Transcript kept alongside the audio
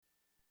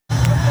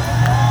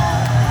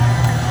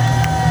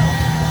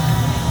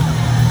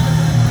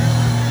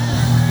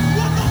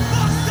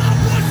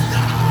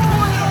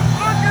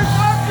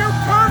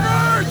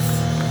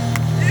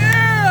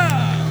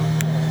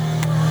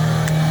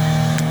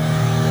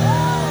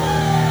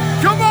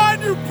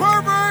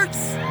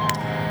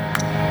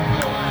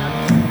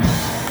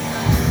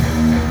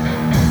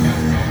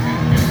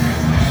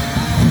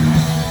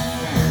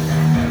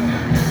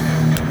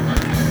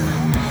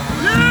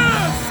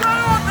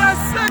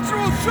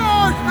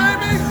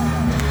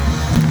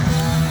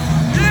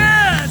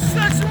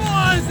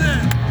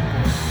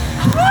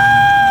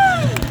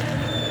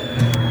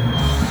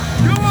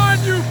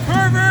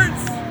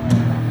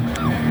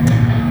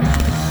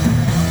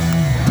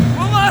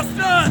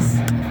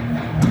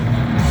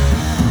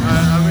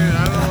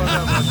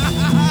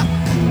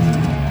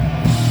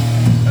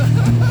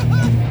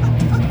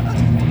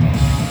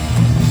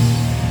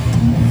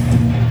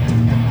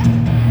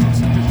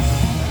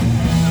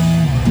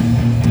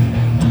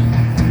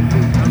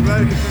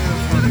I can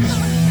think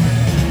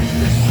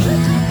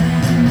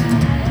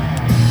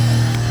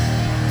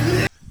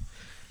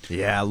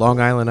Yeah, Long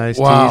Island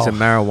iced Wow. teas and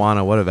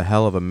marijuana. What a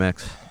hell of a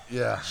mix.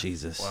 Yeah.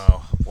 Jesus.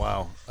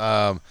 Wow.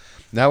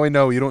 Now we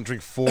know you don't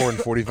drink 4 in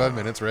 45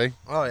 minutes, Ray.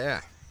 Oh,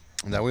 yeah.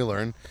 Now we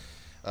learn.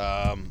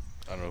 I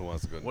don't know who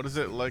wants to go. What is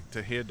it like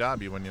to hear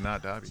Dobby when you're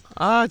not Dobby?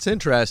 It's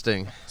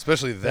interesting.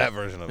 Especially that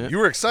version of it. Yeah. You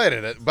were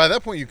excited. By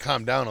that point, you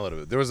calmed down a little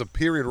bit. There was a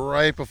period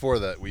right before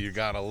that where you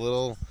got a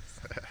little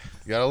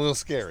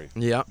scary.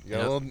 Yeah. You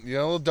got a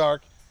little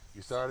dark.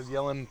 You started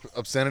yelling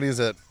obscenities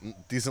at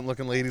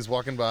decent-looking ladies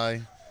walking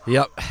by.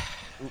 Yep.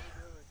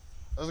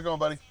 How's it going,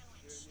 buddy?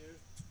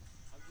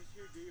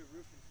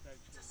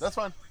 That's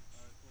fine.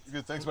 You're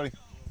good. Thanks, buddy.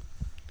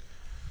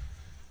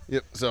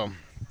 Yep. So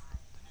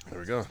there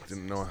we go.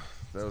 Didn't know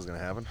that was gonna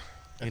happen.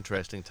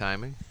 Interesting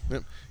timing.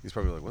 Yep. He's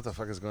probably like, "What the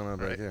fuck is going on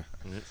right here?"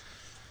 Yep.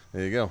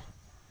 There you go.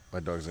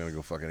 My dog's gonna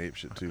go fucking ape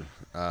shit too.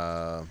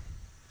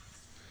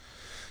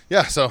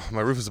 Yeah. So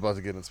my roof is about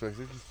to get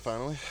inspected.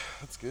 Finally,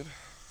 that's good.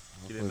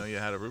 You didn't know you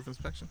had a roof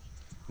inspection?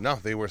 No,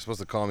 they were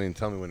supposed to call me and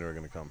tell me when they were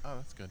gonna come. Oh,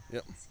 that's good.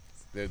 Yep.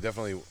 They're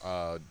definitely.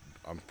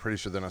 I'm pretty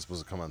sure they're not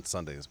supposed to come on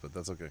Sundays, but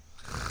that's okay.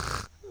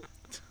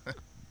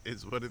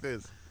 It's what it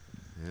is.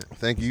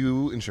 Thank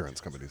you,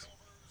 insurance companies.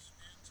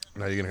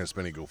 Now you're gonna hear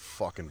Spenny go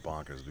fucking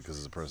bonkers because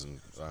there's a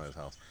person on his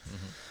house.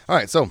 All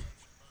right, so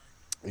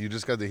you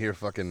just got to hear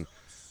fucking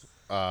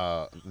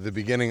the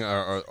beginning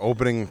or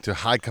opening to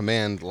High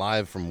Command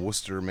live from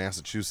Worcester,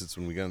 Massachusetts,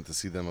 when we got to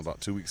see them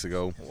about 2 weeks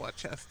ago.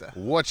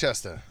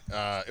 Worcester.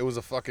 It was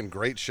a fucking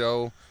great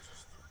show,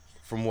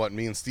 from what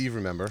me and Steve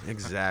remember.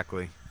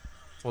 Exactly.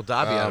 Well,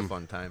 Dobby had a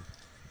fun time.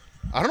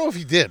 I don't know if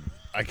he did.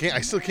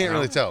 I still can't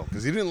really tell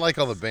because he didn't like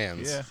all the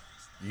bands. Yeah.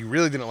 You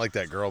really didn't like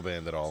that girl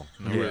band at all.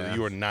 Yeah.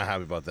 You were not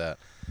happy about that.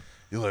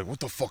 You're like, what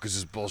the fuck is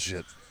this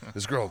bullshit?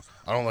 This girl,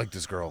 I don't like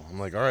this girl. I'm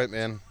like, all right,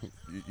 man.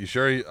 You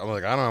sure? I'm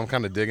like, I don't know. I'm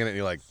kind of digging it. And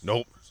you're like,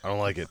 nope, I don't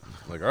like it.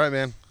 I'm like, all right,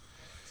 man.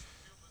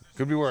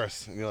 Could be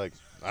worse. And you're like,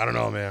 I don't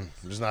know, man.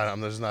 I'm just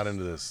not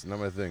into this. Not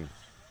my thing.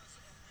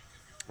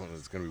 Well,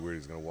 it's gonna be weird.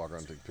 He's gonna walk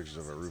around and take pictures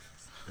of our roof.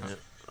 Yep.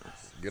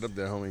 Get up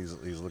there, homie.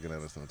 He's looking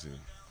at us now too.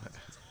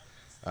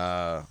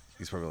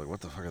 He's probably like, what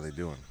the fuck are they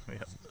doing?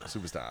 Yep.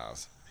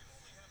 Superstars.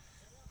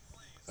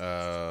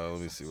 Let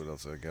me see what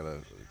else I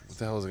gotta. What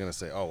the hell was I gonna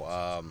say?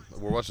 Oh,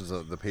 we're watching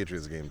the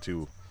Patriots game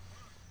too.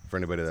 For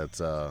anybody that's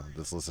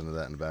listening to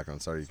that in the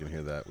background, sorry you can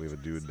hear that. We have a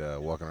dude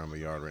walking around my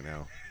yard right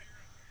now,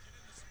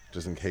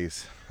 just in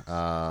case.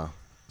 So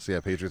yeah,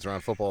 Patriots are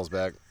on. Football's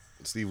back.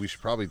 Steve, we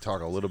should probably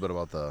talk a little bit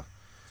about the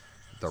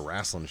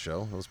wrestling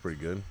show. That was pretty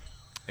good.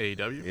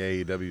 AEW?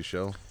 The AEW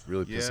show.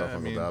 Really pissed off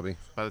Uncle Dobby.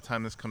 By the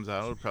time this comes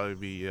out, it'll probably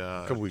be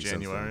couple weeks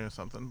January or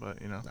something, but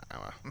you know.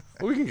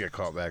 Well, we can get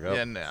caught back up.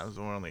 Yeah, no,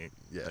 we're only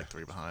like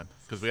 3 behind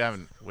because we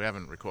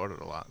haven't recorded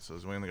a lot, so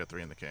we only got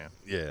 3 in the can.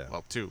 Yeah.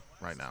 Well, 2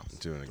 right now.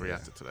 2 in the 3 can.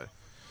 after today.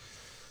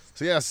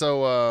 So yeah,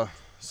 so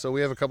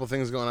we have a couple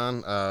things going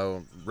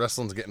on.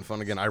 Wrestling's getting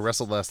fun again. I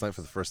wrestled last night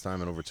for the first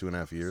time in over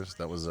 2.5 years.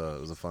 That was it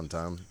was a fun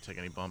time. Take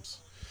any bumps?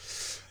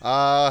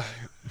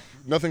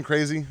 Nothing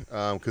crazy,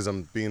 because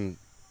I'm being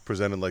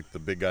presented like the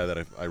big guy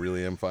that I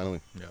really am finally.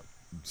 Yeah.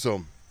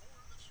 So,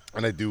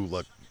 and I do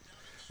look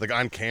like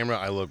on camera.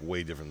 I look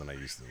way different than I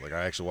used to. Like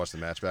I actually watched the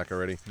match back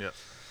already. Yep.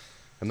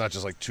 I'm not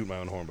just like toot my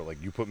own horn, but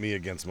like you put me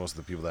against most of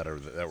the people that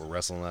were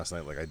wrestling last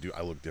night. Like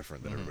I look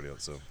different than everybody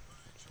else. So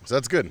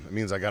that's good. It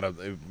means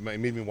it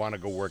made me want to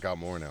go work out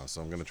more now.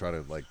 So I'm gonna try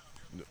to like.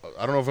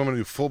 I don't know if I'm going to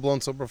do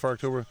full-blown sober for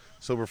October,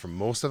 sober for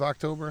most of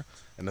October,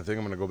 and I think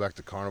I'm going to go back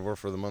to carnivore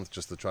for the month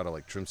just to try to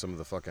like trim some of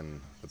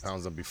the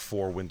pounds up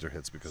before winter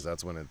hits, because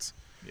that's when it's,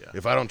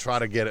 if I don't try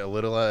to get it a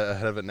little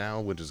ahead of it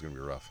now, winter's going to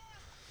be rough.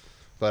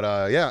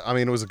 But yeah, I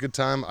mean, it was a good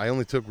time. I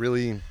only took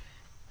really,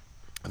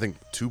 I think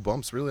 2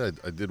 bumps really.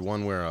 I did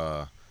one where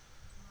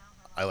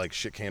I like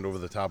shit canned over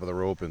the top of the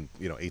rope and,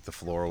 ate the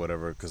floor or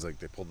whatever, because like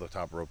they pulled the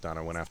top rope down.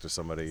 I went after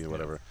somebody or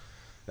whatever.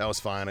 That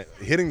was fine.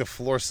 Hitting the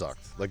floor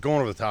sucked. Like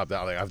going over the top,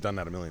 that like I've done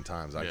that a million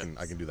times. I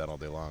can do that all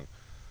day long.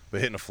 But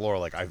hitting the floor,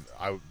 like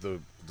the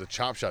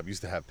chop shop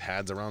used to have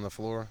pads around the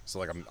floor, so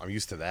like I'm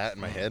used to that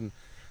in my head.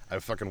 I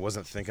fucking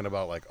wasn't thinking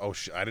about like, oh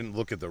shit. I didn't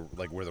look at the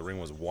like where the ring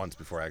was once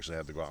before I actually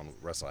had to go out and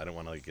wrestle. I didn't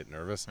want to like get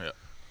nervous. Yeah.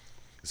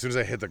 As soon as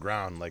I hit the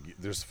ground, like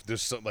there's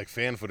some, like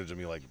fan footage of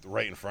me like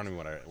right in front of me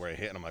where I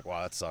hit, and I'm like,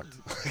 wow, that sucked.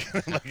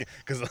 Like,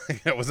 because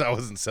like, I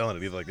wasn't selling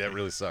it either. Like that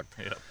really sucked.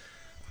 Yeah.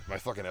 My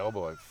fucking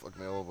elbow, I fucked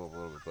my elbow up a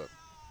little bit, but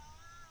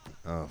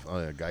oh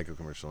yeah, Geico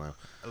commercial now.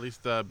 At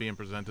least being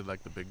presented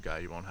like the big guy,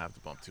 you won't have to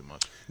bump too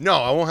much. No,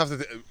 I won't have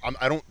to.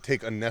 I don't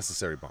take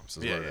unnecessary bumps,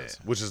 is what it is,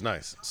 Yeah. which is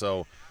nice.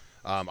 So,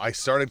 I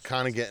started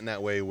kind of getting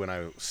that way when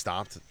I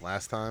stopped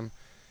last time,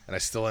 and I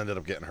still ended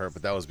up getting hurt,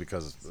 but that was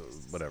because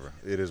whatever.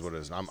 It is what it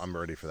is. I'm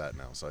ready for that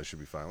now, so I should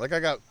be fine. Like I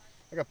got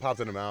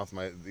popped in the mouth.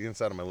 The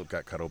inside of my lip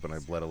got cut open. I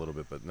bled a little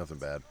bit, but nothing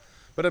bad.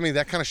 But I mean,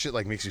 that kind of shit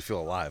like makes you feel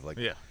alive. Like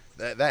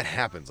that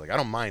happens. Like I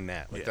don't mind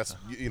that. Like that's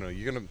you're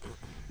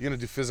gonna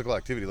do physical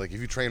activity. Like if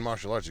you train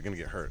martial arts, you're gonna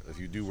get hurt. If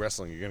you do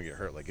wrestling, you're gonna get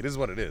hurt. Like it is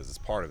what it is. It's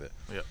part of it.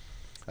 Yeah.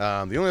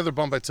 The only other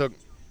bump I took,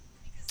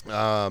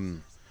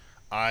 Um,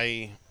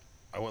 I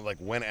I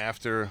went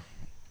after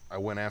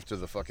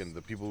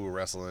the people who were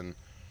wrestling.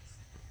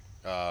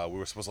 We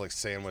were supposed to like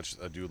sandwich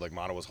a dude. Like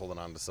Mata was holding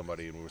on to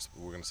somebody, and we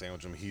were gonna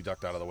sandwich him. He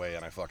ducked out of the way,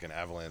 and I fucking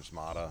avalanched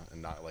Mata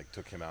and not like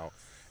took him out.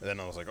 And then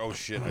I was like, oh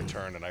shit! I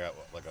turned and I got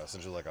like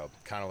essentially like a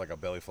kind of like a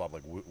belly flop,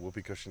 like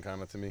whoopee cushion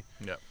kind of to me.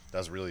 Yeah.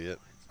 That's really it.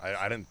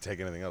 I didn't take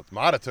anything else.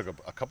 Mata took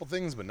a couple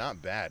things, but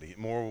not bad. He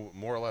more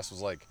or less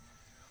was like.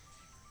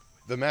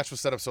 The match was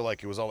set up so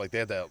like it was all like they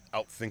had to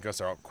outthink us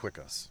or outquick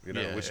us, you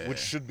know, which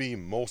should be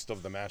most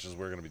of the matches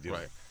we're gonna be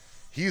doing. Right.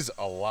 He's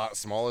a lot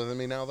smaller than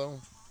me now though.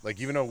 Like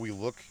even though we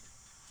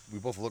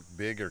both look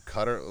big or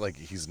cutter, like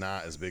he's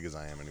not as big as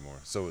I am anymore.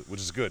 So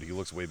which is good. He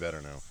looks way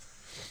better now.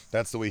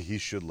 That's the way he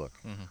should look.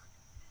 Mm-hmm.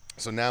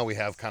 So now we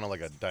have kind of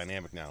like a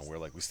dynamic now where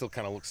like we still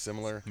kind of look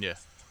similar. Yeah.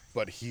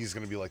 But he's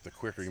gonna be like the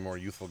quicker, more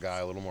youthful guy,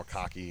 a little more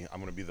cocky. I'm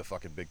gonna be the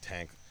fucking big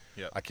tank.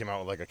 Yeah. I came out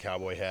with like a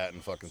cowboy hat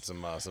and fucking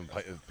some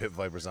pit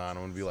vipers on.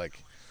 I'm gonna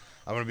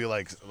be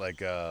like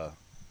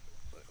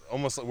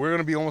almost. We're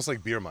gonna be almost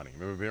like Beer Money.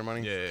 Remember Beer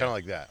Money? Yeah. Kind of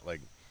like that. Like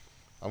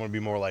I'm gonna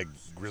be more like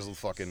grizzled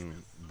fucking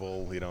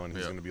bull, you know, and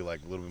he's gonna be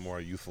like a little bit more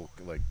youthful.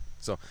 Like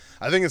so,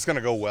 I think it's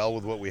gonna go well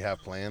with what we have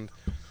planned.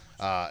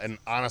 And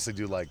honestly,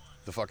 dude, like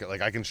the fucking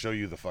like I can show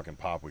you the fucking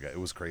pop we got. It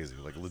was crazy.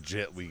 Like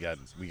legit, we got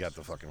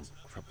the fucking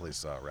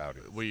place rowdy.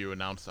 Were you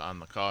announced on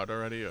the card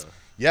already, or?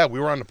 Yeah,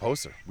 we were on the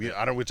poster.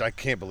 Which I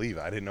can't believe.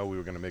 I didn't know we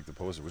were gonna make the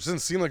poster, which doesn't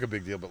seem like a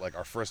big deal. But like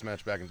our first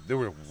match back, there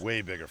were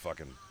way bigger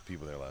fucking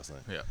people there last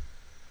night. Yeah.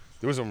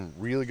 There was some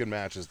really good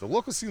matches. The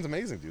local scene's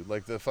amazing, dude.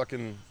 Like a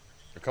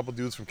couple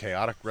dudes from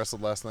Chaotic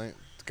wrestled last night.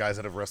 The guys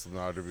that have wrestled in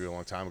RW a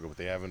long time ago, but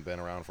they haven't been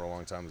around for a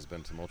long time. There's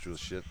been tumultuous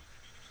shit.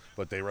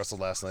 But they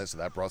wrestled last night, so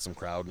that brought some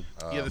crowd.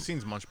 Yeah, the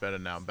scene's much better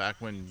now. Back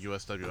when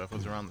USWF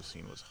was around, the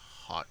scene was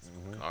hot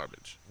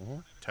garbage.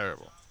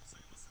 Terrible.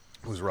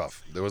 It was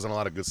rough. There wasn't a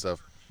lot of good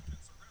stuff.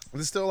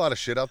 There's still a lot of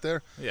shit out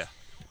there. Yeah.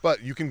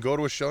 But you can go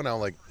to a show now.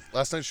 Like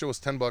last night's show was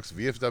 $10,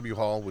 VFW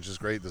Hall, which is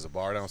great. There's a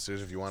bar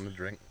downstairs if you wanted to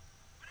drink.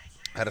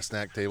 Had a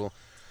snack table.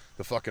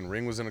 The fucking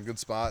ring was in a good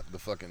spot. The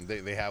fucking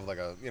they have like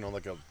a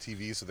like a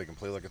TV so they can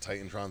play like a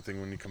Titantron thing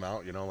when you come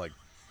out. You know, like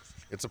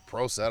it's a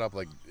pro setup.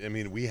 Like I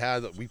mean, we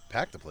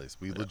packed the place.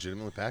 We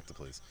legitimately packed the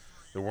place.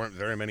 There weren't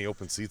very many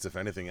open seats, if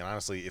anything. And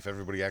honestly, if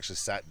everybody actually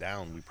sat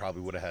down, we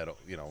probably would have had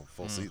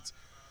full seats.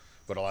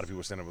 But a lot of people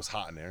were saying it was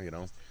hot in there, you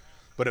know.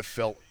 But it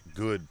felt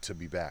good to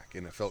be back,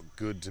 and it felt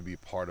good to be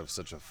part of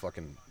such a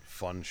fucking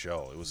fun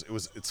show.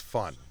 It's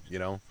fun, you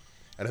know.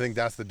 And I think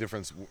that's the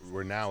difference.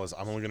 Where now is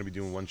I'm only going to be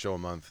doing one show a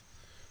month,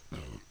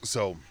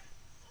 so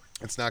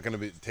it's not going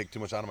to take too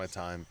much out of my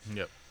time.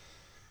 Yep.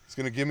 It's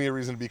going to give me a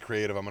reason to be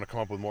creative. I'm going to come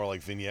up with more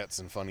like vignettes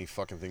and funny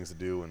fucking things to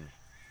do, and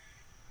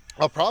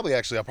I'll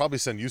probably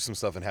send you some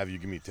stuff and have you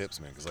give me tips,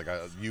 man. Because like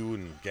you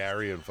and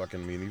Gary and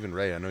fucking even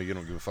Ray, I know you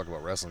don't give a fuck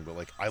about wrestling, but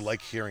like I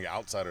like hearing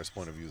outsiders'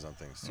 point of views on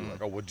things too.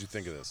 Like, oh, what'd you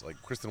think of this?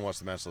 Like Kristen watched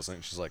the match last night,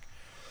 and she's like,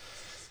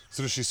 as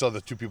soon as she saw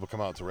the two people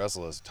come out to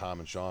wrestle us, Tom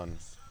and Sean,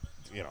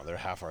 they're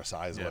half our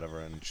size or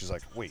whatever, and she's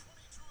like, wait,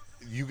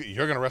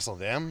 you're gonna wrestle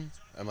them?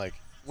 I'm like,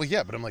 well,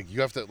 yeah, but I'm like,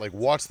 you have to like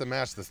watch the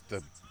match.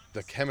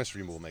 The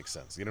chemistry will make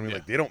sense. You know what I mean?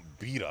 Like they don't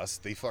beat us.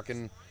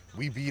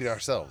 We beat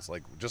ourselves.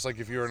 Like just like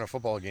if you're in a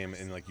football game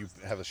and like you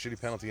have a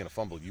shitty penalty and a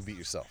fumble, you beat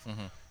yourself. You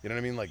know what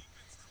I mean? Like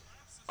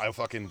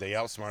they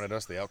outsmarted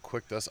us, they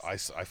outquicked us. I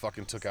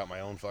fucking took out my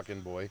own fucking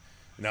boy.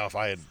 Now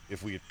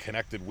if we had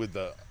connected with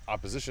the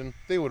opposition,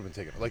 they would have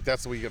been taken. Like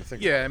that's the way you got to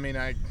think. Yeah, about it.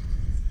 I mean,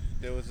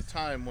 there was a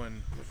time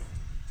when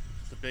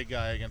the big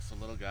guy against the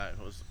little guy, it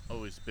was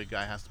always the big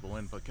guy has to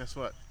win. But guess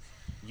what?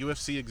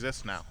 UFC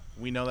exists now.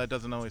 We know that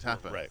doesn't always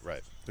happen.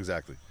 Right,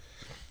 exactly.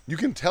 You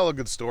can tell a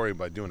good story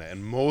by doing it,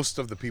 and most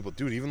of the people,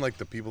 dude, even like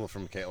the people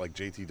from like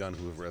JT Dunn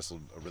who have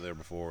wrestled over there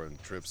before,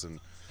 and Trips and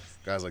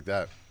guys like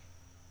that,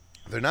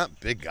 they're not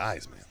big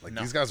guys, man. Like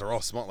these guys are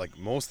all small. Like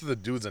most of the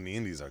dudes on the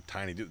indies are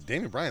tiny dudes.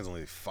 Daniel Bryan's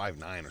only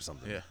 5'9" or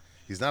something. Yeah,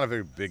 he's not a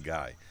very big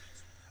guy.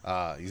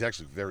 He's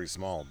actually very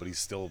small, but he's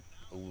still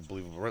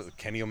believable.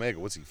 Kenny Omega,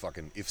 what's he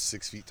fucking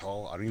 6 feet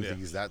tall? I don't even think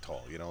he's that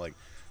tall. You know, like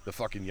the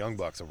fucking Young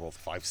Bucks are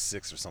both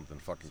 5'6" or something,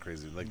 fucking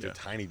crazy. Like they're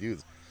tiny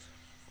dudes.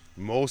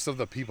 Most of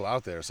the people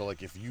out there, so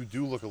like if you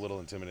do look a little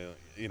intimidating,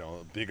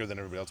 bigger than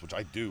everybody else, which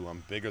I do,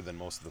 I'm bigger than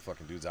most of the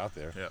fucking dudes out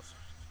there. Yeah.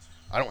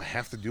 I don't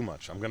have to do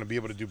much. I'm gonna be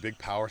able to do big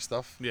power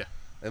stuff. Yeah.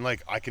 And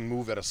like I can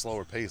move at a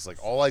slower pace.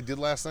 Like all I did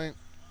last night,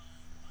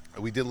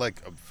 we did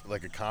like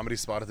a comedy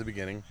spot at the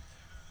beginning.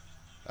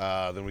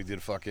 Then we did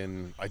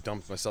I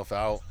dumped myself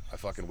out. I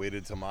fucking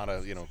waited till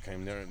Mata,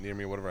 came near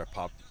me or whatever. I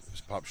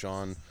popped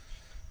Sean.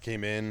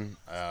 Came in,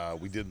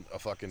 we did a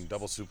fucking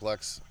double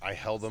suplex. I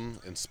held him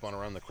and spun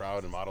around the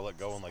crowd, and Mata let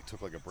go and like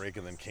took like a break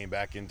and then came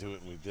back into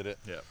it, and we did it.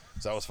 Yeah.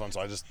 So that was fun.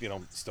 So I just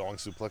stalling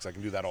suplex. I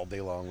can do that all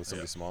day long with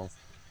somebody small.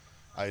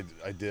 I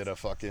did a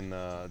fucking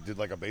did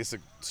like a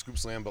basic scoop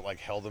slam, but like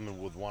held him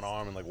with one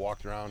arm and like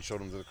walked around, showed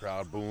him to the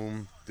crowd.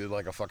 Boom. Did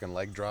like a fucking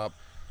leg drop.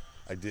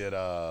 I did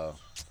I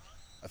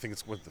think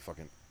it's with the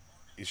fucking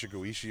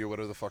Ishiguishi or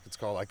whatever the fuck it's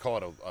called. I call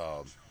it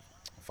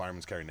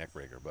fireman's carry neck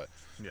breaker, but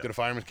Yeah. did a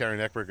fireman's carry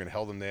neck breaker and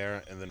held him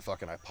there, and then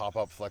fucking I pop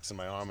up flexing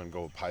my arm and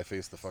go pie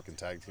face the fucking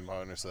tag team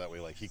partner, so that way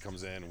like he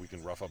comes in and we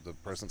can rough up the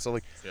person. So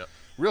like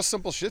real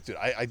simple shit, dude.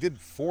 I did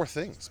 4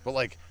 things, but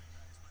like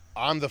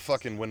I'm the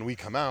fucking, when we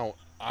come out,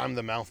 I'm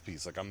the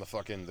mouthpiece. Like I'm the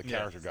fucking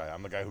character guy.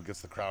 I'm the guy who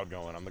gets the crowd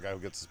going. I'm the guy who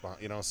gets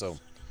you know. So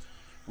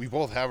we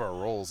both have our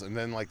roles, and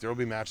then like there will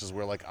be matches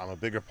where like I'm a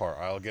bigger part.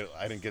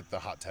 I didn't get the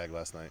hot tag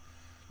last night.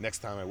 Next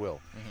time I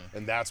will.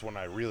 And that's when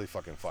I really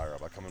fucking fire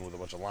up. I come in with a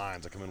bunch of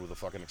lines. I come in with a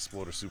fucking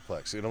exploder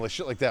suplex. You know, like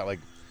shit like that. Like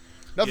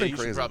nothing you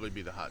crazy. should probably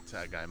be the hot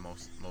tag guy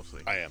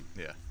mostly. I am.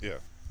 Yeah. Yeah.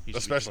 He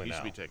Especially now. He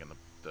should be taking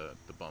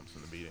the bumps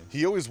and the beatings.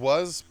 He always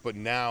was, but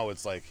now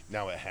it's like,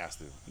 now it has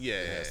to. Yeah,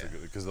 it has to,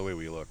 because of the way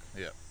we look.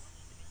 Yeah.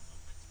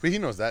 But he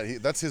knows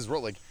that. That's his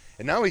role. Like,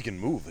 and now he can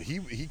move.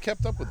 He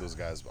kept up with those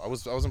guys. I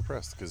was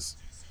impressed, because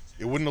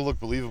it wouldn't have looked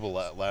believable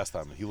last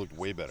time. He looked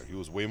way better. He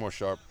was way more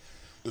sharp.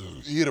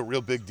 He hit a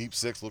real big deep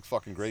 6. Looked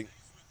fucking great.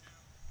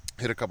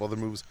 Hit a couple other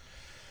moves.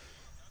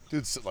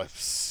 Dude, like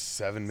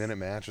 7-minute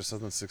match or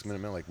something, 6-minute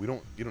match. Like you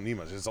don't need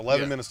much. It's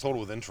 11 minutes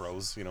total with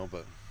intros, you know.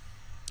 But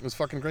it was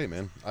fucking great,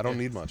 man. I don't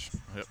need much.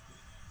 Yep.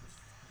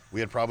 We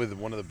had probably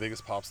one of the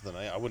biggest pops of the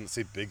night. I wouldn't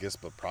say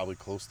biggest, but probably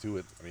close to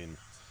it. I mean,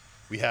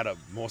 we had a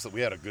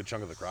good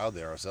chunk of the crowd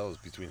there ourselves,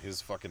 between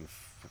his fucking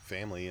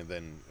family and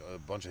then a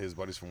bunch of his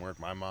buddies from work.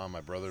 My mom,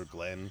 my brother,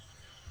 Glenn.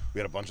 We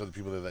had a bunch of other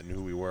people there that knew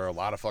who we were. A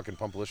lot of fucking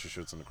Pumpalicious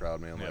shirts in the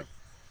crowd, man. Yeah. Like,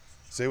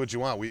 say what you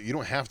want. You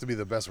don't have to be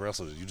the best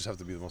wrestlers. You just have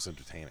to be the most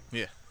entertaining.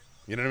 Yeah.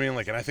 You know what I mean?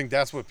 Like, and I think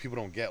that's what people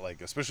don't get. Like,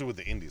 especially with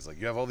the indies. Like,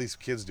 you have all these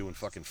kids doing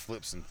fucking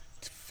flips and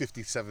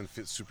 57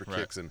 super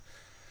kicks, and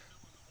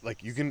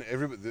like you can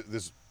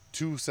there's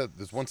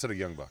one set of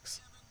young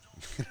bucks.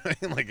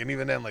 Like, and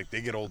even then, like,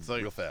 they get old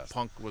real fast.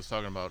 Punk was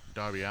talking about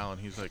Darby Allin.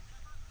 He's like,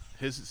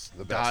 his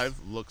The best. dive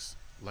looks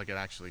like it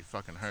actually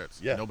fucking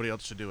hurts. Yeah. Nobody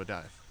else should do a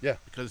dive. Yeah.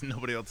 Because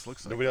nobody else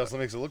looks like Nobody else that.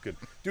 makes it look good.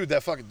 Dude,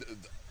 that fucking...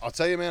 I'll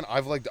tell you, man,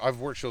 I've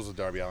worked shows with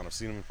Darby Allin. I've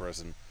seen him in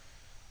person.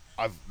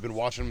 I've been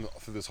watching him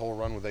through this whole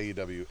run with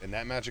AEW, and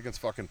that match against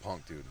fucking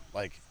Punk, dude.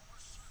 Like,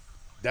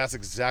 that's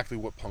exactly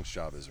what Punk's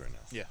job is right now.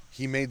 Yeah.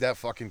 He made that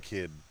fucking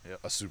kid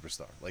a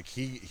superstar. Like,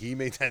 he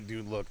made that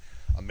dude look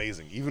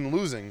amazing. Even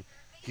losing,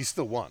 he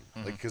still won.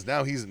 Like, because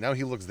now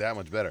he looks that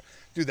much better.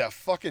 Dude,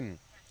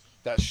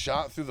 that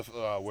shot through the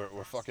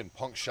where fucking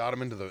Punk shot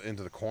him into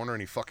the corner,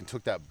 and he fucking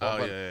took that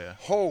bump. Oh, yeah.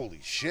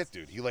 Holy shit,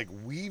 dude! He like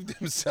weaved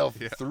himself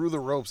through the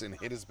ropes and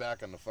hit his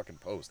back on the fucking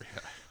post.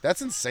 Yeah.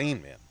 That's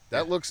insane, man.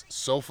 That looks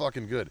so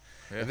fucking good.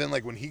 Yeah. And then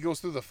like when he goes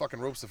through the fucking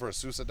ropes for a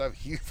suicide dive,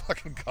 he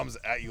fucking comes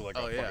at you like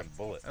a fucking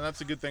bullet. And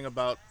that's a good thing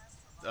about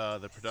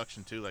the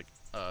production too. Like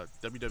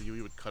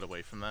WWE would cut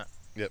away from that.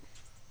 Yep.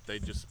 They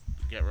just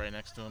get right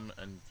next to him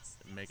and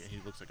make it. He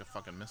looks like a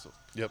fucking missile.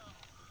 Yep.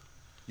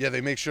 Yeah,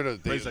 they make sure to...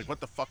 He's like, what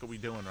the fuck are we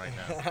doing right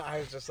now? I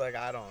was just like,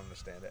 I don't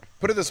understand it.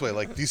 Put it this way,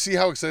 like, do you see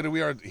how excited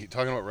we are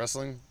talking about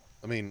wrestling?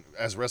 I mean,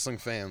 as wrestling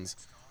fans,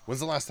 when's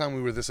the last time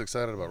we were this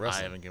excited about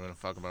wrestling? I haven't given a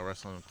fuck about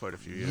wrestling in quite a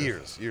few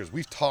years. Years.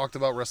 We've talked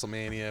about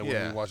WrestleMania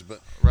when we watched, but...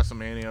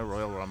 WrestleMania,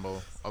 Royal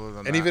Rumble, other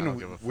than and that, even I don't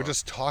give a fuck. we're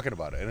just talking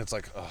about it, and it's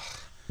like, ugh,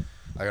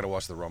 I gotta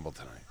watch the Rumble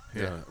tonight.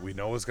 Yeah. We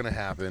know what's gonna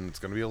happen. It's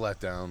gonna be a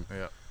letdown.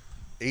 Yeah.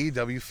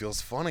 AEW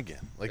feels fun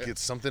again. Like, it's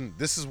something...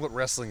 This is what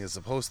wrestling is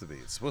supposed to be.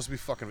 It's supposed to be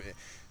fucking...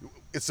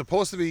 It's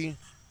supposed to be...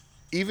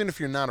 Even if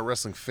you're not a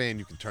wrestling fan,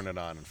 you can turn it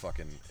on and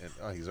fucking...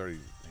 oh, he's already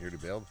here to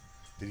bail.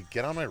 Did he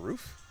get on my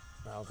roof?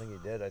 I don't think he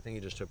did. I think he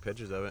just took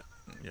pictures of it.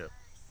 Yep.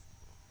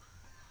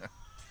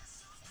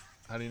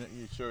 How do you know?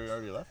 You sure you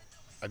already left?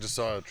 I just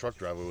saw a truck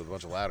driver with a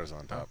bunch of ladders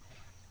on top.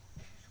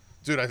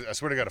 Dude, I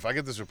swear to God, if I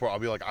get this report, I'll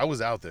be like, I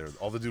was out there.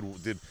 All the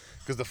dude did...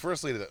 Because the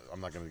first lady... I'm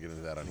not going to get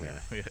into that on here.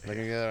 Yeah. I'm not going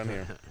to get that on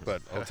here.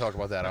 But I'll talk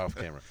about that off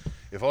camera.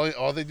 If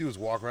all they do is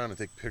walk around and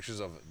take pictures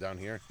of it down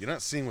here, you're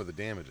not seeing where the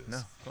damage is. No,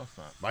 of course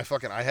not. My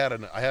fucking... I had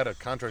a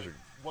contractor...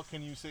 What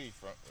can you see?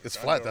 It's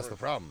flat. That's the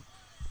problem.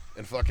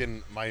 And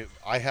fucking...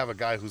 I have a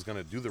guy who's going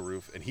to do the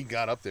roof, and he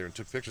got up there and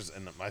took pictures,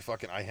 and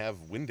I have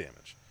wind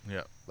damage.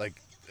 Yeah. Like...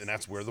 And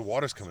that's where the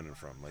water's coming in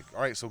from. Like,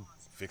 all right, so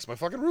fix my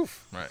fucking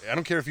roof. Right. I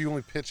don't care if you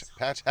only patch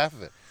half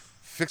of it.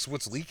 Fix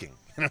what's leaking.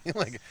 You know what I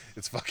mean? Like,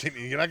 it's fucking...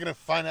 You're not going to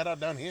find that out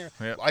down here.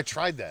 Yep. I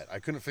tried that. I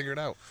couldn't figure it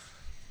out.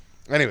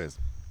 Anyways.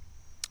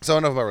 So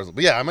enough about wrestling.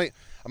 But yeah, I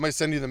might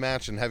send you the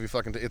match and have you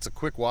fucking... It's a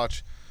quick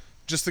watch.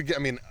 Just to get... I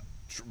mean,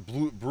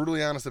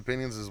 brutally honest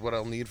opinions is what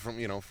I'll need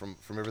from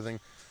everything.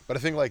 But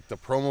I think, like, the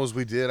promos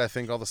we did, I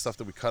think all the stuff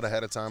that we cut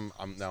ahead of time,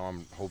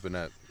 I'm hoping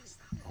that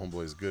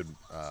Homeboy is good.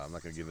 I'm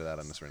not going to give you that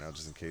on this right now,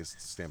 just in case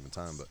it's stamping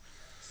time, but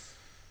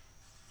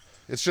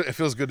it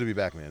feels good to be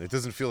back, man. It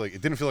didn't feel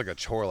like a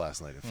chore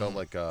last night. It felt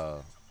like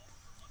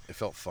it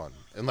felt fun.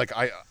 And like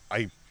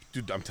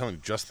dude, I'm telling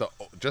you, just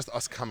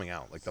us coming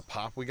out, like the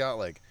pop we got,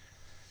 like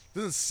it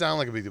doesn't sound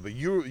like a big deal, but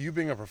you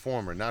being a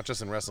performer, not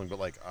just in wrestling, but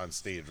like on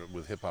stage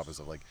with hip hop and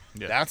stuff, like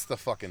that's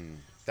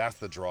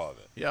the draw of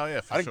it.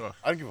 Yeah, for sure.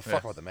 I don't give a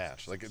fuck about the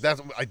match. Like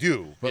I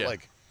do, but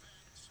like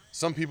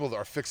some people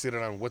are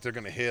fixated on what they're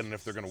going to hit and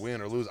if they're going to win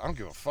or lose. I don't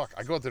give a fuck.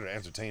 I go out there to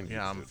entertain people.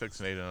 Yeah, I'm dude.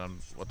 fixated on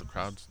what the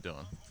crowd's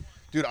doing.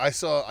 Dude,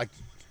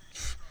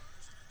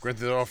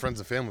 Granted, they're all friends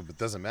and family, but it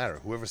doesn't matter.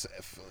 Whoever's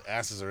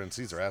asses are in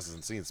seats are asses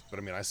in seats. But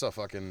I mean, I saw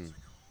fucking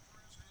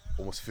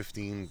almost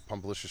 15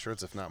 Pumpalicious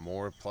shirts, if not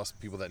more, plus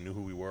people that knew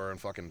who we were and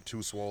fucking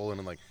Too Swollen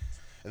and like,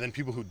 and then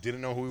people who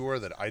didn't know who we were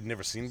that I'd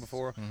never seen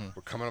before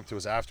were coming up to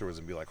us afterwards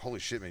and be like, "Holy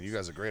shit, man, you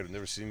guys are great. I've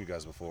never seen you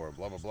guys before."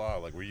 Blah blah blah.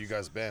 Like, where you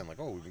guys been? Like,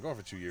 "Oh, we've been going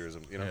for 2 years."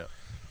 And, you know. Yeah.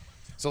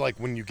 So like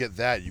when you get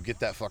that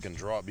fucking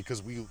draw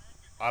because we,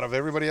 out of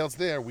everybody else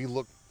there, we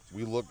look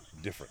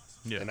different.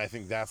 Yeah. And I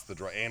think that's the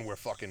draw. And we're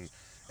fucking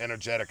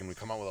energetic and we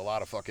come out with a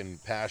lot of fucking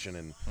passion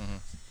and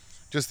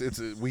just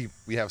we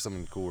have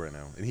something cool right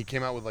now. And he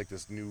came out with like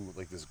this new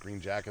this green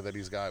jacket that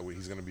he's got where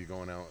he's gonna be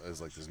going out as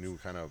like this new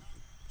kind of,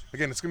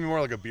 again, it's gonna be more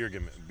like a beer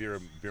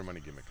money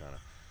gimmick kind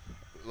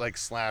of like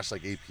 /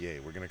 like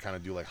APA. We're gonna kind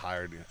of do like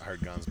hired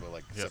guns but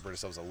like separate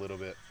ourselves a little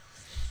bit.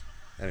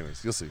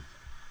 Anyways, you'll see.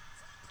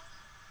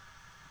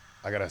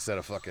 I got a set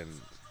of fucking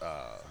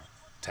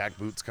tack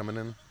boots coming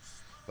in.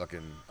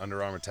 Fucking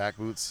Under Armour tack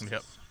boots.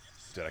 Yep.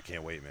 Dude, I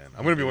can't wait, man.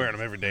 I'm gonna be wearing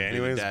them every day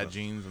anyways. Dad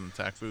jeans and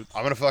tack boots.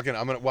 I'm gonna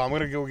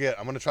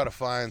try to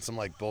find some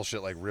like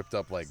bullshit like ripped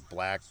up like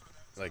black,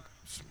 like,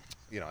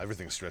 you know,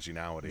 everything's stretchy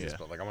nowadays,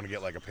 but like I'm gonna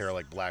get like a pair of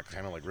like black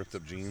kind of like ripped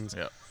up jeans.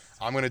 Yeah.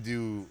 I'm gonna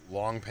do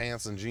long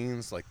pants and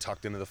jeans like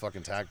tucked into the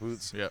fucking tack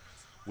boots. Yeah.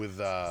 With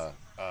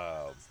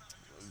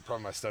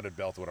probably my studded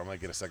belt or whatever. I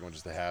might get a second one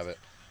just to have it.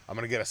 I'm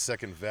gonna get a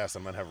second vest.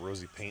 I'm gonna have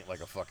rosy paint like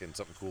a fucking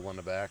something cool on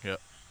the back.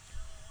 Yep.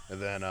 And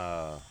then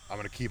I'm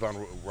gonna keep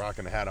on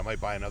rocking the hat. I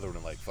might buy another one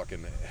and like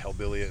fucking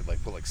hellbilly it,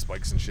 like put like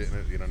spikes and shit in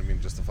it. You know what I mean?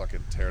 Just to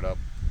fucking tear it up.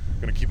 I'm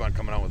gonna keep on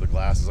coming out with the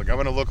glasses. Like I'm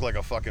gonna look like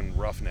a fucking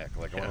roughneck.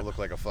 Like I wanna look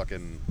like a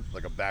fucking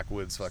like a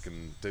backwoods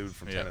fucking dude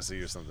from Tennessee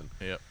or something.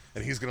 Yep.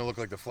 And he's gonna look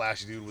like the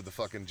flashy dude with the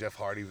fucking Jeff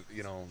Hardy,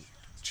 you know,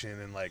 chin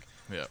and like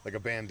a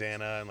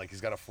bandana and like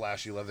he's got a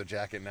flashy leather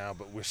jacket now,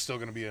 but we're still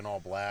gonna be in all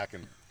black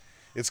and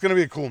it's gonna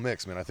be a cool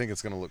mix, man. I think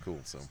it's gonna look cool.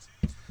 So,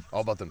 all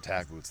about them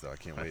tack boots, though. I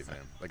can't wait,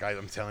 man. Like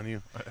I'm telling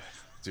you,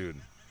 dude.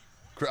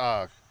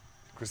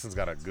 Kristen's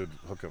got a good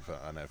hookup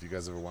on that. If you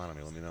guys ever want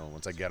them, let me know.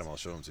 Once I get them, I'll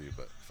show them to you.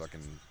 But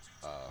fucking,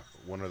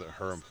 one of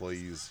her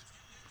employees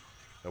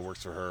that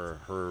works for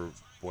her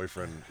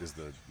boyfriend is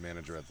the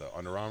manager at the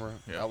Under Armour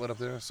outlet up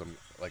there. Some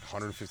like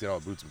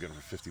 $150 boots I'm getting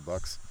for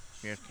 $50.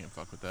 Yeah, can't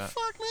fuck with that.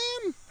 Fuck,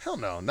 man. Hell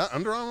no, not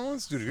Under Armour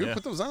ones, dude. You ever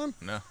put those on?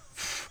 No.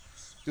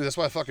 Dude, that's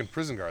why fucking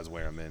prison guards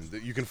wear them, man.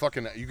 You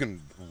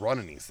can run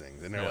in these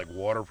things, and they're like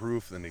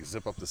waterproof. Then they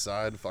zip up the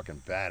side,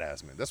 fucking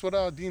badass, man. That's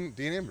what Dean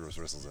Ambrose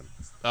wrestles in.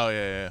 Oh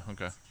yeah,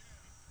 okay.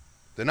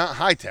 They're not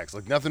high techs.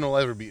 Like nothing will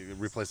ever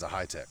replace the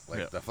high tech.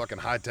 Like the fucking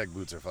high tech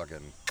boots are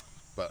fucking.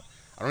 But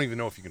I don't even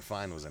know if you can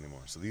find those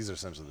anymore. So these are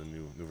essentially the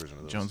new version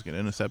of those. Jones get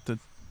intercepted.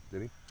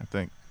 Did he? I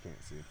think. Can't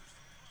see.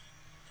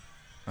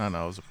 I don't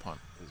know. It was a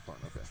punt. It was a punt.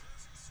 Okay.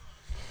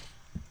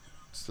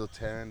 Still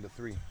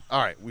 10-3.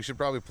 All right, we should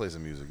probably play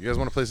some music. You guys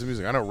want to play some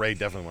music? I know Ray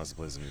definitely wants to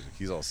play some music.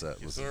 He's all set.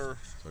 Yes, sir.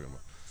 All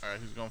right,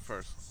 who's going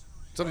first?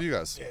 It's up to you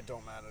guys. Yeah, it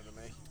don't matter to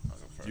me. I'll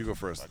go first. You go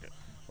first. Okay.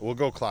 We'll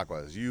go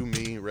clockwise. You,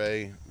 me,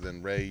 Ray,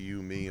 then Ray,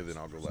 you, me, and then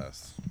I'll go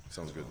last.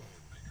 Sounds good.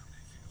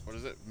 What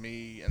is it?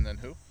 Me and then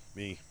who?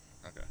 Me.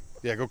 Okay.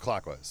 Yeah, go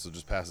clockwise. So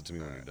just pass it to me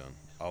when you're done.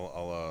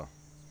 I'll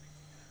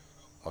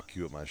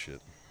cue up my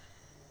shit.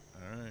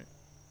 All right.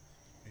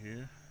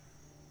 Here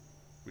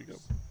we go.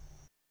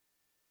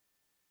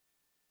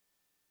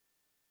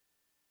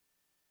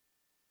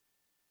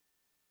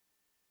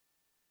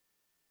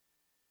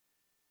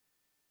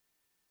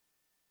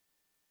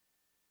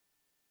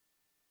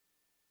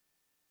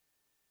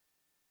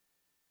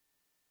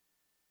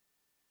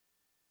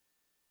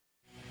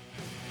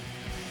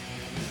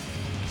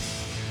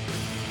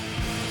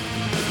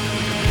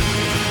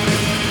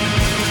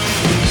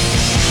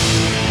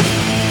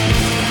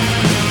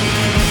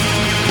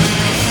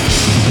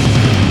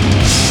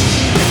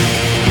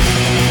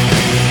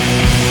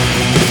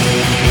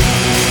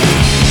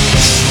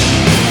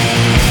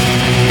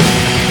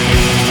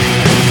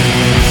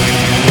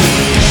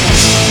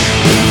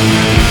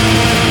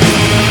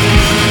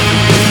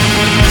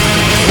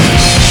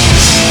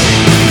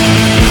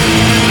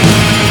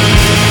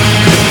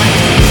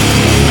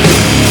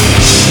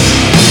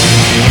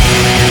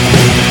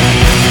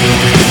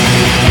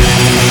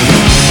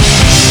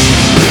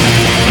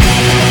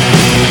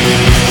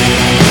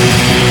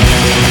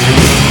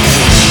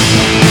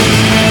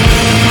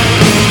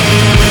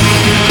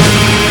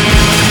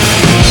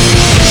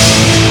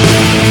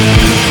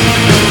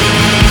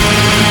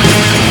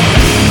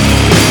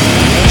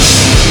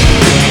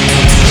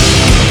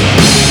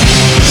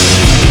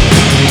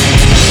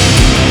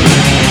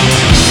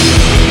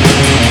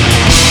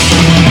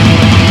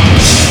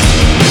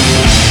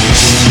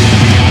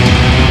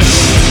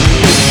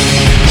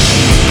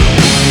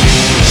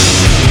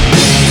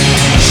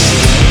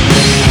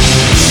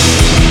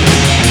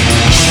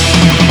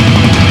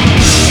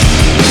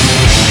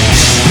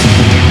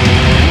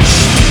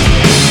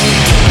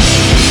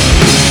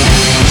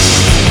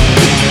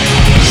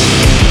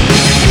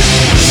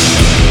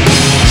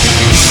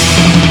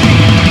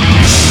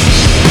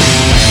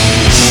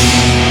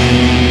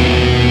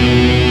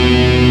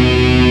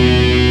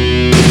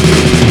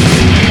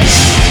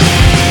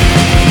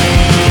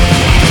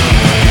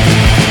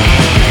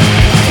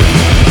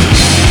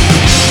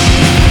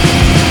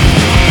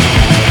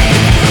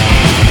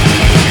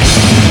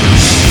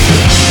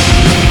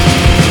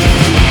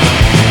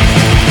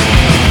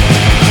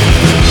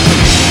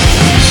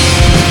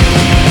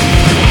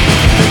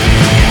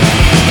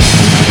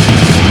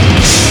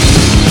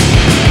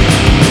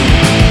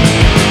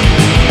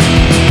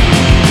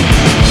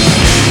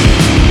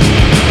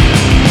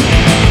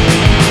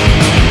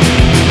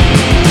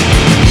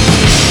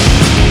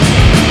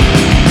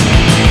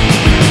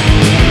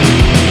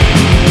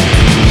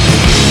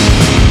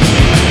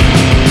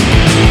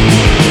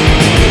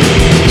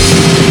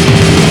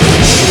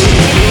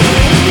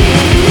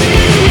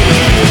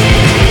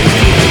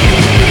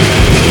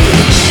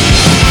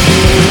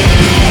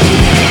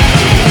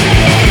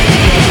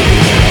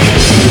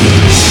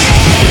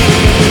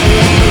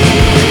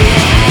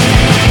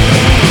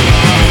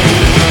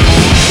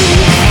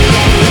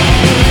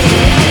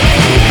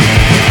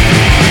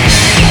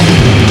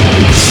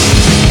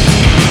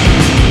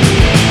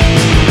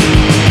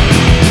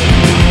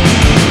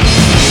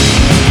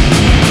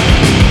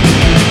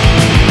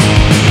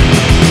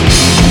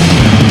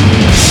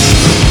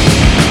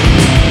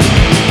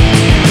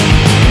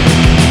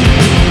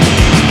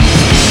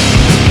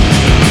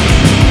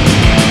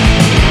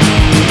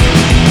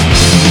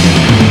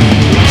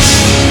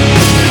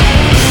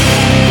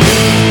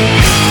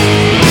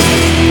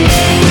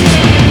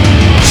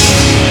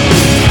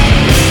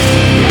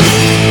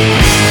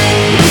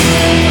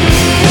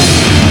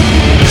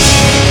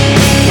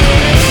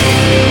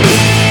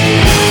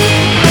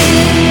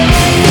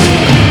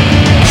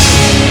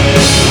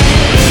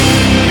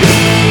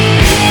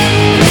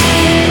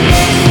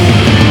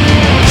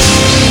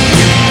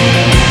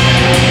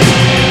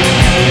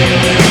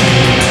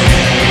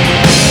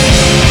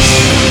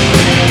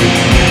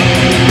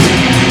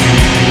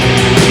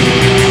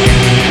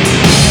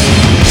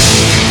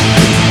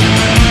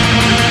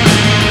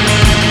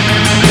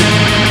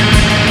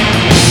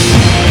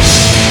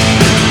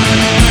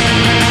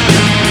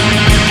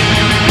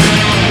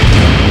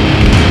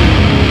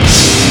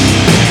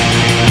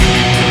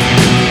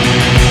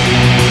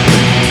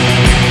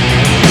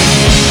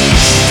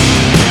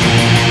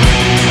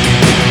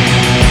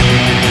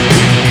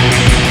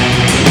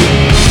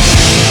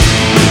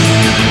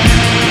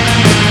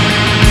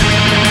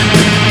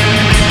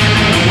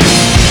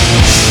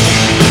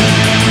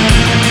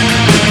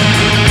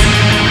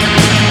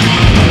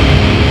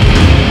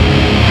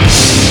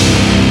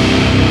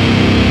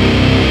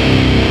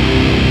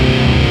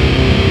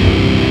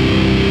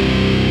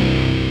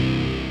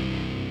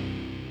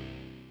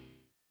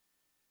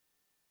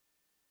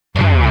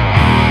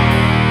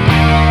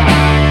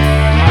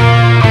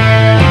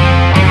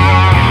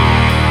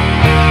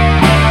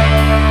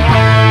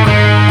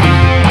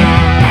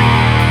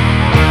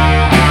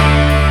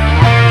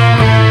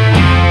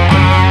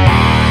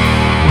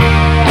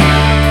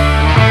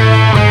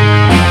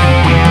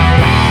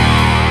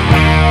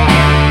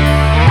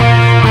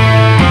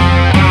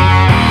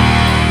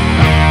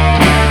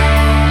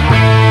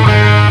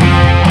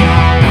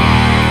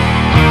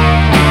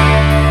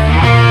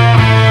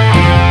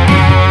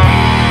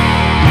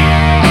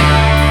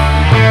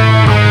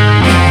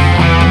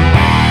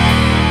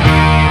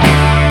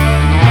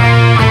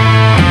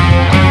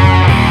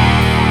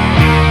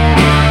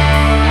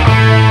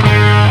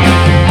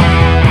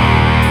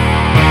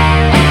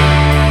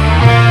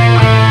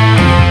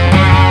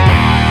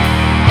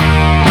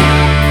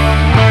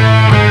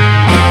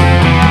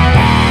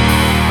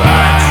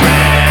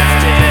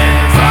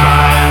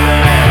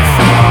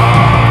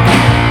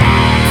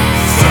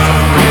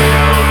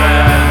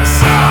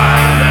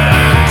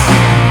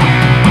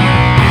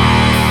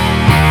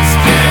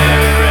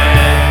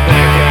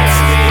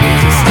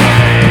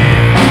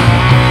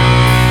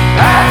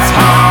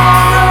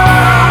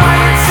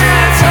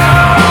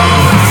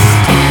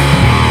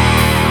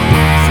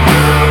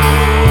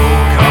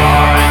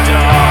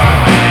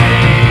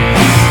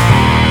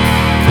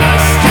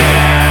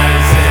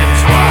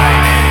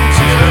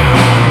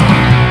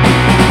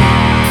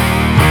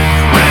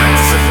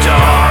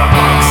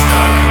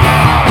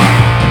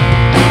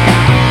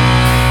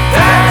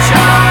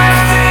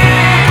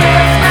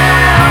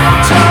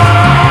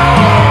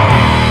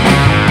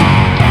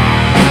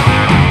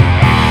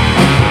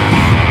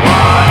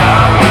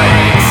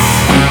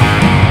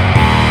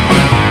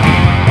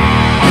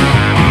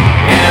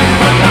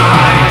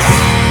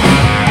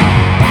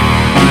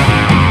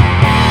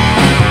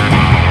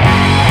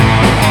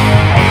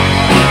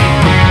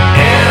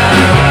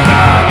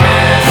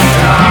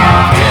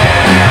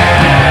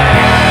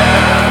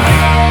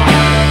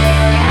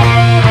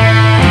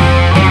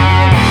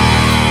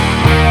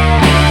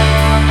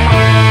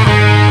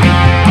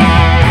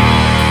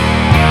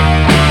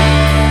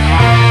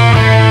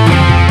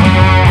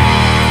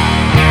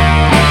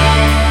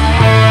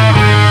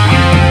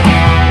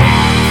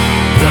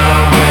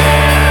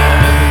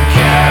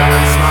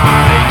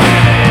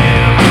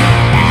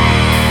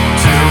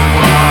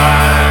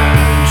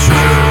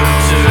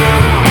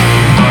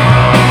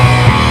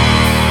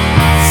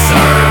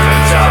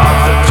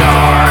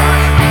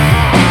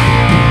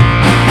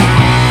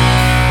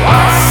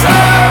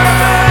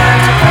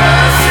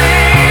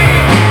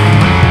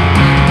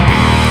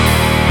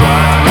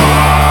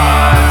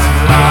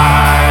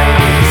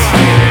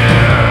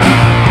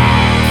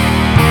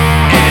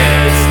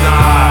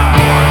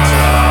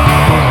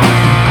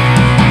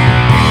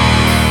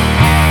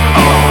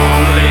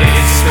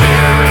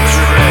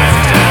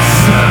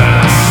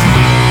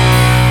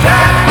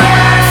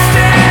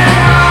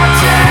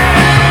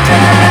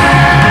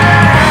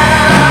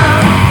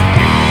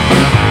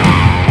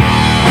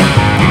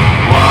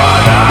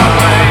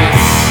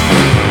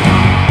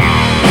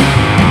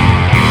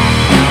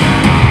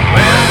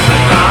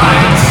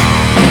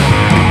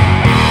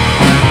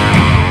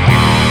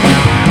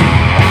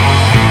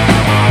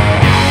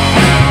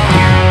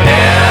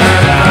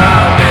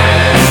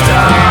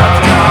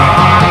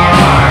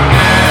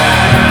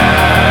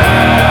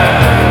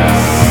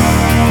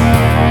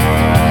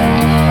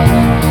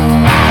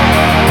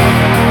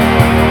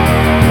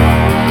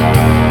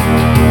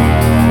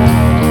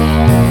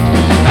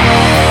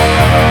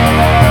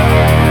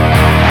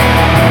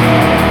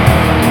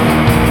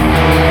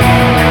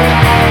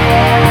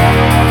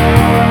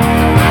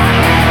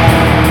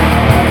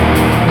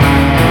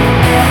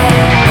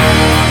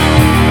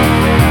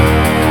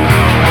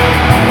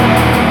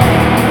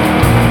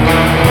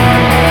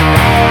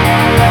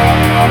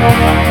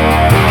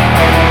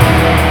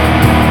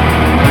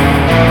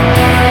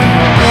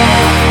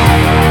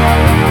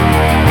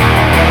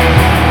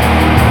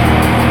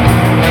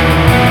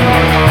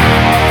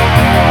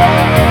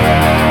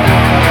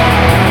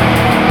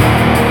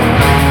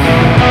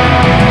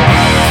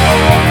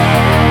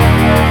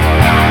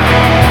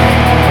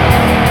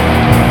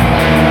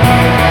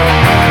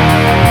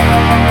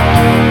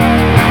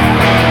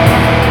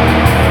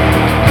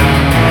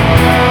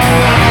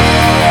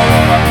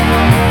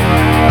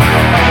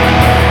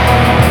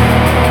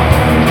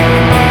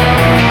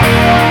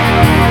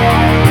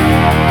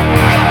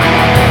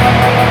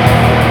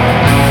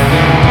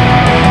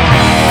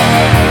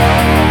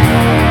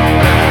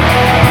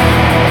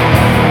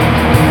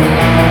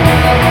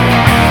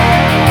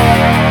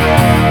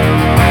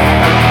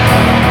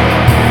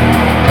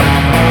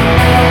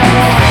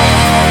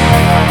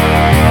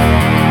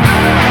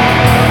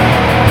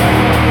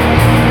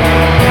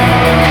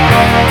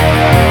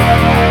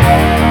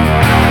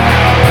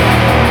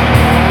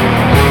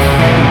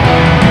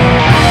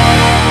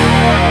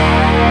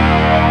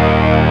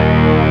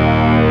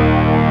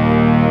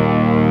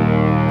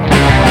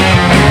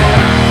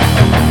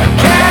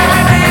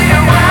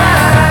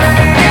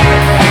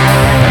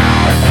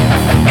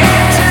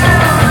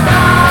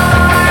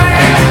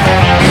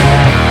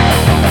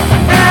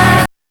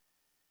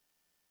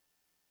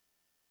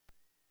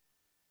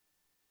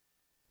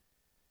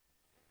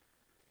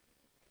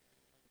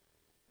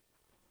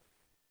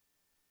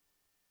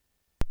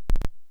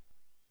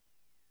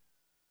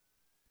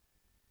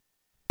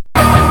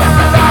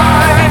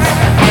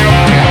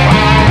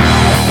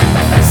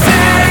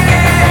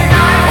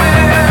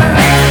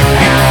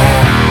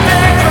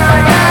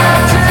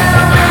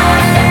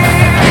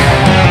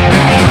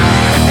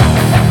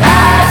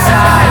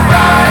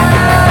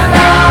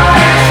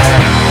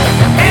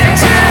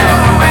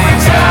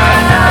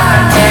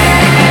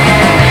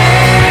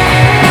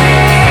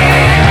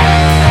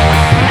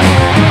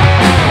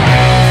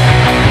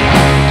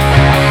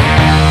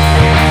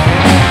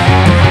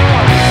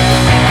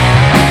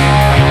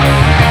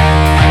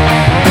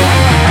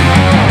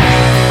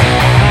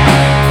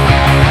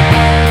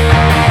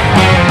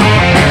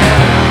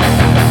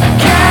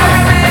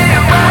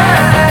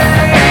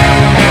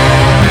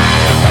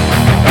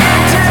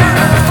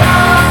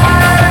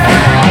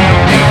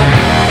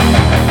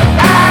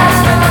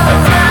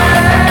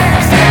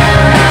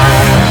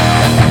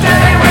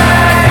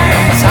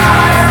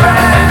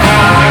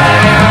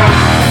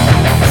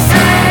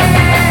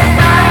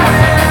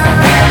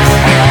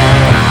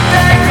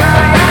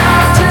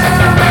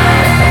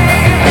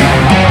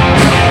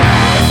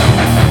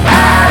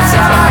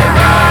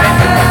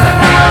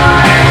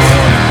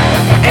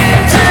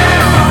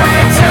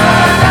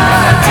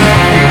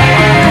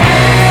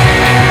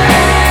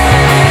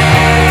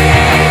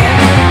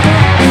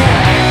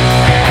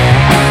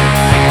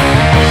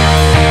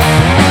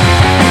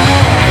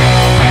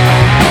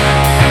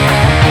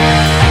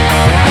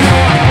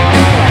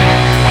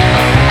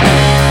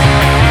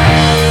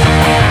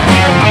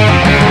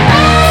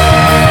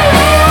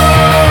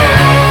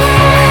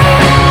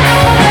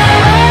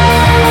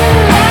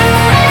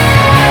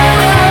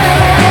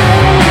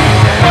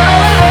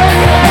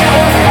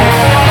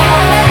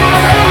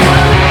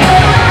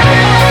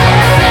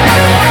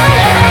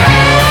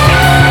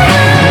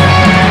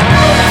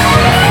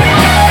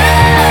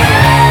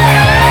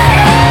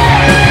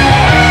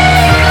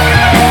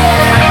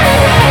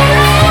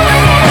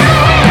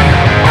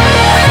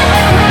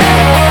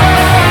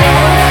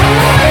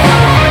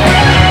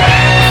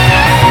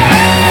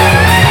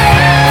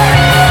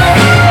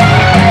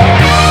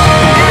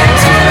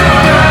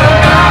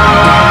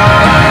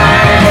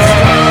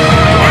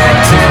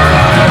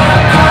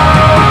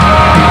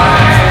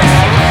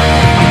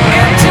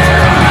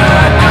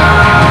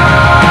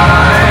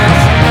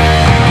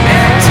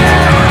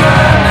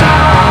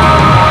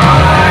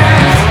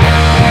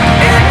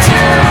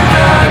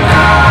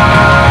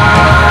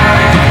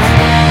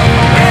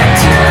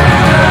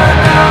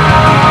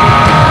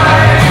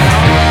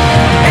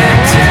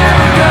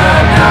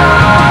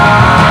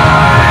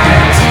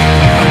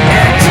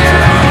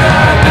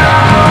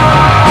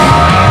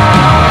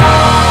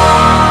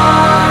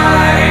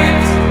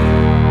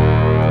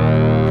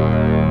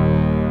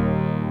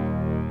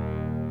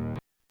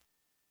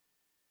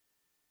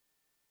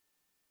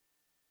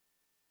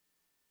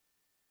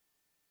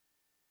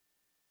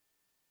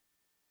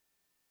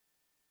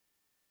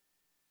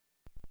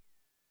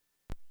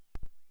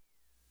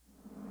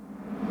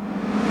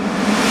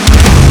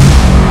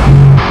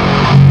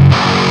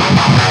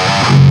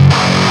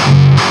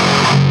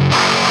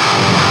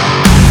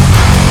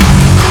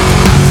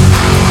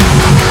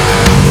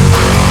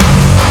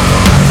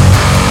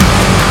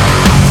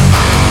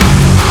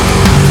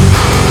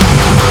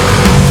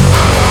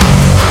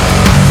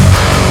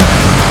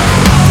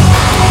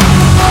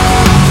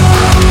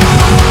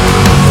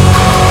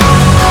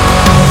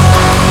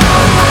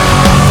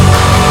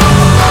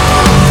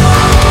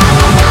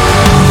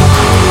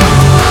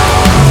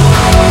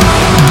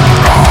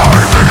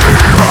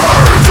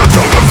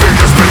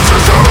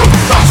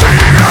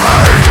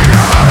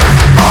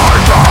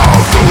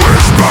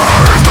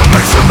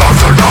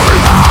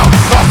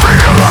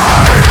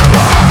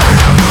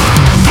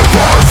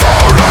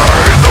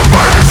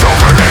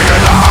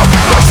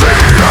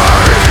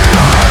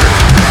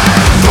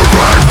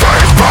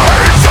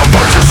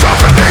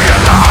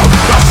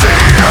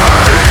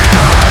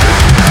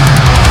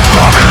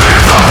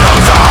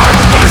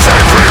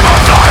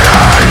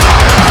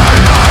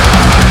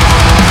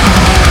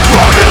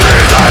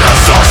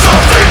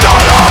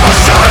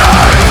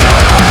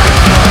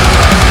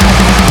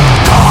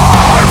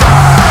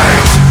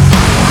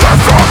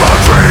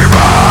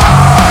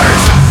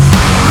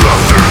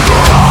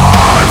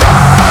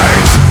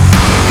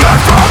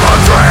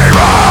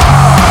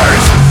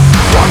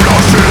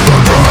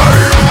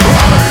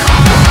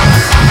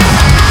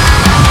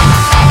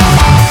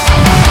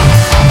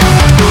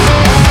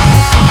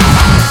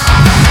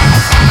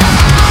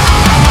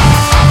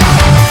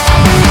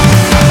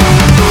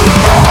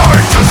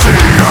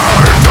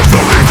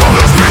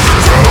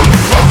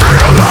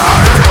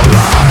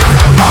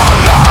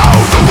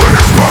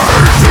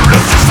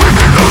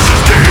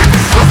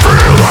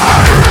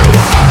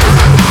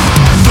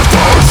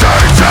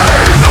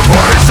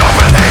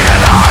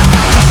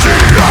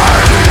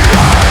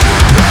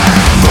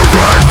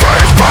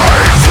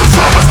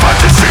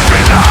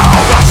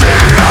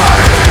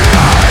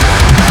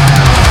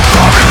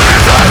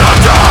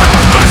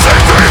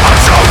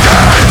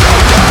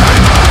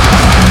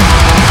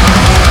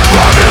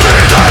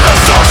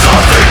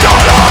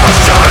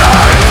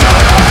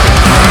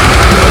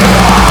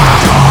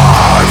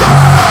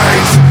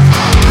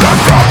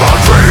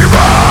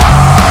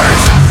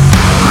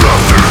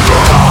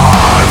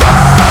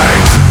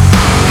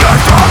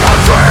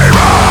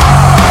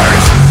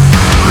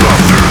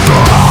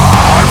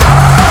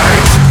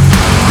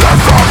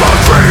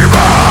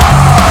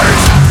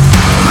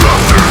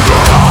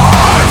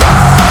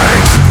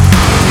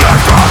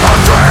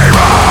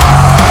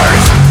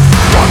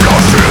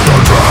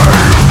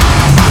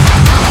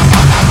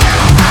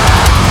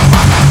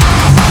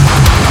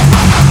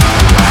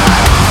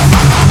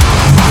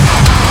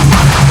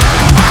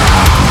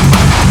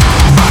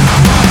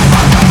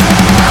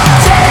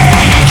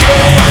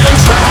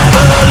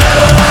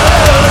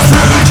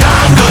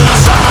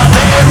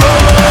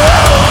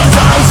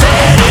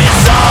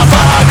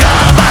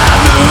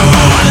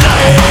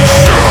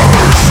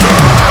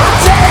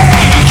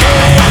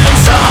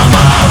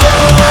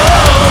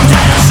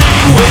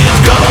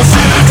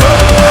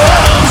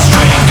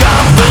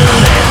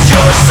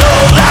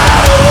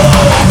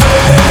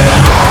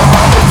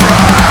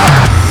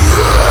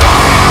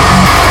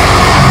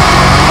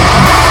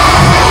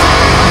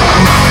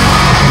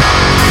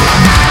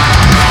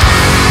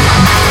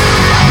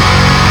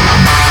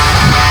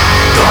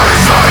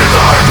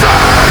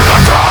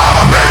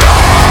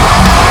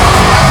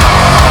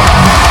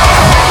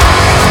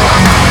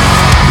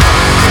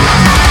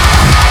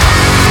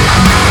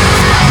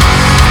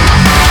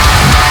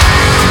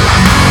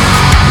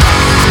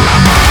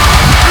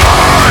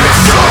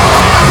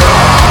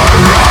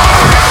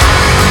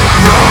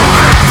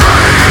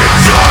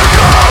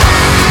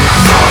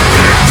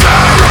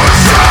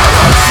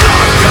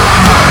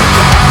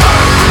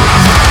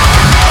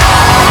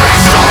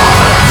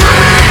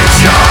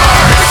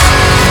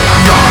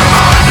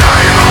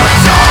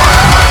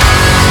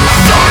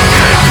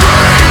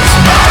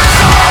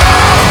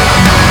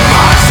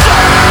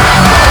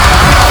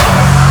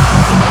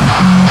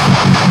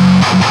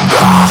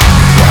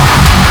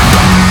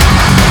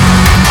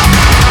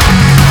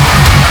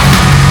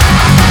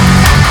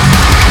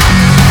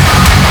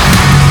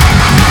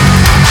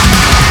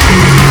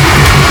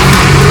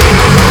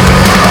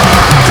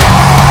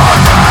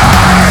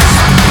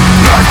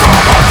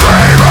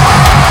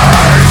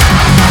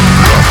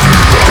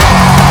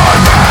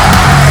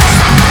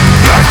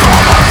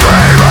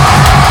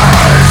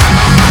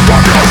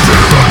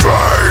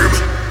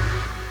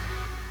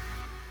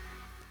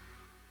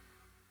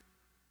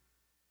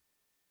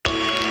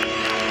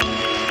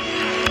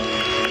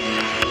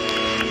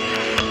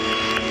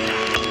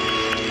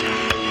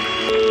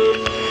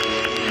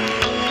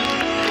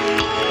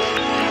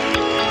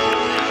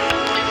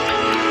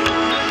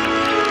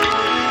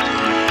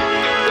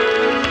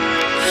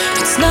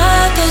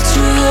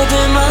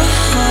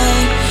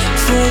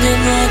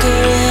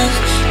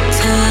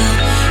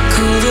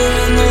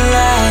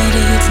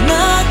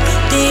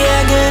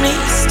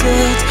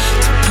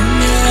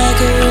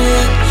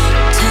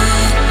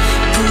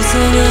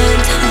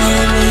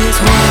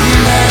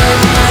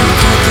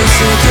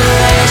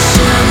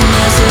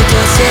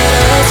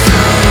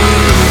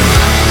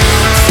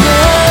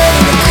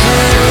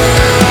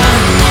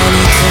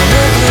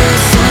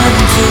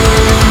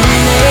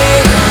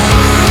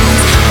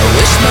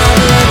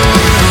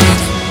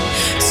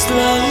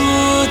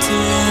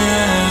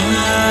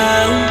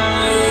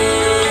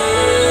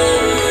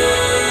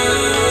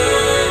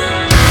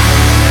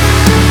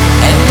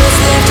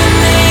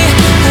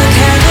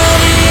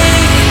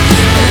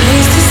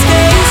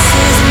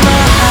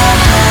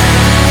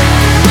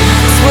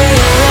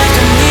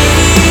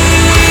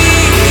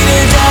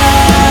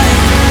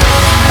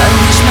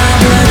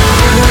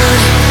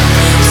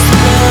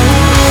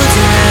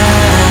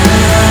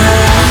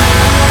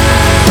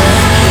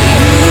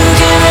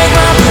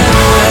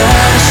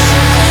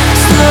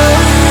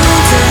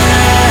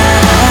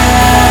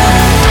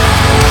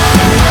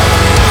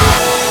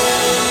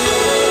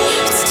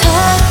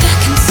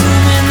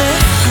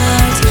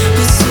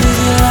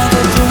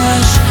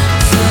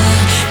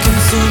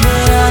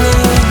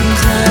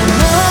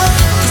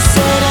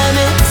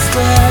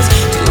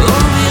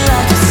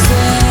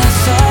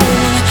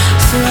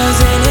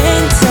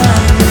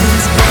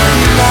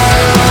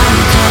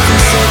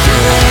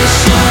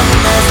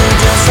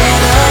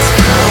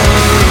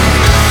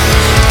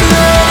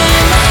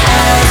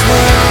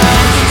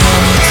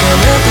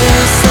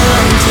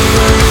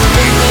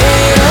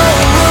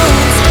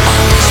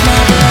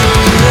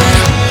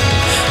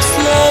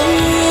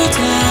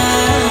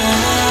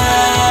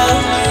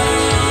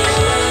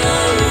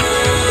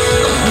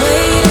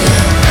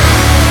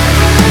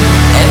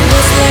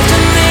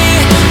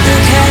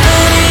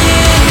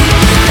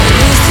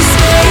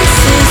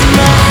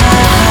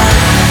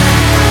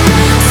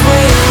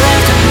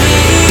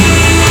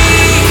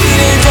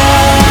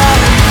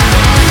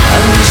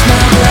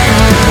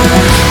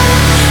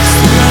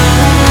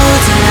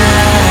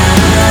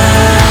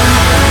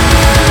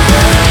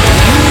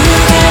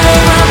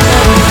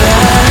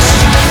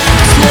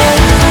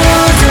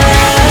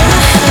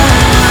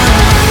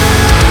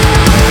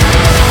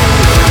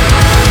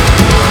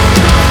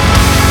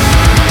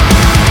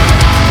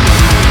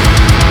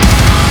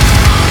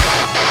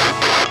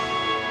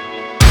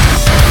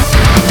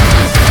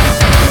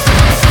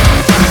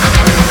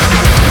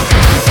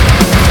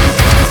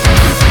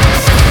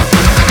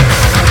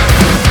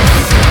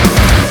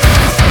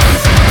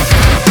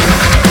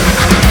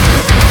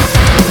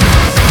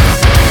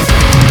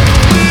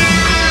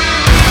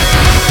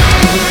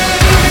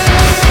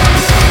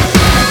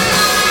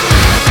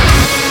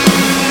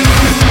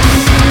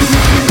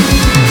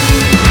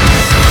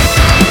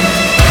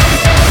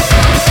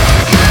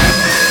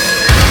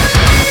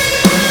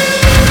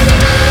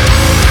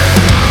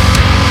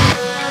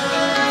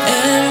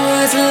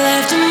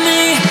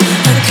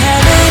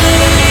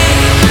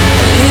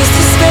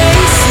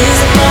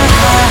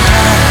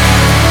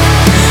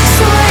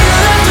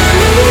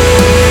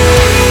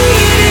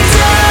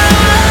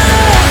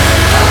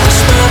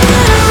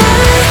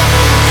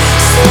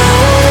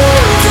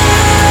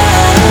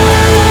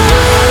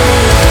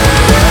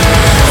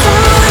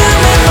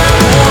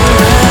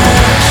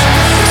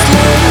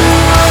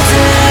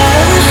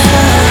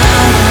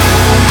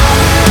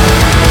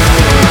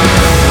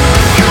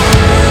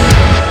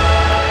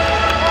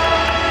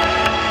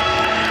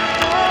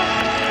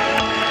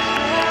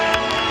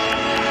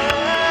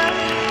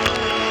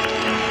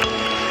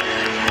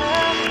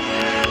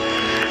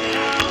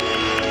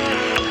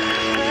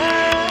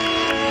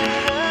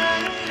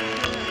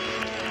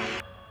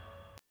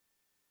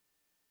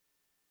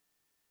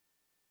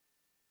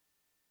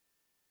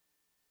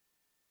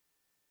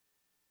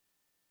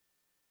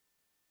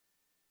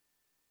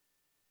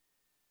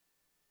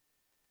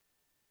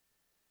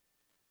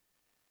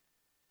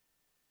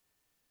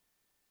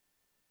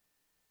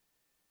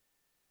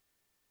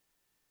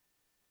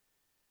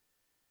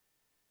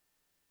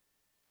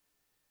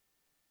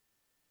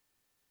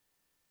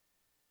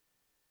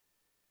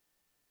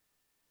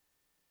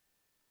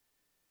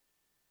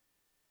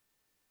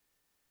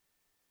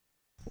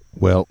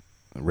 Well,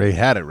 Ray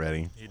had it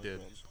ready. He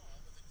did.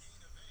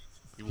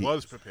 He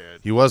was prepared.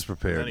 He was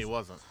prepared. Then he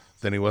wasn't.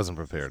 Then he wasn't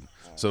prepared.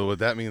 So what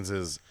that means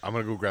is I'm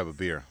gonna go grab a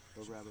beer.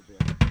 Go grab a beer.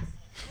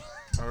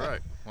 All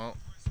right. Well,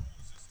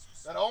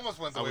 That almost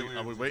went the way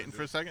are we waiting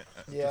for a second?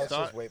 Yeah, to let's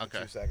start? just wait for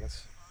Okay. 2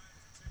 seconds.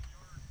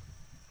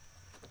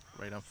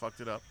 Right, I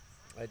fucked it up.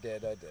 I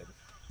did. It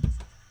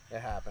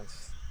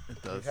happens.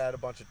 It does. We've had a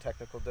bunch of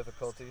technical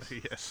difficulties.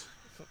 Yes.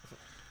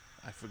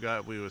 I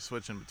forgot we were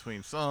switching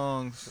between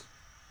songs.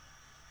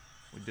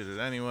 We did it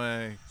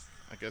anyway.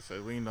 I guess I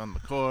leaned on the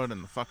cord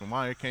and the fucking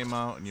wire came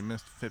out and you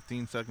missed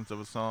 15 seconds of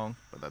a song,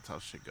 but that's how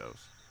shit goes.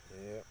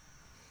 Yep.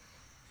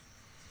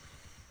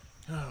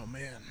 Oh,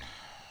 man.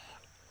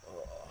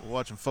 We're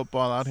watching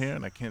football out here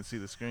and I can't see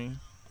the screen.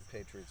 The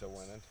Patriots are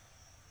winning.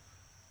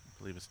 I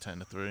believe it's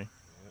 10-3. Yep.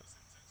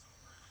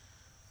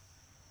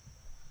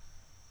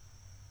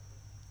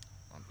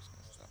 I'm just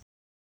going to stop.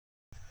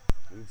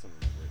 We need something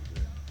right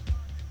here.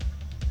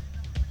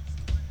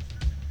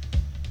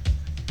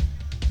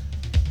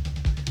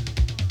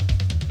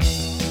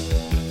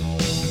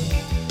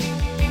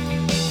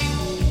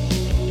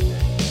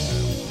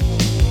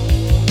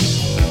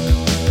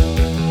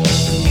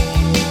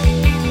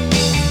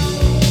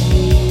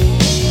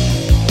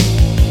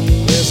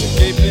 There's a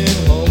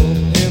gaping hole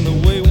in the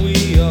way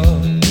we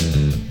are,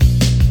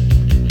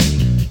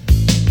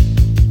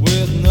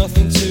 with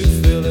nothing to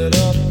fill it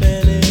up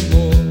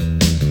anymore.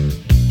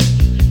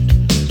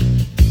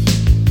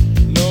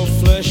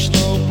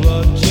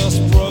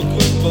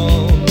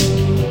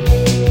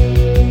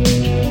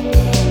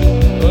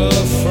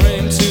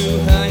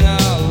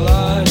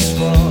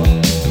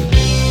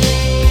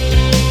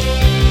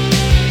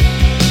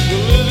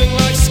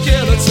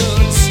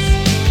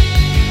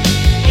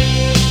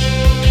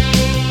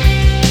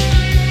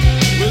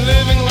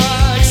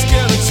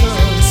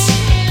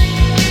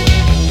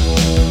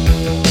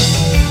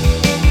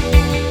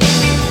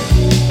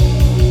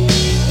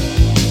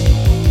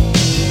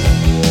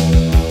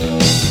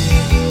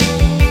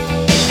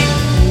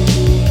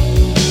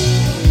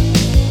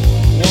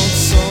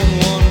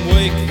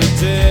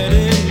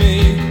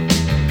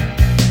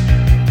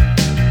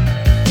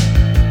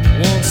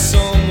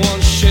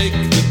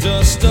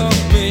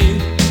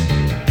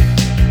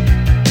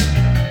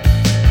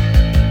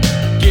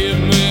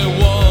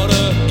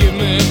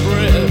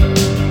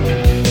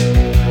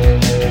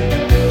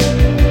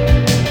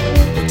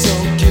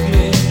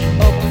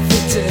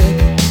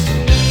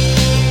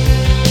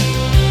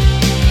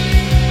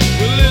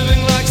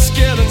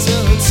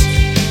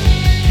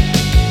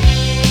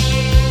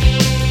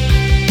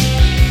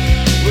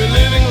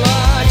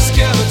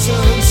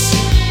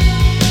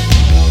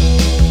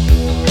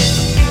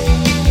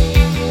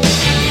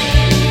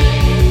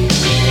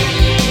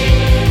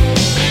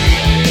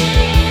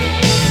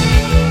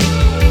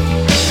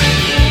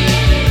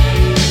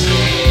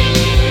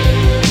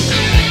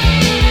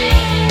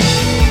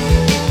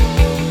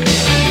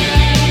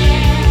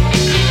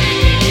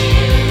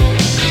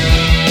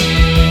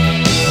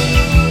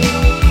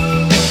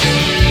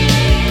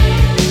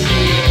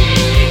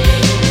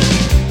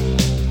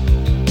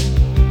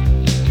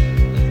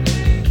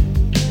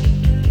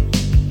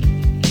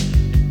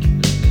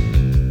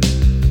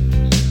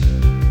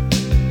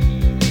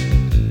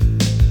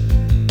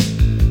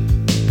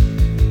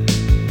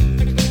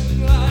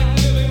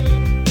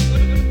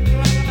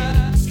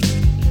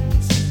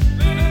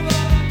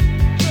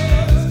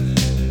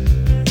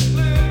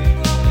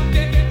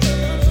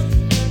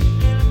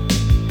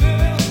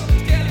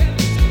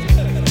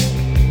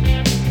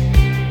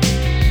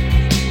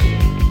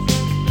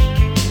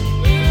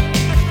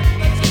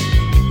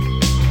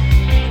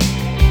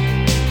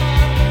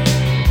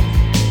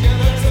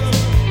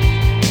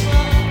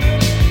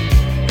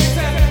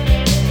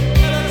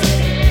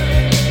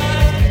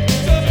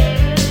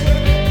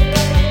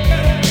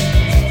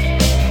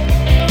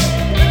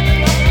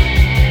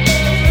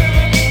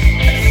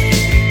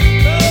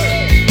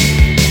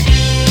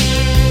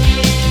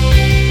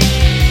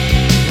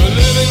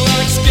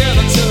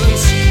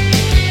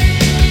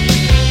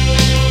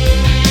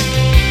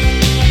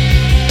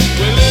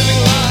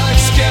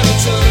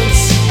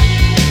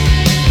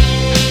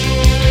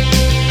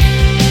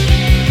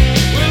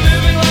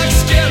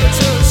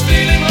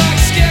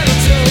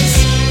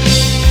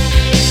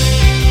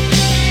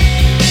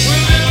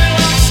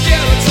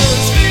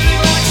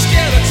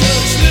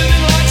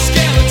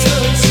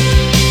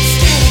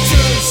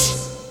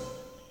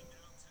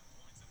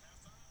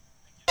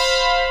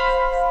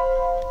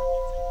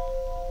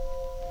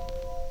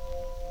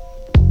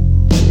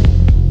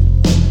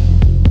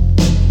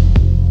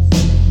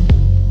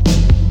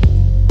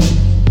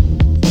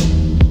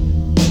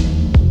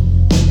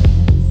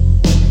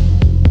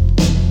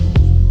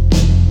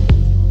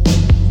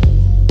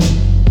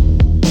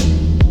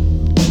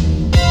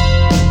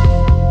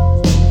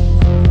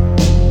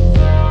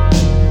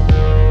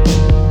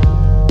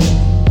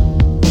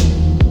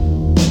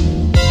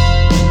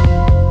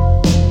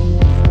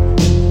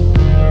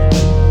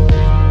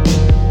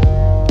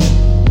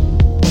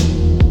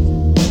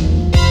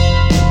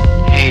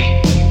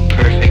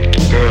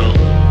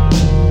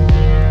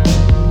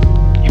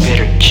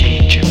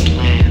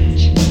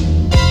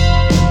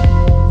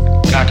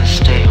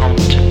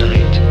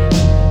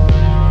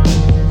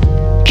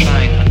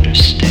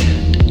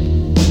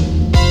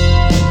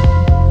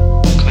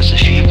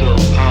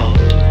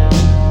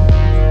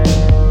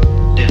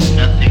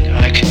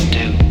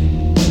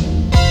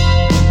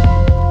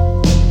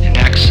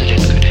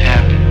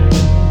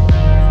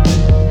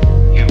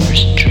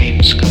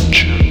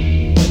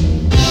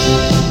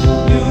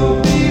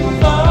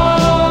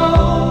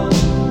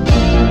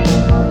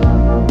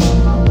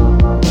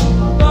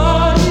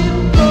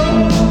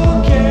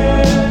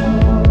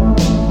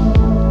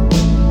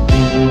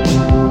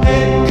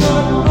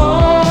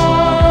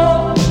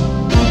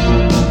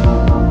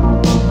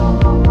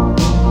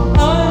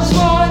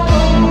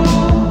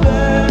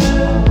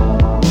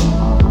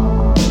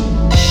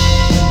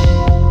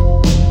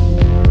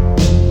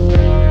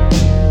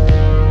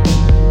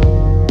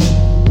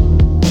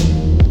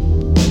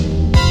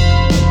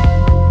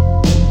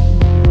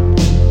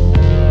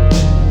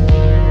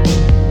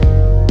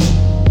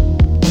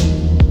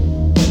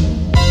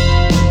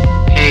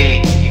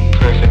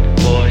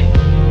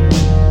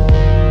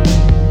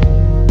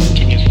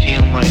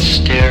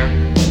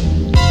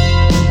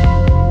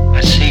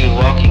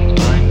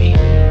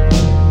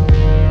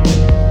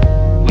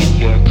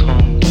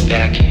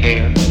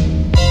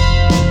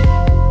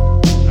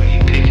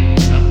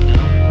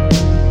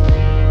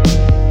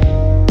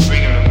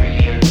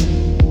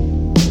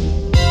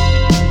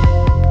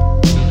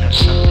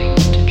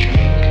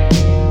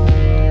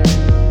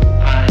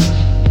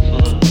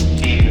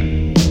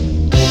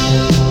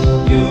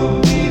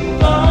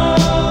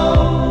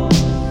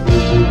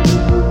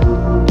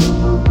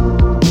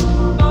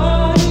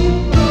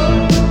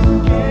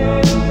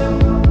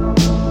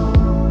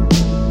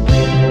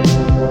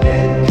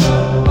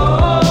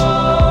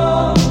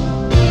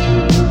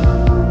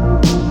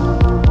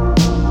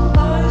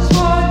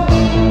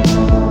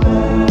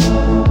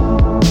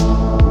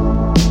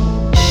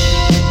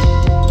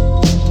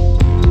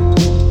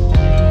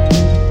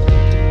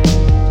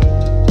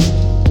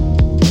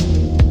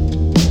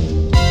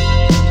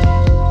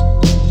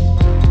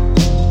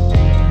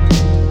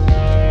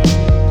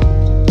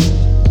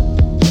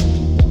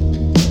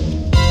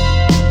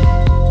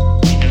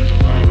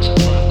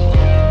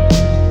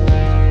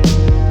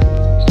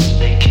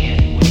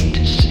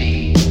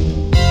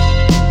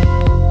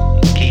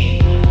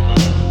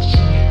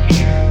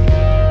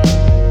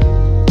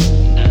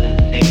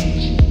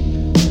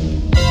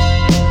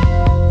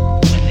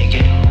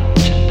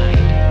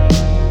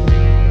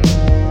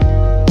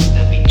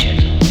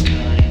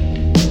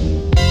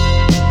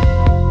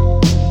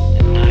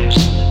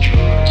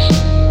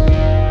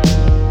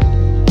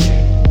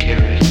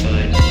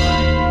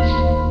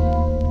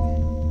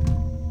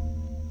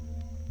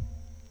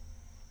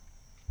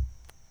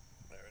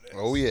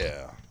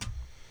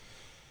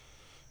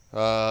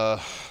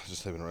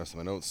 rest of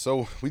my notes.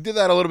 So we did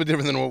that a little bit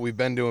different than what we've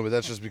been doing, but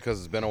that's just because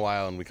it's been a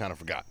while and we kind of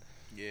forgot.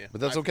 Yeah.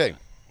 But that's okay.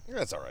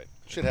 That's all right.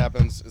 Shit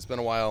happens. It's been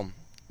a while.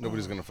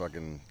 Nobody's going to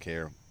fucking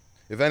care.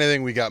 If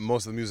anything, we got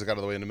most of the music out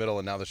of the way in the middle,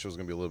 and now the show's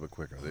going to be a little bit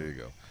quicker. There you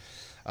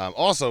go.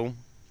 Also,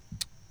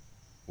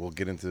 we'll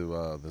get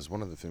into, there's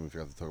one other thing we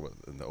forgot to talk about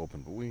in the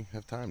open, but we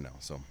have time now,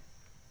 so.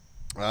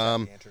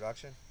 The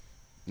introduction?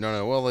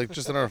 No, well, like,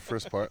 just in our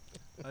first part.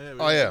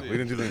 Oh, yeah, We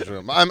didn't do the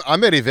intro.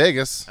 I'm Eddie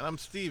Vegas. And I'm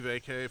Steve,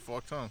 a.k.a.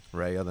 Fork Tongue.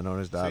 Ray, other known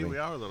as Dobby. See, we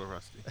are a little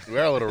rusty. We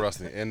are a little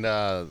rusty. And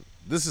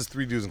this is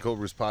Three Dudes and Cold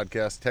Brews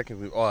podcast.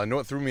 Technically, I know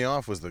what threw me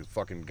off was the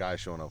fucking guy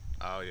showing up.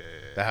 Oh, yeah.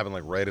 That happened,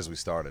 like, right as we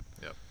started.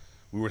 Yep.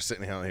 We were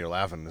sitting down here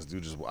laughing, and this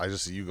dude I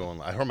just see you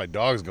going, I heard my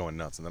dogs going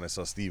nuts, and then I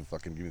saw Steve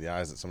fucking give me the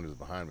eyes that somebody was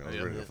behind me, and I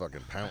was ready to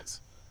fucking pounce.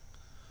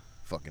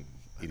 Fucking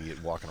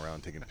idiot walking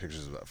around taking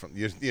pictures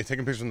you're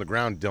taking pictures from the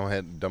ground,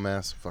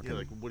 dumbass. Fucking. Yeah,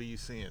 like, what are you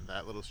seeing?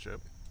 That little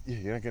strip? Yeah,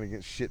 you're not gonna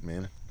get shit,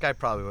 man. Guy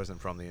probably wasn't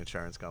from the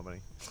insurance company.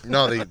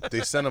 No,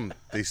 they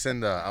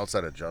send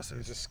outside adjusters.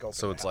 He's just scoping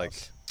So the it's like,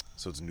 house.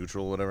 so it's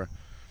neutral or whatever.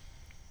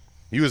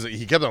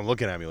 He kept on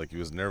looking at me like he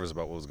was nervous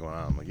about what was going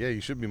on. I'm like, yeah,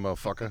 you should be,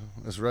 motherfucker.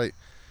 That's right.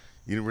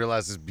 You didn't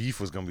realize this beef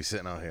was gonna be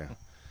sitting out here.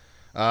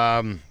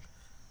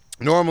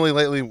 Normally,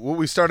 lately, what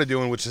we started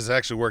doing, which has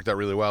actually worked out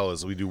really well,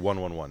 is we do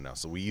 1-1-1 now.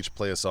 So we each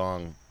play a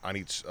song on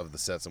each of the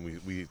sets, and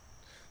we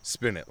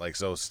spin it. Like,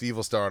 so Steve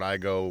will start, I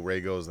go,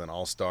 Ray goes, then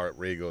I'll start,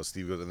 Ray goes,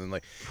 Steve goes, and then,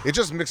 like, it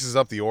just mixes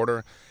up the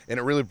order, and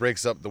it really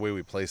breaks up the way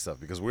we play stuff,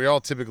 because we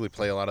all typically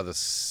play a lot of the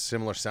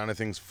similar sounding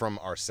things from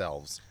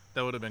ourselves.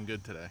 That would have been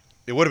good today.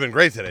 It would have been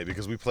great today,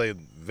 because we played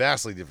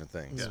vastly different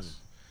things. Yes.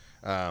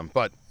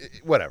 But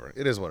whatever.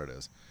 It is what it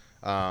is.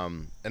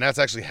 And that's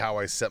actually how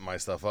I set my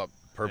stuff up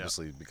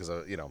purposely, because,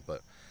 but it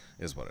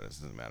is what it is.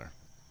 It doesn't matter.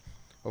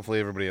 Hopefully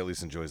everybody at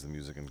least enjoys the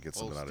music and gets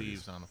something out of it.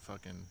 Steve's on a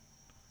fucking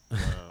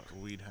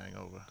weed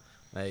hangover.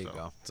 There you So.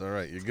 go. It's all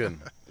right. You're good.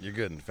 You're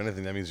good. If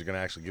anything, that means you're going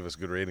to actually give us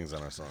good ratings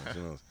on our songs.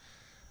 Who knows?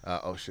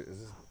 Oh, shit. Is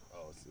this?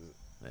 Oh, is it?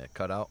 Yeah,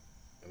 cut out.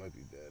 It might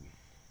be dead.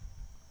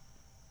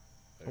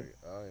 There you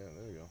go. Oh, yeah.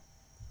 There you go.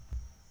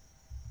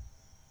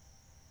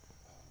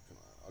 Oh, come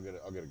on.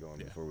 I'll get it going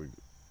before we...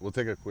 We'll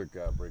take a quick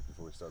break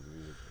before we start the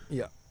music.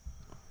 Yeah.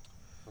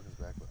 What the fuck is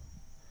back left?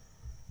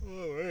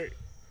 All right.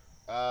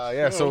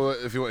 Yeah, so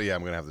if you want... Yeah,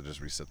 I'm going to have to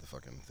just reset the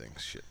fucking thing.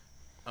 Shit.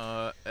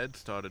 Ed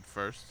started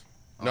first.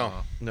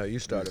 No. No, you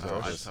started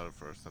I first. started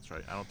first. That's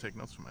right. I don't take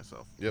notes for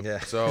myself. Yep. Yeah.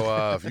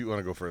 So if you want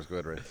to go first, go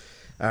ahead, Ray.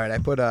 All right, I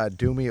put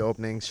Doomy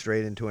opening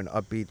straight into an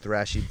upbeat,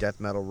 thrashy death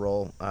metal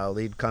roll.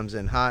 Lead comes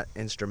in hot.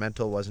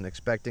 Instrumental, wasn't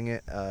expecting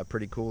it.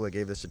 Pretty cool. I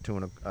gave this a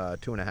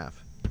 2.5.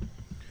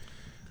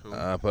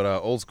 Cool. But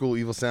old school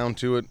evil sound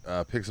to it.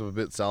 Picks up a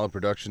bit, solid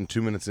production.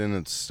 2 minutes in,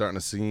 it's starting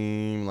to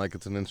seem like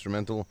it's an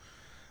instrumental.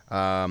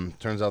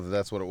 Turns out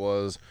that's what it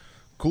was.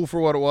 Cool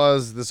for what it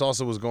was. This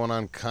also was going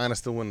on kind of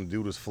still when the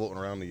dude was floating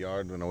around the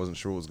yard when I wasn't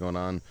sure what was going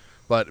on.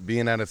 But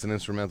being that it's an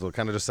instrumental, it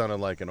kind of just sounded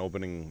like an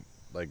opening,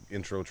 like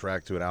intro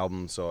track to an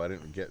album, so I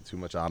didn't get too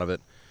much out of it.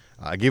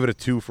 I gave it a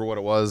 2 for what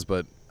it was,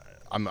 but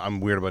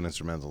I'm weird about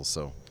instrumentals,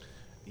 so.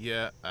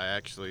 Yeah, I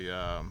actually...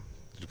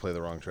 Did you play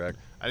the wrong track?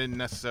 I didn't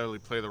necessarily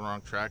play the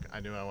wrong track. I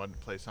knew I wanted to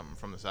play something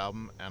from this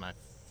album, and I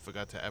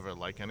forgot to ever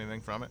like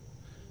anything from it.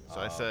 So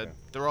I said, okay.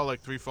 they're all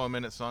like 3-4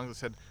 minute songs. I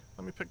said,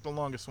 let me pick the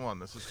longest one.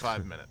 This is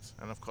 5 minutes.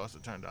 And of course,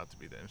 it turned out to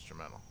be the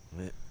instrumental.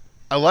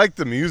 I like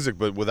the music,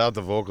 but without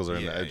the vocals or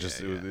Yeah,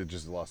 anything, yeah. it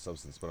just lost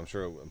substance. But I'm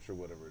sure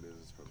whatever it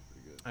is probably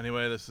pretty good.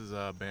 Anyway, this is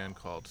a band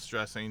called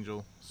Stress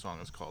Angel. The song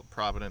is called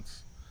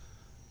Providence.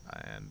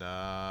 And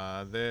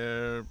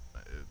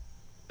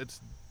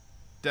it's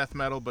death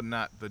metal, but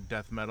not the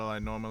death metal I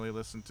normally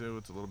listen to.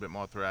 It's a little bit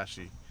more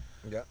thrashy.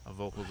 Yeah.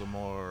 Vocals are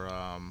more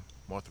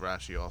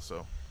thrashy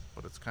also,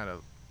 but it's kind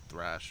of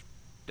thrash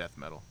death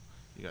metal.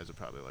 You guys would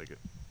probably like it.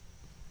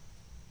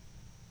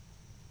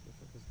 What the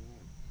fuck is going on?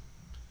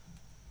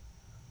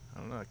 I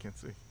don't know. I can't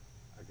see.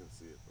 I can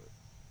see it, but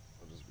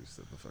I'll just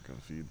reset the fucking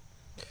feed.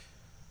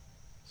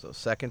 So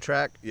second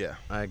track, Yeah.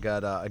 I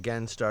got,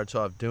 again, starts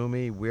off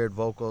doomy, weird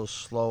vocals,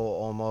 slow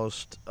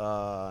almost,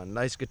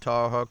 nice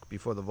guitar hook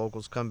before the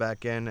vocals come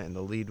back in, and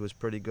the lead was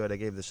pretty good. I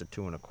gave this a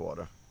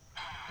 2.25.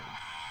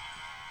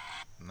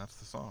 And that's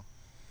the song.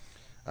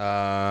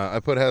 I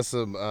put has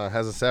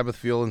a Sabbath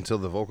feel until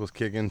the vocals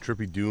kick in.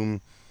 Trippy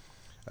doom.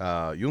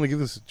 You only give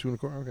this a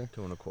 2.25? Okay.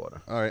 2.25.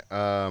 All right.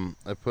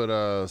 I put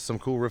some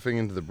cool riffing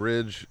into the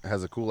bridge.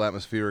 Has a cool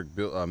atmospheric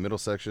middle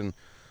section.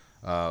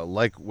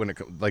 Like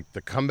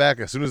the comeback.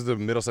 As soon as the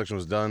middle section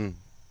was done,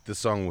 this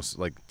song was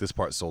like this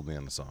part sold me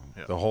on the song.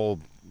 Yeah. The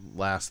whole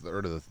last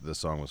third of the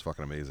song was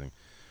fucking amazing.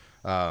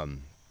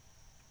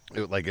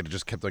 It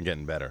just kept on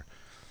getting better.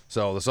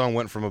 So the song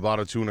went from about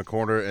a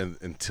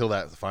 2.25 until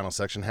that final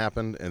section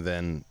happened, and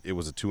then it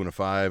was a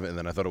 2.5, and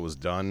then I thought it was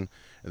done,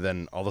 and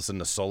then all of a sudden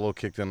the solo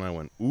kicked in, and I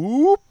went,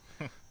 oop!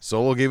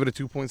 Solo gave it a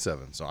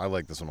 2.7, so I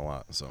like this one a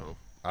lot. So Cool.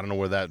 I don't know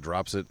where that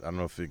drops it. I don't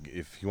know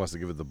if he wants to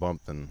give it the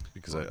bump, then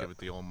because I'll give it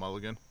the old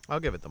mulligan. I'll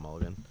give it the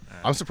mulligan.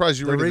 I'm surprised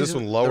you rated this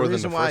one lower than the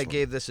reason first why I one.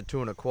 gave this a 2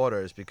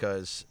 1/4 is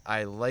because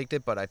I liked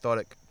it, but I thought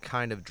it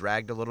kind of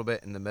dragged a little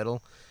bit in the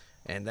middle,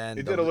 and then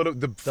It did a little.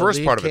 The the first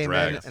lead part of it came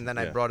in, dragged, and then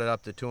I brought it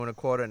up to 2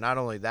 1/4. Not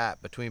only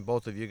that, between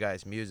both of you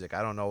guys' music,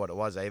 I don't know what it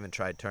was. I even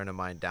tried turning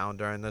mine down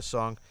during this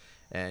song,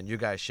 and you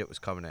guys' shit was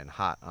coming in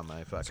hot on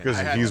my fucking. 'cause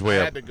I he's way I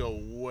up. had to go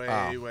way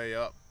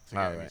up to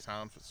get any Alright.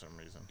 sound for some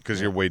reason.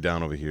 Because you're way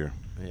down over here.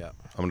 Yeah.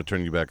 I'm gonna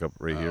turn you back up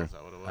right here. Is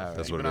that what it was? Alright.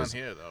 That's Even what it on is.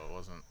 here though, it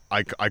wasn't.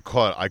 I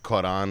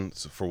caught on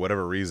so for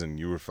whatever reason.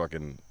 You were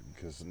fucking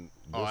because.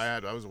 Oh, I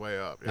was way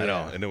up. Yeah. I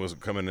know, and it was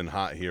coming in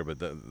hot here,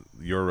 but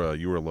you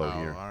were low Oh,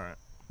 here. all right.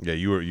 Yeah,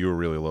 you were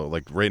really low.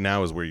 Like right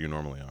now is where you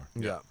normally are.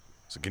 Yeah.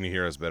 So can you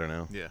hear us better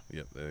now? Yeah.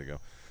 Yep. There you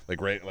go.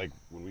 Like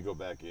when we go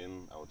back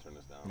in, I will turn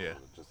this down. Yeah.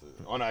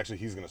 Oh no, actually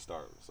he's gonna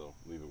start, so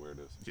leave it where it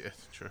is. Yeah,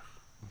 true.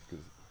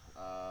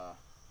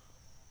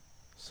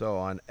 So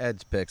on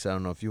Ed's picks, I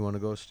don't know if you want to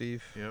go,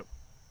 Steve. Yep.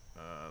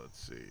 Let's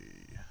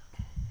see.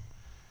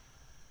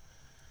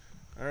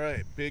 All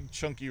right, big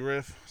chunky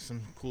riff,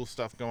 some cool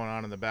stuff going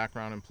on in the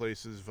background in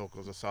places.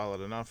 Vocals are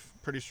solid enough.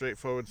 Pretty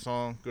straightforward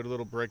song. Good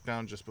little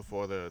breakdown just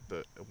before the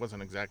it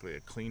wasn't exactly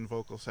a clean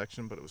vocal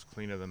section, but it was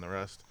cleaner than the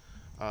rest.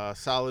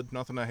 Solid.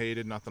 Nothing I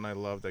hated. Nothing I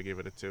loved. I gave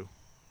it a 2.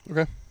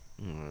 Okay.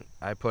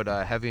 I put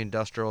a heavy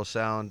industrial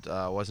sound.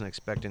 Wasn't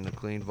expecting the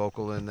clean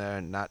vocal in there.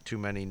 Not too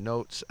many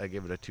notes. I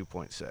give it a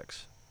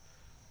 2.6.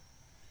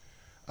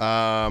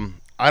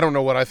 I don't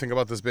know what I think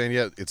about this band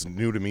yet. It's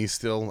new to me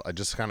still.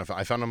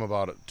 I found them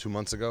about 2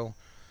 months ago.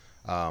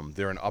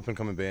 They're an up and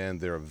coming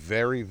band. They're a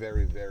very,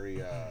 very,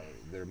 very.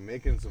 They're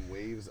making some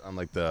waves on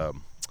like the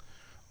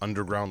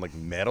underground like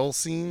metal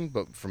scene,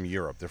 but from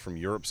Europe. They're from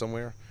Europe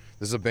somewhere.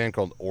 This is a band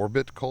called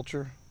Orbit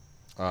Culture.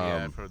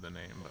 Yeah, I've heard the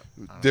name, but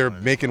I don't They're know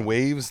anything making about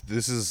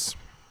waves.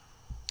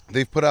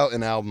 They've put out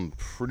an album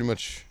pretty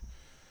much.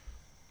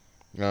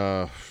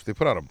 They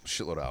put out a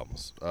shitload of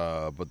albums,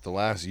 but the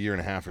last year and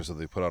a half or so,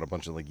 they put out a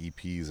bunch of like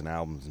EPs and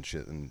albums and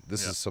shit. And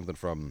this is something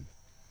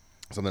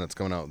that's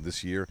coming out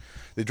this year.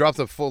 They dropped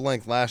a full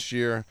length last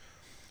year,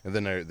 and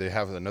then they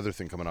have another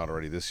thing coming out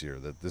already this year.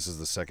 That this is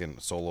the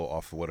second solo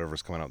off of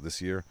whatever's coming out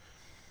this year.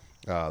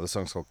 The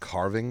song's called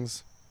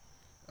Carvings.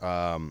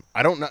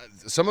 I don't know.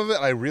 Some of it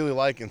I really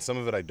like, and some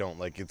of it I don't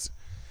like. It's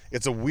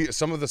a weird.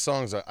 Some of the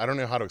songs I don't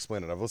know how to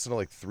explain it. I've listened to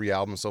like 3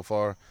 albums so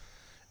far.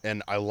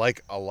 And I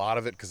like a lot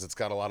of it because it's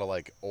got a lot of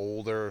like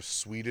older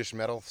Swedish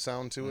metal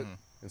sound to it,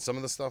 and some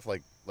of the stuff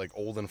like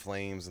Old in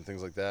Flames and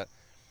things like that.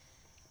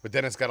 But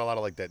then it's got a lot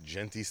of like that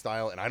genty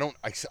style, and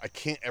I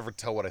can't ever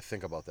tell what I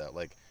think about that.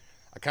 Like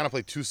I kind of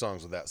played 2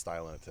 songs with that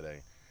style in it today,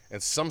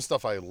 and some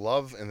stuff I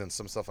love, and then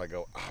some stuff I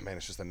go, oh man,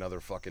 it's just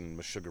another fucking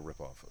Meshuggah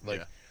ripoff.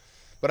 Like,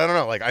 but I don't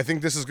know. Like I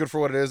think this is good for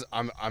what it is.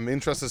 I'm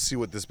interested to see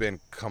what this band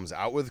comes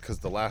out with because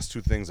the last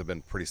 2 things have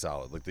been pretty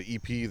solid. Like the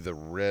EP, the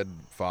Red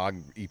Fog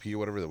EP or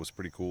whatever, that was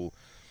pretty cool.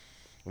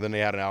 And then they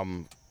had an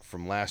album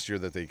from last year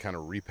that they kind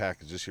of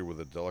repackaged this year with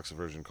a deluxe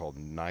version called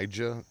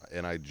Nija,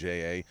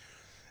 Nija,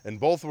 and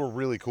both were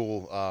really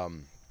cool. A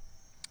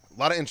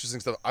lot of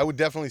interesting stuff. I would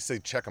definitely say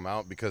check them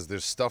out because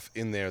there's stuff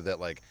in there that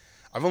like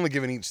I've only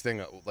given each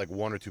thing like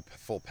 1 or 2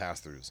 full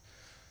pass-throughs.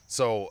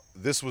 So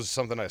this was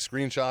something I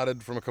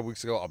screenshotted from a couple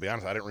weeks ago. I'll be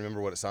honest, I didn't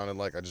remember what it sounded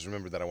like. I just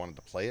remembered that I wanted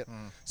to play it.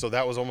 So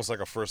that was almost like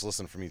a first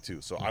listen for me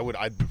too. So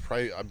I'd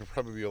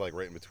probably be like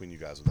right in between you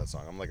guys with that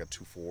song. I'm like a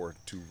 2.4,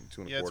 2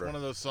 and a Yeah, it's quarter. one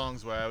of those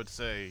songs where I would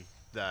say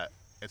that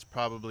it's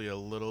probably a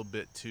little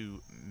bit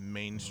too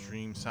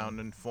mainstream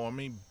sounding for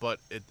me, but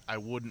I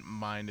wouldn't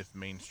mind if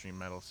mainstream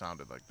metal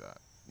sounded like that.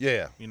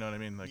 Yeah. You know what I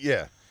mean? Like,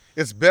 Yeah.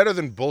 It's better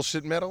than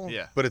bullshit metal.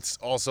 Yeah. But it's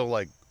also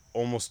like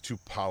almost too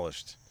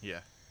polished.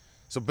 Yeah.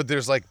 So, but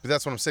that's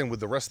what I'm saying with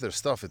the rest of their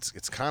stuff.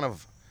 It's kind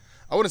of,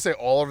 I wouldn't say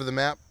all over the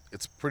map.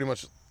 It's pretty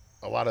much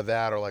a lot of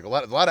that, or like a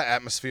lot of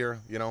atmosphere,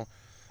 you know.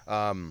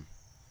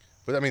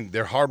 But I mean,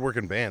 they're a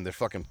hardworking band. They're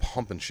fucking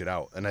pumping shit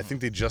out, and I think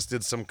they just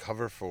did some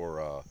cover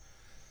for.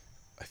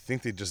 I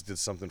think they just did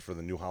something for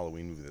the new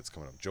Halloween movie that's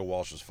coming up. Joe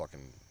Walsh was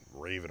fucking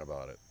raving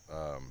about it,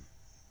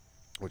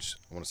 which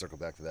I want to circle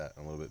back to that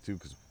in a little bit too,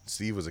 because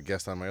Steve was a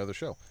guest on my other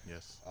show.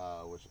 Yes.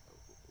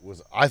 Which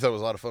I thought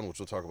was a lot of fun, which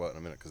we'll talk about in a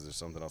minute because there's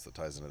something else that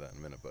ties into that in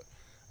a minute. But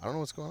I don't know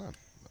what's going on.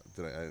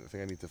 I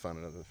think I need to find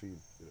another feed.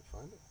 Did it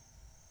find it?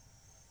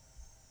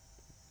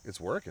 It's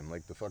working.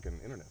 Like the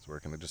fucking internet's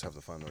working. I just have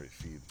to find the right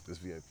feed. This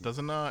VIP.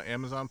 Doesn't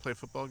Amazon play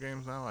football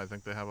games now? I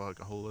think they have like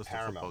a whole list of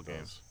football Paramount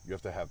games. does. You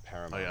have to have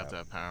Paramount. Oh, you have to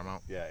have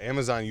Paramount? Yeah,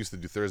 Amazon used to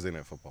do Thursday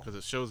Night Football. Because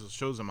it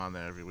shows them on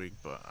there every week,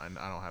 but I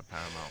don't have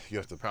Paramount. You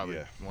have to probably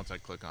yeah. once I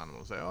click on it,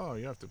 it'll say, "Oh,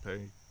 you have to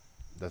pay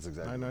That's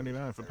exactly.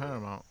 $9.99 for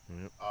Paramount."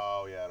 Yep.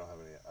 Oh yeah, I don't have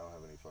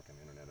any fucking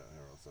internet out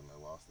here. All of a sudden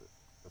I lost it.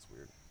 That's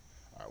weird.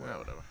 All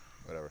right,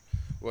 whatever.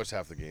 Watch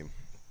half the game.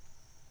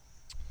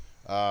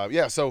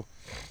 Yeah, so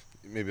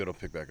maybe it'll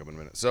pick back up in a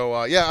minute.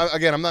 So yeah,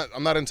 again,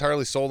 I'm not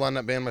entirely sold on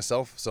that band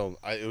myself. So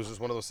it was just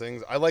one of those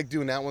things. I like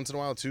doing that once in a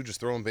while too, just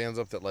throwing bands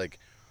up that like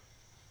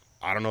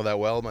I don't know that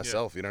well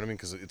myself. You know what I mean?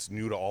 Because it's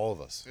new to all of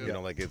us. Yeah. You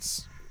know, like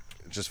it's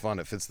it's just fun.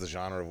 It fits the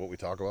genre of what we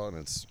talk about,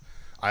 and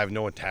I have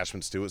no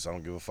attachments to it, so I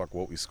don't give a fuck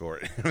what we score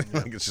it.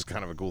 Like, it's just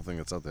kind of a cool thing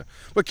that's out there.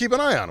 But keep an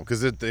eye on them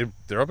because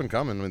they're up and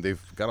coming. I mean,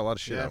 they've got a lot of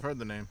shit Yeah, out. I've heard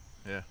the name.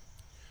 Yeah.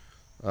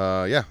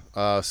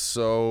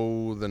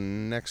 So the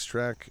next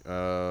track,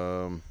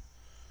 let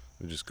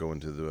me just go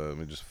into let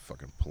me just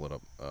fucking pull it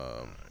up.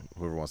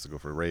 Whoever wants to go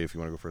for it. Ray, if you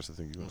want to go first, I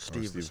think you.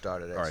 Steve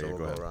started it, All right, so yeah, we'll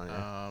go ahead. around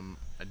here.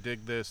 I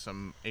dig this.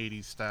 Some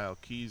 80s style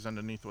keys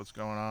underneath what's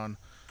going on.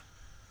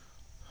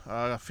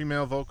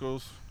 Female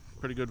vocals,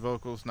 pretty good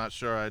vocals. Not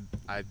sure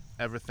I'd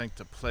ever think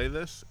to play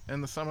this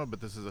in the summer,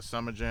 but this is a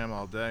summer jam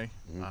all day.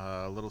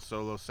 A little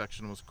solo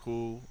section was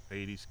cool.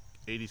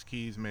 80s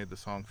keys made the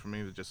song for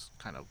me to just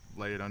kind of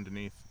lay it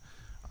underneath.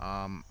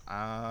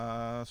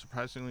 I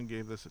surprisingly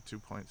gave this a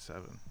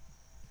 2.7.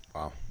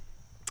 Wow.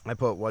 I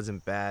put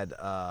wasn't bad.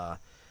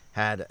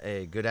 Had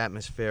a good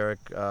atmospheric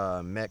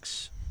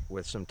mix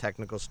with some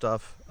technical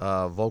stuff.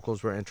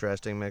 Vocals were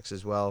interesting mix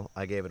as well.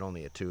 I gave it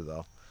only a 2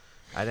 though.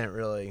 It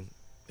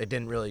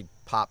didn't really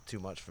pop too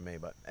much for me.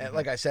 But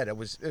like I said, it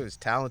was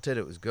talented.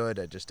 It was good.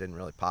 It just didn't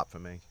really pop for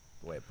me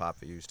the way it popped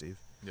for you, Steve.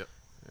 Yep.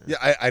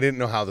 Yeah, I didn't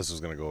know how this was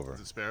gonna go over.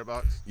 Is it Spirit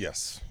Box?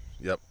 Yes.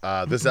 Yep.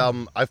 This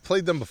album, I've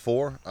played them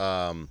before.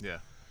 Yeah.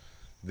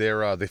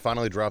 They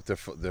finally dropped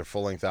their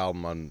full length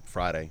album on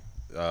Friday.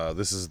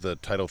 This is the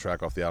title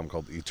track off the album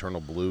called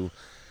Eternal Blue.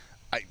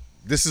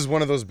 This is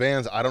one of those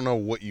bands. I don't know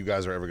what you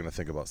guys are ever gonna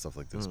think about stuff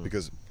like this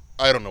because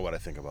I don't know what I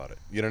think about it.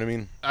 You know what I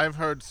mean? I've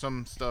heard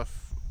some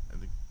stuff,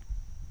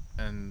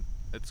 and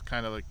it's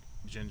kind of like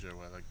Ginger,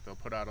 where like they'll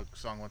put out a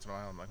song once in a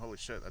while. I'm like, holy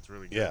shit, that's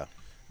really good. Yeah.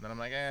 And then I'm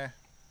like,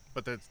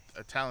 but they're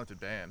a talented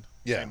band.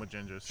 Yeah. Same with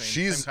Ginger.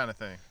 Same kind of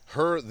thing.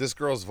 This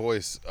girl's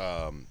voice,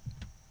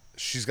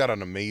 she's got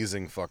an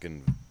amazing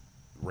fucking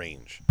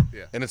range.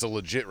 Yeah. And it's a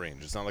legit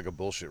range. It's not like a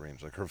bullshit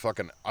range. Like her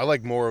fucking, I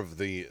like more of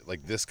the,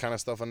 like this kind of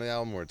stuff on the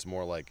album where it's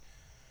more like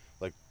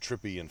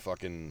trippy and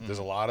fucking, there's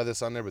a lot of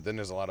this on there, but then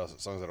there's a lot of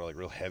songs that are like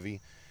real heavy.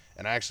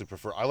 And I actually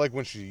I like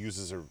when she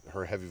uses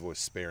her heavy voice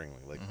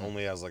sparingly, like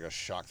only as like a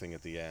shock thing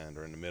at the end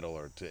or in the middle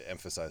or to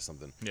emphasize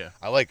something. Yeah.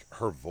 I like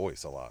her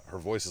voice a lot. Her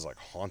voice is like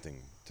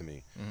haunting to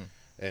me.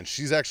 And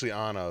she's actually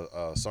on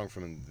a song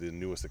from the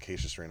newest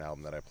Acacia Strain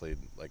album that I played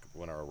like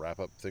when our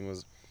wrap-up thing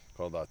was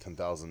called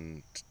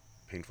 10,000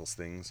 Painful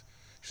Stings.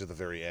 She's at the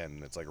very end.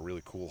 And it's like a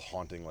really cool,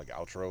 haunting like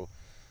outro.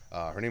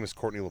 Her name is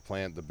Courtney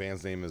LaPlante. The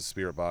band's name is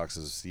Spirit Box,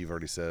 as Steve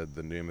already said.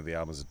 The name of the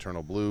album is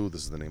Eternal Blue.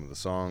 This is the name of the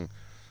song.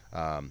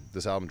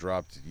 This album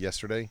dropped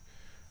yesterday,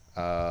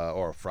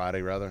 or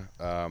Friday rather.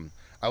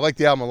 I like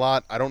the album a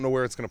lot. I don't know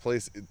where it's going to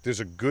place.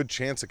 There's a good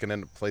chance it can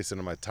end up placing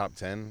in my top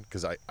 10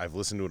 because I've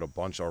listened to it a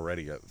bunch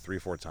already, 3 or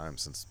 4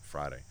 times since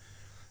Friday.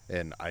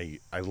 And I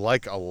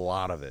like a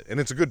lot of it. And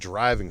it's a good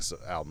driving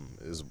album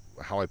is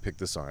how I picked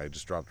this song. I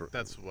just dropped it.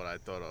 That's what I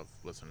thought of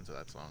listening to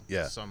that song.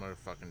 Yeah. Summer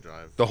fucking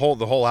drive. The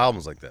whole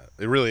album's like that.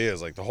 It really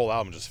is. Like the whole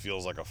album just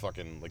feels like a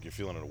fucking, like you're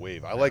feeling a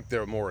wave. I like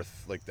their more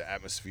like the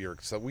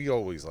atmospheric stuff. We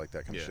always like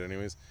that kind of shit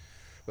anyways.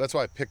 But that's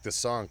why I picked this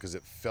song because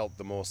it felt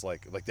the most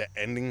like that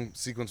ending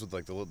sequence with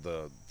like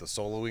the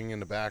soloing in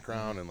the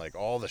background and like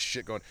all the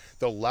shit going.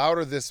 The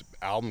louder this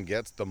album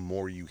gets, the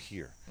more you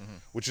hear,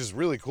 which is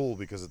really cool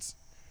because it's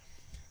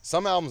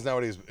some albums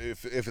nowadays. If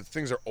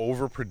things are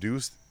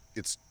overproduced,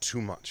 it's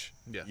too much.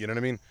 Yeah. You know what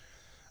I mean?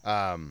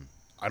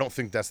 I don't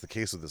think that's the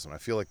case with this one. I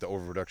feel like the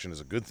overproduction is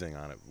a good thing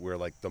on it, where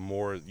like the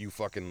more you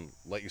fucking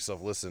let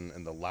yourself listen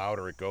and the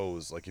louder it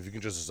goes. Like if you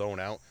can just zone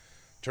out,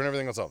 turn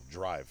everything else off,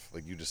 drive,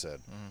 like you just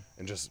said,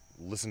 and just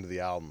listen to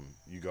the album,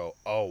 you go,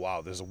 oh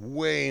wow, there's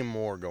way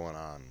more going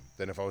on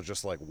than if I was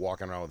just like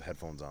walking around with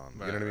headphones on.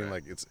 You know what I mean?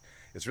 Like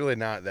it's really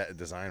not that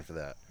designed for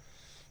that.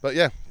 But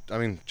yeah, I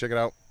mean, check it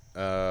out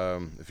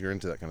if you're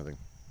into that kind of thing.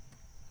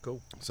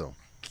 Cool. So,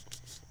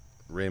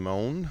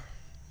 Raymond,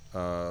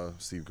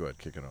 Steve, go ahead,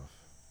 kick it off.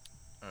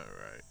 All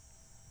right.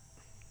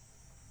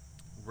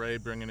 Ray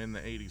bringing in the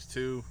 80s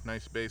too.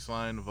 Nice bass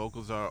line. The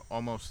vocals are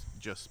almost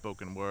just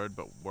spoken word,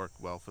 but work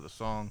well for the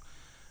song.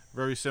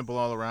 Very simple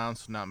all around,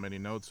 so not many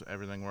notes.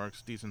 Everything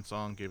works. Decent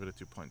song. Gave it a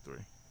 2.3.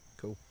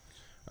 Cool.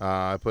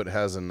 I put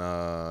has an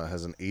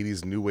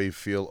 80s new wave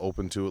feel,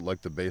 open to it,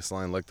 like the bass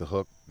line, like the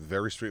hook.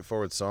 Very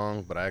straightforward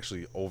song, but I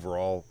actually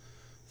overall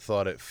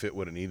thought it fit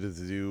what it needed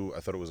to do. I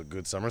thought it was a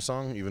good summer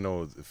song, even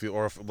though it feel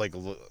or if, like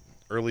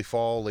early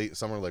fall, late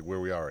summer, like where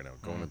we are right now,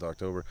 going into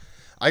October.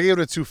 I gave it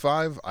a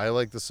 2.5. I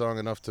like the song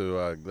enough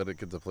to let it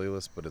get the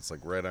playlist, but it's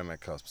like right on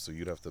that cusp, so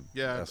you'd have to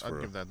ask for I'd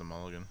it. give that the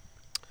mulligan.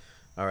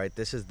 All right,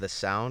 this is The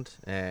Sound,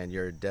 and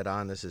you're dead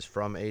on. This is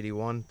from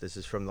 81. This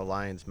is from The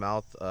Lion's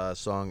Mouth.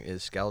 Song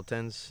is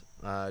Skeletons.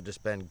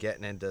 Just been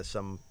getting into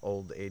some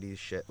old 80s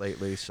shit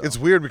lately. So. It's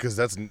weird because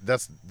that's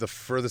the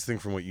furthest thing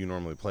from what you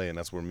normally play, and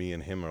that's where me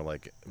and him are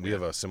like, we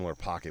have a similar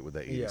pocket with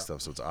that 80s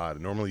stuff, so it's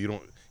odd. Normally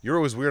you're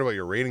always weird about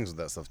your ratings with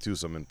that stuff too,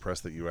 so I'm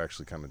impressed that you're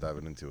actually kind of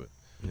diving into it.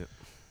 Yep.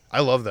 I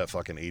love that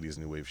fucking 80s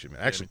new wave shit,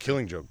 man. Actually,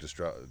 Killing Joke just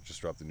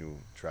dropped a new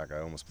track I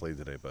almost played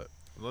today, but...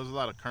 There's a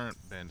lot of current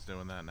bands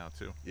doing that now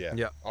too. Yeah.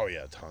 Yeah. Oh,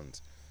 yeah,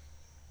 tons.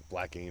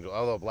 Black Angel.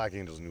 Although Black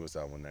Angel's newest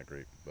album wasn't that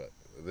great, but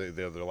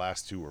their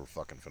last two were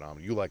fucking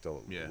phenomenal. You liked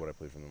Yeah. what I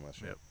played from them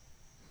last year. Yep.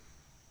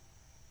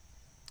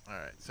 All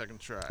right, second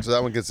track. So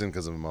that one gets in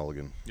because of a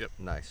mulligan.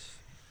 Nice.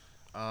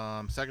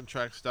 Second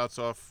track starts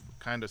off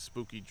kind of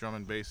spooky drum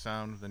and bass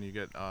sound. Then you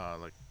get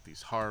like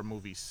these horror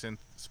movie synth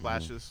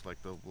splashes, like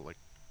the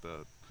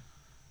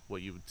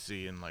what you would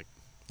see in like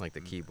Like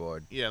the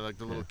keyboard. yeah, like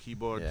the little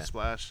keyboard Yeah.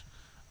 splash.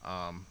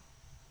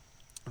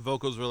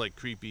 Vocals were like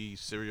creepy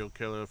serial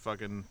killer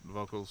fucking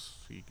vocals.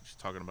 He's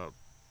talking about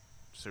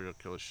serial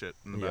killer shit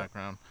in the Yeah.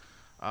 background.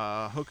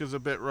 Hook is a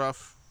bit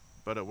rough,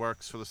 but it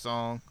works for the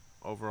song.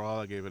 Overall,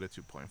 I gave it a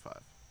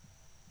 2.5.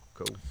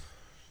 Cool.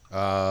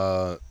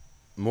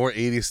 More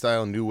 80s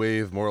style, new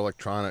wave, more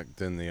electronic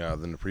than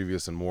the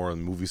previous, and more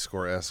movie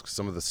score esque.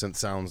 Some of the synth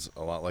sounds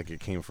a lot like it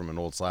came from an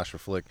old slasher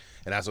flick,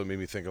 and that's what made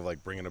me think of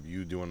like bringing up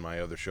you doing my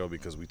other show,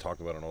 because we talked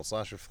about an old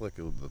slasher flick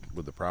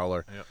with the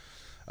Prowler.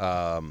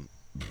 Yep.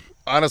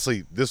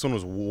 Honestly, this one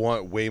was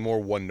way more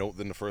one note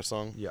than the first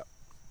song. Yep.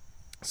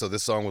 So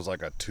this song was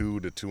like a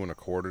 2 to 2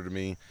 1/4 to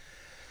me.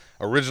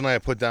 Originally, I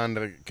put down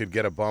that it could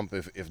get a bump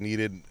if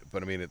needed,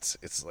 but I mean, it's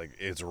like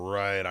it's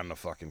right on the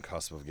fucking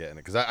cusp of getting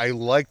it, because I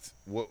liked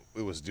what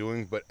it was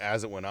doing, but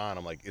as it went on,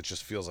 I'm like, it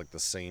just feels like the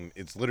same.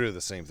 It's literally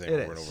the same thing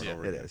It over and is. over and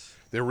over It again. is.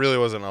 There really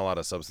wasn't a lot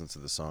of substance to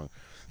this song.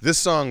 This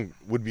song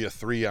would be a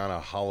 3 on a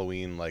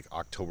Halloween, like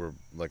October,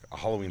 like a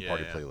Halloween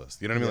party Yeah.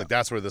 playlist. You know what I mean? Like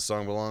that's where this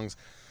song belongs.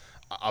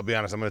 I'll be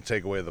honest, I'm going to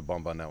take away the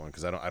bump on that one,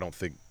 because I don't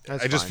think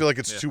That's I just fine. feel like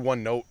it's too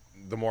one note.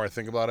 The more I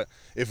think about it,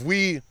 if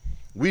we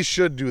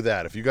should do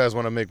that. If you guys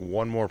want to make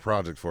one more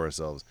project for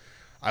ourselves,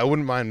 I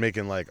wouldn't mind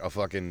making like a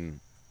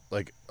fucking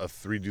like a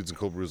 3 Dudes and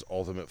Cold Brews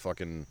ultimate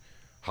fucking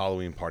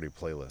Halloween party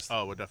playlist.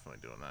 Oh, we're definitely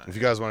doing that. If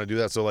you guys want to do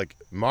that, so like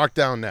mark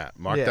down that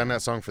Yeah.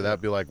 song for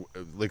that. Be like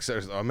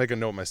seriously, I'll make a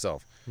note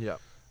myself. Yeah.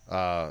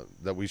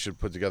 That we should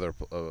put together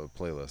a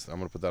playlist. I'm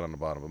gonna put that on the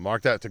bottom, but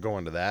mark that to go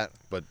into that.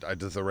 But I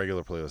did the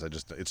regular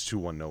playlist. It's too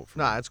one note for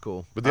me. Nah, it's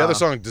cool. But the other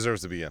song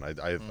deserves to be in. I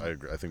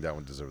agree. I think that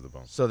one deserved the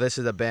bump. So this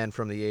is a band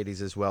from the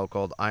 80s as well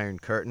called Iron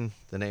Curtain.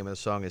 The name of the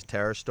song is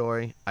Terror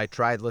Story. I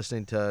tried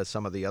listening to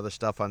some of the other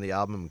stuff on the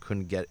album and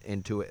couldn't get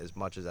into it as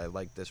much as I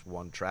liked this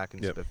one track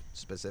Yep.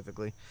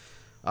 specifically.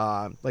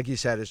 Like you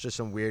said, it's just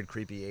some weird,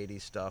 creepy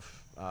 80s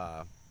stuff.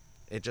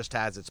 It just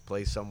has its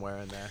place somewhere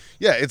in there.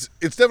 Yeah, it's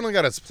definitely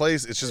got its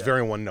place. It's just Yeah.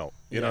 very one note.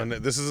 You know, Yeah.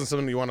 and this isn't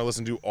something you want to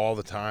listen to all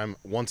the time.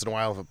 Once in a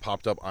while, if it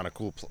popped up on a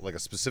cool, like a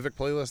specific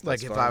playlist,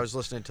 Like that's if fine. I was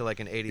listening to like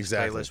an 80s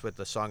Exactly. playlist with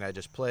the song I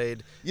just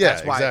played, Yeah,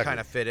 that's why it exactly. kind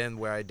of fit in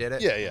where I did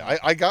it. Yeah.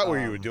 I got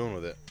where you were doing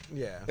with it,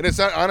 Yeah. and it's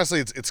not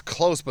honestly. It's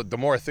close, but the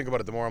more I think about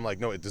it, the more I'm like,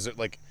 no, it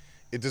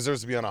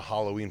deserves to be on a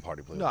Halloween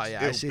party playlist. No,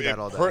 yeah, I see that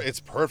all day.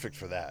 It's perfect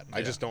for that. I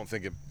Yeah. just don't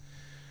think it.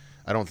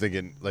 I don't think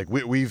it like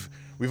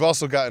we've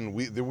also gotten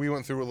we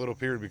went through a little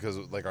period because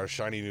like our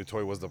shiny new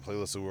toy was the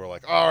playlist, so we were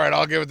like, all right,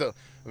 I'll give it the.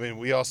 I mean,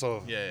 we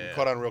also Yeah.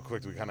 caught on real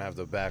quick. We kind of have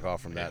to back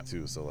off from that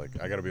too. So like,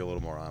 I got to be a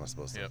little more honest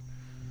about stuff. Yep.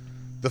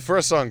 The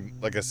first song,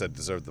 like I said,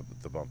 deserved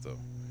the bump though.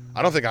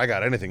 I don't think I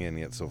got anything in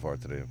yet so far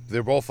today.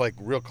 They're both like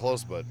real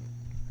close, but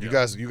you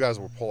guys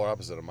were polar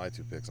opposite of my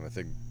 2 picks, and I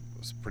think it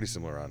was pretty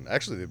similar on.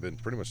 Actually, they've been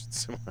pretty much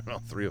similar on all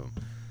 3 of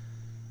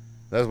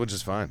them. Which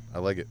is fine. I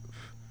like it.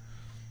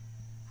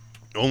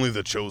 Only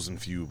the chosen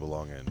few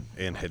belong in,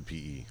 and head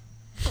PE.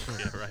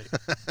 Yeah, right.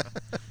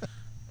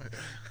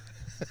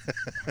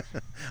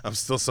 I'm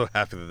still so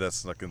happy that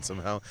snuck in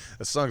somehow.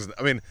 The song's,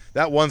 I mean,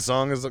 that one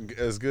song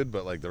is good,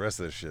 but like the rest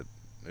of this shit,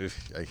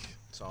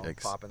 So I'm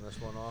yikes. popping this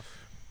one off.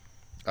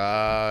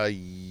 Are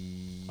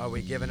Are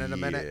we giving it a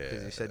minute?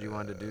 Because you said you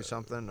wanted to do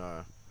something,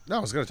 or No, I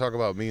was going to talk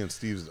about me and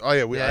Steve's. Oh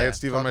yeah, I had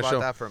Steve on my talk show.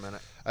 about that for a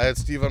minute. I had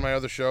Steve on my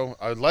other show.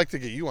 I would like to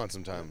get you on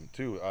sometime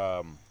too.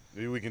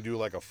 Maybe we can do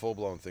like a full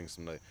blown thing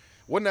someday.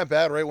 Wasn't that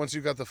bad, right? Once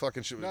you got the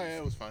fucking shit. No, yeah,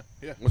 it was fine.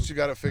 Yeah. Once you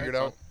got it figured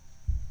Had out.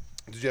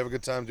 Did you have a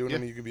good time doing it? Yeah. I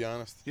mean, you can be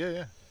honest.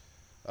 Yeah.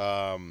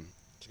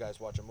 Did you guys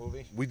watch a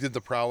movie? We did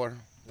the Prowler.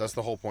 That's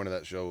the whole point of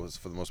that show. Was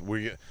for the most.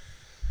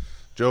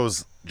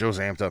 Joe's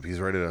amped up. He's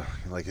ready to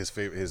like his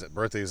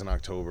birthday is in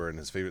October, and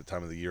his favorite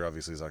time of the year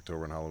obviously is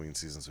October and Halloween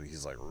season. So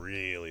he's like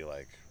really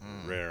like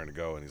raring to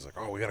go, and he's like,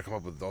 oh, we got to come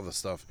up with all this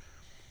stuff.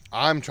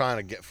 I'm trying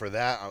to get for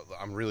that.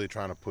 I'm really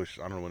trying to push.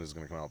 I don't know when it's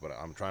gonna come out, but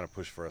I'm trying to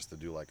push for us to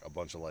do like a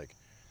bunch of like,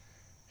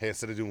 hey,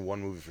 instead of doing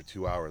one movie for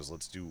 2 hours,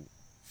 let's do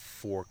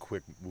 4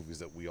 quick movies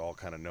that we all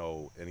kind of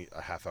know,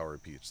 a half hour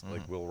each.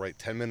 Like we'll write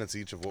 10 minutes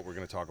each of what we're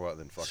gonna talk about,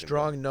 and then fucking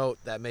Strong note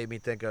that made me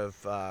think of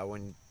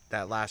when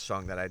that last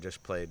song that I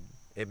just played.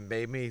 It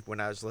made me, when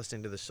I was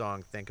listening to the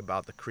song, think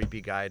about the creepy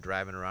guy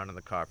driving around in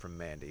the car from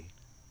Mandy.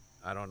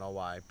 I don't know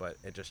why, but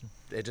it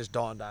just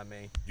dawned on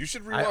me. You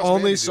should rewatch. I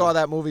only Mandy, saw dude.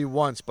 that movie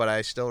once, but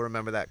I still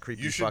remember that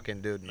creepy You should-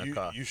 fucking dude in the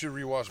car. You should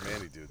rewatch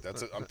Mandy, dude.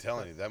 I'm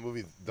telling you, that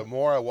movie. The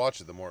more I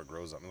watch it, the more it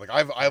grows on me. Like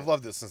I've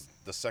loved it since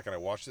the second I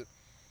watched it.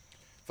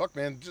 Fuck,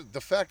 man, just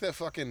the fact that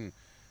fucking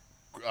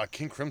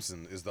King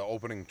Crimson is the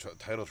opening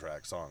title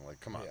track song. Like,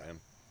 come on, Yeah. man.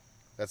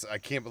 I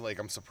can't believe. Like,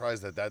 I'm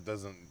surprised that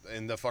doesn't.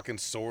 And the fucking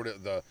sword,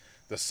 the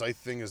scythe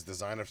thing is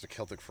designed after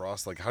Celtic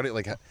Frost. Like, how do you,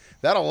 like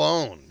that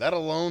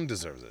alone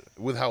deserves it.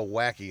 With how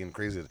wacky and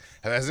crazy it is.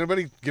 Has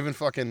anybody given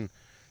fucking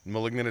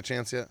Malignant a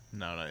chance yet?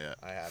 No, not yet.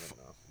 I haven't,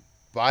 no.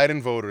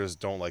 Biden voters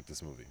don't like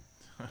this movie.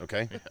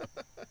 Okay?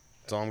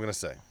 That's all I'm going to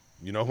say.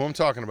 You know who I'm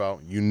talking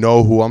about. You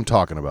know who I'm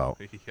talking about.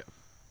 Yeah.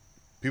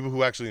 People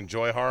who actually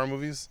enjoy horror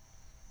movies,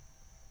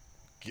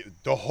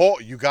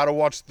 you got to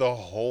watch the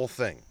whole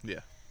thing.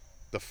 Yeah.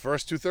 The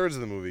first 2/3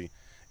 of the movie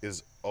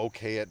is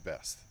okay at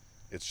best.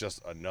 It's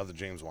just another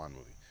James Wan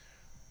movie.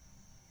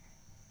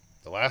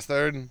 The last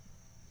third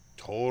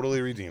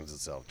totally redeems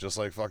itself, just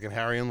like fucking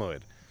Harry and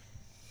Lloyd.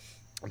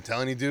 I'm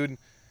telling you, dude.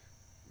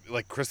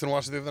 Like Kristen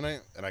watched it the other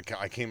night, and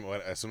I came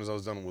as soon as I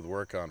was done with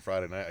work on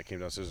Friday night. I came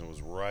downstairs and it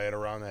was right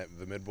around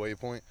the midway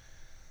point.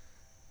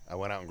 I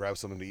went out and grabbed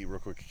something to eat real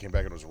quick. I came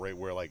back and it was right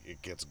where like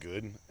it gets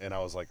good, and I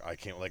was like, I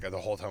can't like the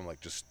whole time I'm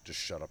like just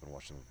shut up and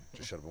watch the movie.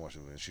 Just shut up and watch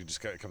the movie. And she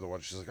just kept to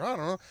watch. She's like, I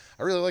don't know.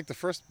 I really like the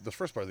first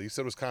part that you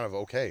said was kind of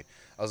okay.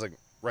 I was like,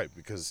 right,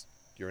 because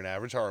you're an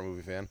average horror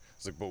movie fan. I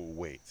was like, but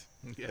wait.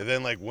 Yeah. And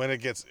then like when it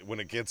gets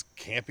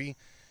campy,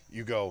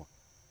 you go,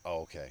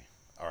 oh, okay,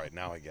 all right,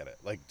 now I get it.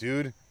 Like,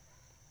 dude.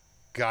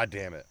 God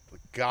damn it.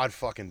 God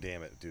fucking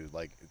damn it, dude.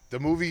 Like, the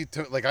movie,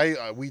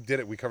 we did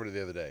it. We covered it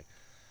the other day.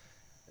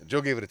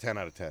 Joe gave it a 10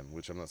 out of 10,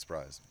 which I'm not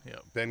surprised. Yeah.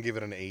 Ben gave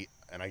it an 8,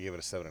 and I gave it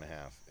a 7.5.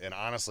 And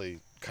honestly,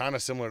 kind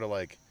of similar to,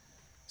 like,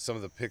 some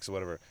of the picks or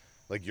whatever.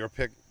 Like, your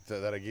pick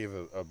that I gave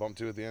a bump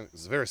to at the end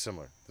is very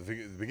similar.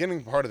 The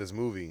beginning part of this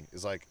movie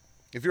is, like,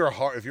 if you're a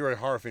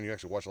horror fan, you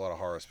actually watch a lot of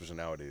horror, especially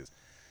nowadays.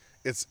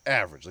 It's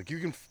average. Like, you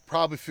can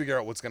probably figure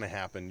out what's going to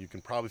happen. You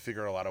can probably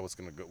figure out a lot of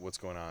what's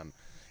going on.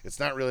 It's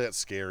not really that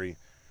scary,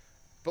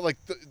 but like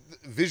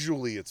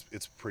visually,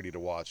 it's pretty to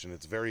watch, and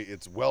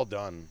it's well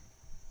done,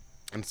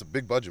 and it's a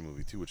big budget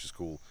movie too, which is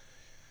cool.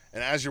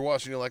 And as you're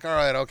watching, you're like, all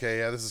right, okay,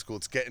 yeah, this is cool.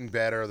 It's getting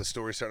better. The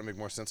story's starting to make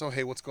more sense. Oh,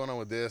 hey, what's going on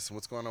with this? And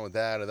what's going on with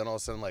that? And then all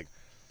of a sudden, like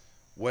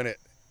when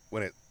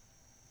it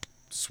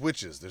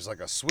switches, there's like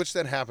a switch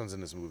that happens in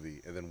this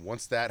movie, and then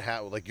once that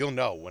happens, like you'll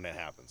know when it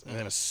happens, and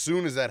then as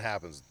soon as that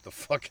happens, the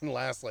fucking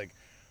last like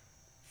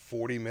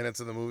 40 minutes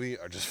of the movie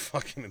are just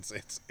fucking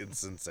insane.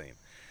 It's insane.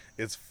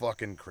 It's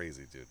fucking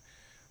crazy, dude.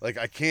 Like,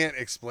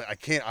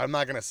 I'm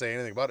not going to say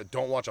anything about it.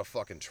 Don't watch a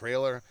fucking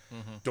trailer.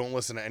 Mm-hmm. Don't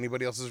listen to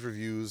anybody else's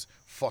reviews.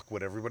 Fuck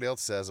what everybody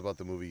else says about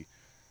the movie.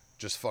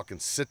 Just fucking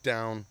sit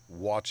down,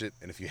 watch it.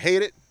 And if you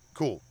hate it,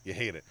 cool, you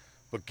hate it.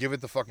 But give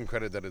it the fucking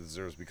credit that it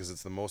deserves, because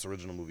it's the most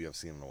original movie I've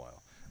seen in a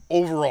while.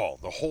 Overall,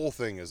 the whole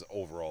thing is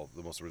overall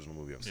the most original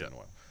movie I've seen in a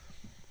while.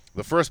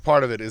 The first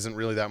part of it isn't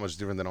really that much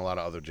different than a lot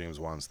of other James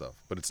Wan stuff,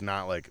 but it's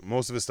not like,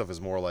 most of his stuff is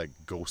more like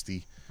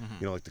ghosty,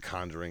 you know, like The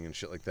Conjuring and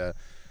shit like that.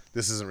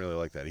 This isn't really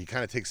like that. He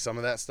kind of takes some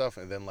of that stuff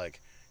and then like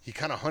he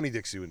kind of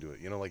honeydicks you into it,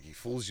 you know, like he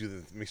fools you,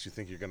 that makes you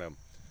think you're gonna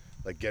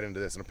like get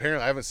into this. And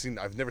apparently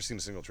I've never seen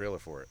a single trailer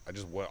for it. I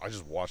just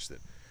watched it,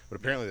 but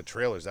apparently the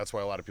trailers, that's why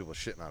a lot of people are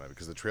shitting on it,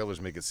 because the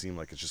trailers make it seem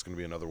like it's just gonna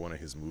be another one of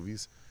his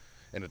movies,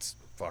 and it's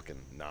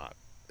fucking not.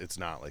 It's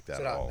not like that Is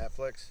it at on all.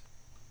 Netflix?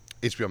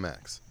 HBO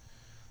Max.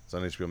 It's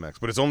on HBO Max,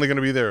 but it's only going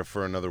to be there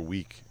for another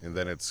week, and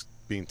then it's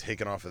being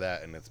taken off of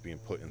that, and it's being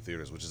put in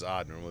theaters, which is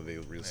odd. Normally they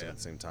release it at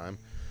the same time.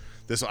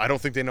 This one, I don't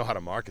think they know how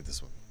to market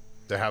this one.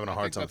 They're having a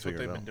hard time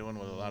figuring it out. That's what they've been doing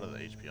with a lot of the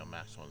HBO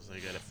Max ones. They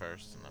get it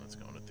first, and then it's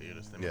going to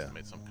theaters. They must have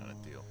made some kind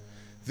of deal.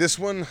 This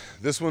one,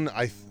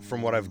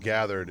 from what I've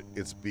gathered,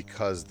 it's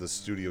because the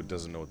studio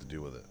doesn't know what to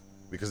do with it,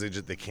 because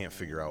they can't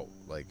figure out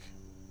like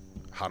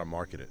how to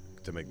market it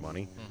to make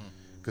money,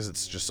 because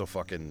it's just so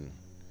fucking.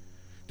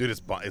 Dude,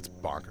 it's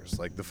bonkers.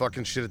 Like, the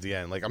fucking shit at the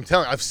end. Like, I'm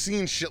telling you, I've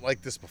seen shit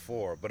like this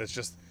before, but it's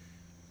just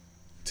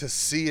to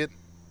see it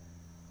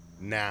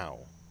now,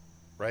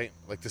 right?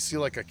 Like, to see,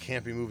 like, a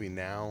campy movie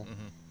now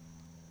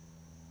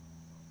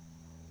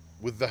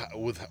with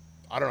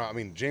I don't know, I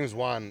mean, James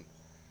Wan,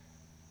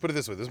 put it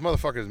this way, this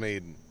motherfucker has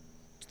made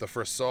the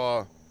first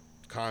Saw,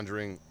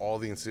 Conjuring, all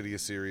the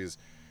Insidious series,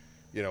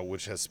 you know,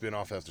 which has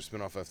spin-off after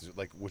spin-off after,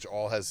 like, which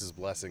all has his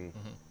blessing.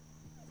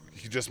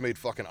 He just made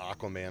fucking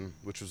Aquaman,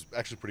 which was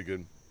actually pretty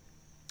good.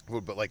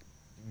 But like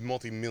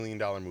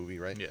multi-million-dollar movie,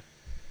 right? Yeah.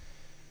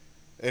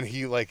 And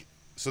he like,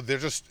 so they're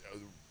just,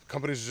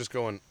 companies are just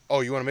going,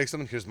 oh, you want to make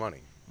something? Here's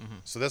money.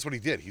 So that's what he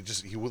did. He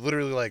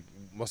literally like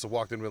must have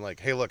walked in and been like,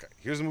 hey, look,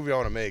 here's a movie I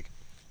want to make.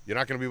 You're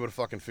not going to be able to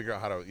fucking figure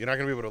out you're not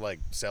going to be able to like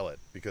sell it,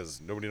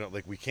 because nobody knows,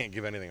 like, we can't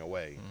give anything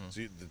away.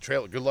 So the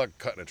trailer, good luck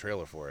cutting a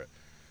trailer for it.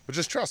 But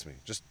just trust me.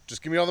 Just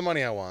give me all the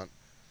money I want.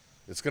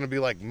 It's going to be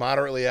like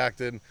moderately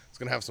acted. It's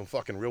going to have some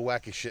fucking real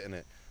wacky shit in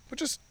it.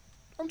 But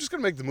I'm just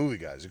going to make the movie,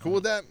 guys. You cool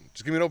with that?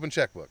 Just give me an open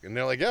checkbook. And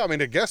they're like, yeah, I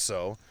mean, I guess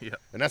so. Yeah.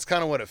 And that's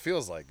kind of what it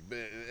feels like.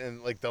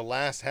 And like the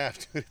last half,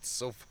 dude, it's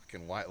so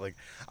fucking wild. Like,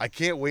 I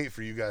can't wait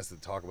for you guys to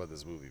talk about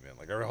this movie, man.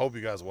 Like, I hope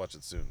you guys watch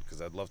it soon,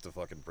 because I'd love to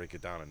fucking break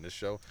it down in this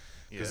show.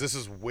 Because this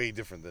is way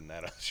different than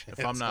that.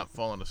 If I'm not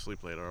falling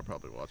asleep later, I'll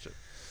probably watch it.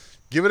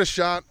 Give it a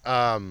shot.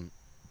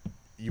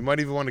 You might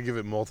even want to give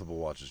it multiple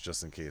watches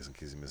just in case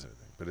you miss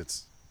anything. But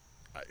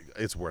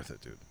it's worth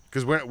it, dude.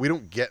 Because we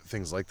don't get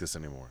things like this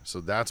anymore. So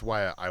that's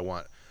why I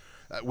want.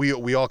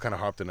 We all kind of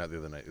harped on that the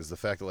other night. Is the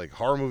fact that like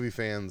horror movie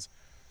fans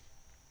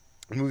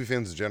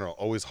in general,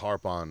 always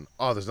harp on,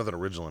 oh, there's nothing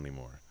original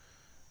anymore.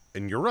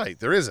 And you're right,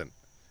 there isn't.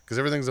 Because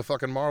everything's a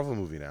fucking Marvel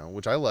movie now,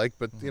 which I like,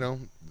 but, you know,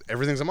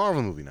 everything's a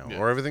Marvel movie now. Yeah.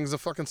 Or everything's a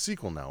fucking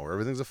sequel now. Or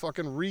everything's a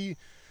fucking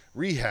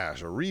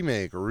rehash or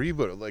remake or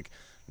reboot. Like,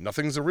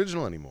 nothing's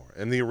original anymore.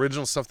 And the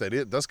original stuff that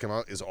it does come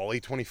out is all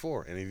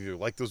A24. And you either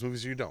like those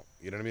movies or you don't.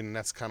 You know what I mean? And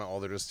that's kind of all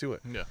there is to it.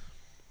 Yeah.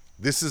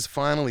 This is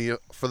finally,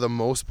 for the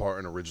most part,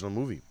 an original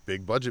movie.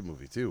 Big budget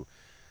movie, too.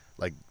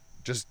 Like,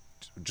 just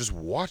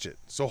watch it.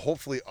 So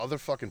hopefully other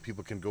fucking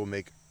people can go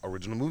make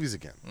original movies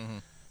again. Mm-hmm.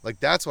 Like,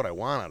 that's what I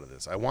want out of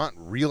this. I want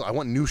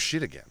new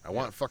shit again. I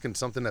want fucking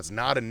something that's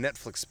not a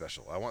Netflix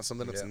special. I want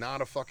something that's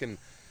not a fucking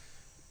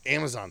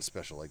Amazon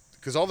special. Like,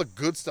 because all the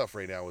good stuff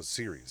right now is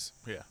series.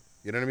 Yeah.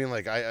 You know what I mean?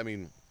 Like, I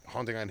mean,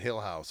 Haunting on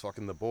Hill House,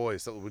 fucking The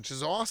Boys, which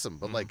is awesome.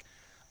 But, like,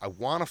 I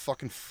want a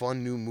fucking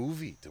fun new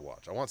movie to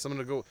watch. I want someone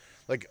to go,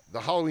 like, the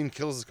Halloween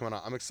Kills is coming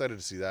out. I'm excited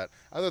to see that.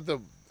 I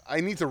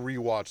need to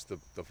rewatch the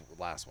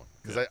last one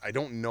because I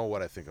don't know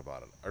what I think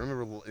about it. I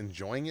remember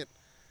enjoying it.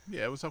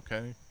 Yeah, it was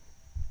okay.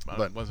 But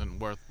it wasn't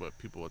worth what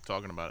people were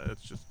talking about. It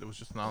was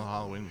just not a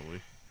Halloween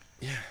movie.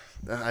 Yeah,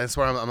 that's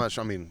why I'm not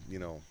sure. I mean, you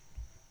know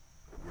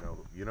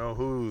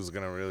who's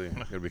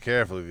gonna be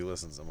careful if he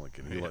listens. I'm like,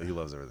 he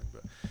loves everything,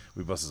 but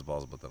we bust his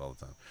balls about that all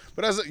the time.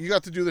 But as you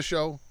got to do the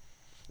show,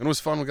 and it was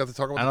fun. We got to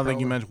talk about. I don't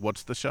think you mentioned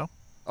what's the show.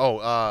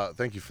 Oh,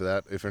 thank you for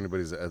that. If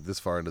anybody's this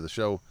far into the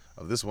show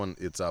of this one,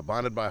 it's a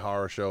Bonded by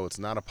Horror show. It's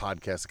not a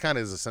podcast. It kind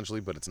of is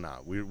essentially, but it's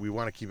not. We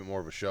want to keep it more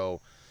of a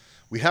show.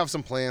 We have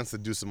some plans to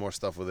do some more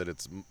stuff with it.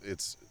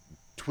 It's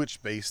Twitch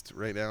based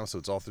right now, so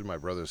it's all through my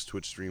brother's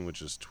Twitch stream,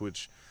 which is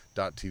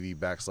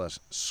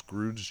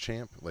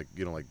twitch.tv/ScroogeChamp, like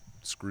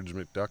Scrooge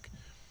McDuck,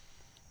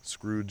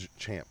 Scrooge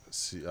Champ,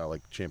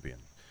 like champion.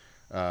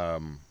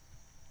 And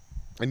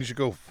you should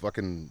go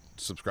fucking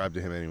subscribe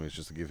to him anyways,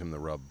 just to give him the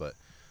rub. But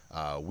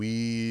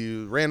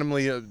we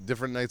randomly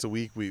different nights a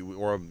week,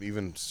 or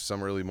even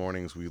some early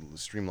mornings, we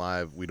stream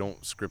live. We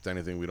don't script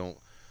anything. We don't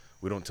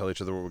tell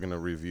each other what we're going to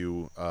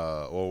review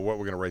or what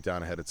we're going to write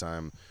down ahead of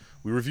time.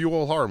 We review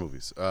old horror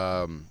movies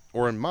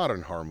or in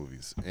modern horror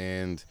movies.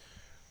 And,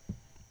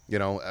 you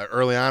know,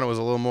 early on it was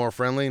a little more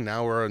friendly.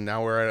 Now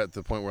we're at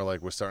the point where,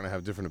 like, we're starting to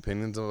have different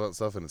opinions about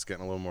stuff, and it's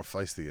getting a little more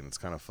feisty, and it's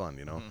kind of fun,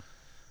 you know.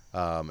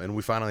 And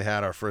we finally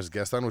had our first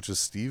guest on, which was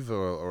Steve,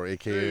 or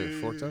a.k.a.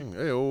 Fork Tongue.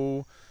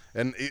 Hey-o.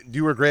 And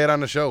you were great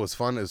on the show. It was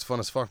fun. It was fun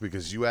as fuck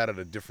because you added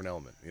a different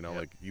element, you know,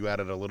 like you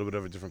added a little bit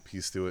of a different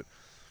piece to it.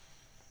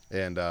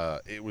 And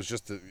it was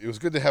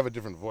good to have a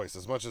different voice,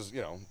 as much as, you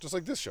know, just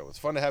like this show. It's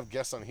fun to have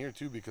guests on here,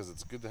 too, because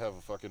it's good to have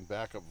a fucking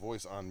backup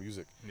voice on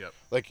music. Yep.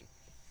 Like,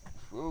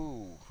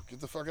 whoa,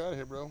 get the fuck out of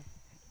here, bro.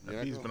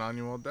 That bee's been on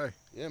you all day.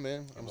 Yeah,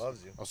 man. He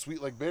loves you. I'm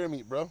sweet like bear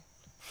meat, bro.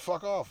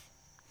 Fuck off.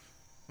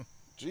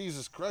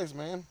 Jesus Christ,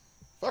 man.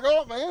 Fuck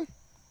off, man.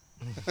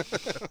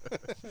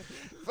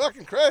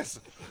 Fucking Christ.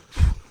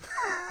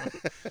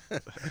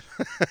 That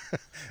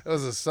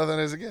was as southern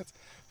as it gets.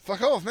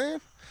 Fuck off,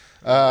 man.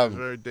 It's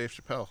very Dave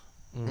Chappelle.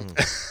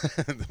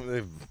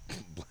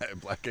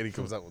 Black Eddie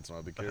comes out once in a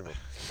while. Be careful.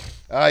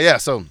 Yeah,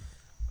 so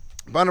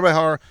Bonded by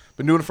Horror.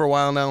 Been doing it for a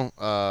while now.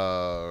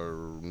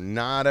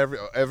 Not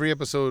every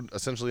episode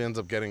essentially ends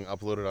up getting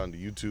uploaded onto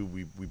YouTube.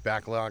 We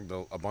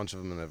backlogged a bunch of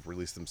them and have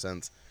released them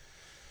since.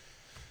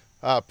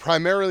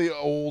 Primarily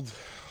old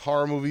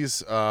horror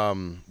movies.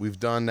 We've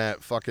done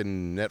that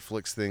fucking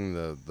Netflix thing,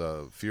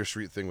 the Fear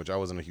Street thing, which I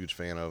wasn't a huge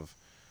fan of.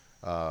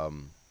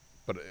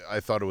 But I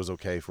thought it was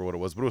okay for what it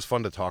was. But it was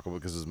fun to talk about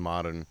because it's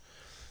modern.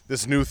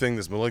 This new thing,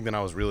 this Malignant,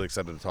 I was really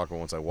excited to talk about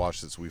once I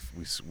watched it. So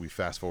we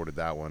fast forwarded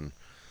that one.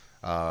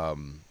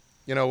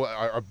 You know,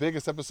 our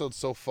biggest episode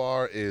so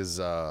far is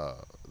the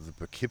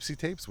Poughkeepsie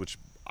tapes, which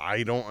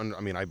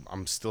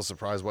I'm still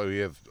surprised why we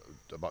have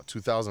about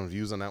 2,000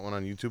 views on that one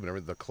on YouTube,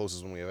 and the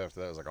closest one we have after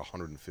that is like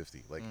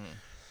 150. Like,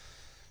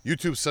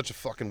 YouTube's such a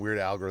fucking weird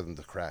algorithm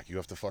to crack. You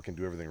have to fucking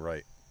do everything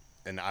right,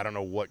 and I don't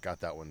know what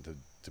got that one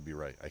to be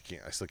right. I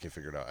still can't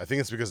figure it out. I think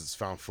it's because it's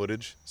found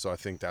footage, so I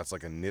think that's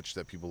like a niche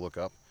that people look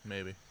up.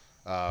 Maybe.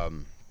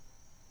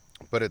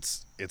 But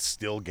it's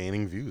still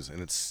gaining views,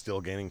 and it's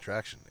still gaining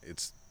traction.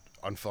 It's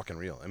unfucking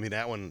real. I mean,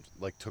 that one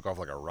like took off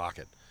like a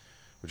rocket,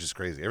 which is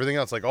crazy. Everything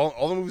else, like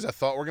all the movies I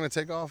thought were gonna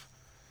take off,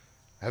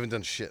 haven't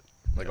done shit.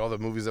 Like all the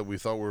movies that we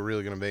thought were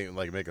really gonna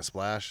make a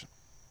splash,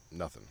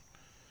 nothing.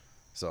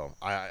 So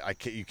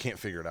you can't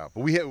figure it out.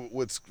 But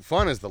what's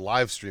fun is the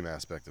live stream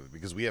aspect of it,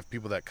 because we have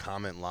people that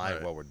comment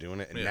live while we're doing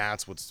it, and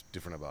that's what's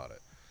different about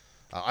it.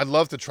 I'd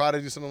love to try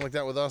to do something like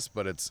that with us,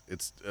 but it's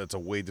a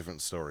way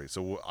different story.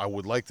 So I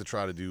would like to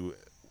try to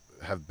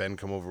have Ben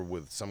come over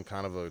with some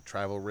kind of a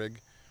travel rig.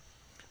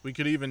 We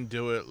could even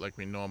do it like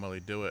we normally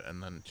do it,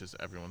 and then just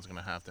everyone's going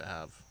to have,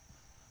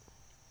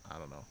 I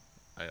don't know.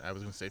 I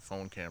was going to say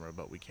phone camera,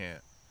 but we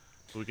can't.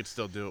 But we could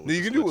still do it with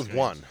you can do it with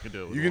one.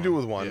 You can do it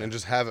with one and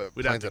just have it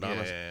planted on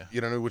us. Yeah.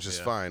 You know, which is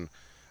fine.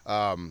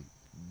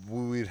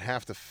 We'd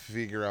have to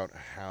figure out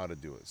how to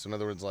do it. So in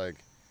other words, like,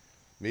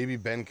 maybe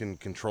Ben can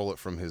control it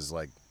from his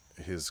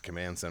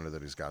command center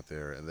that he's got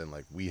there, and then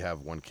like we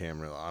have one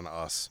camera on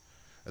us,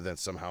 and then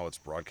somehow it's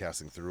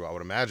broadcasting through. I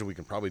would imagine we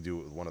can probably do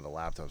it with one of the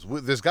laptops.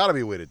 There's got to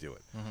be a way to do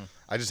it.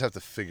 I just have to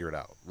figure it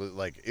out.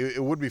 Like,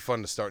 it would be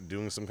fun to start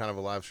doing some kind of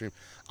a live stream.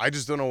 I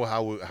just don't know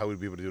how we'd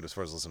be able to do it as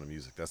far as listening to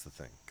music. That's the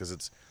thing, because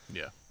it's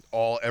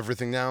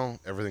everything now.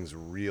 Everything's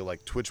real.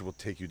 Like, Twitch will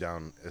take you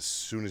down as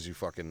soon as you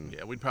fucking.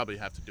 Yeah, we'd probably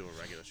have to do a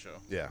regular show.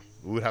 Yeah,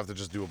 we would have to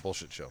just do a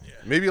bullshit show. Yeah.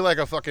 Maybe like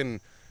a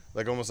fucking.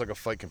 Like almost like a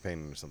fight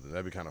companion or something.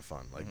 That'd be kind of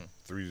fun. Like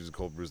 3 Dudes of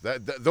Cold Brews.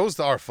 Those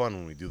are fun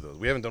when we do those.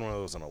 We haven't done one of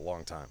those in a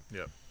long time.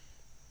 Yep.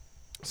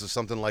 So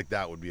something like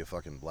that would be a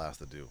fucking blast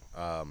to do.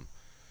 And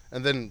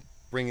then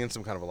bring in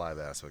some kind of a live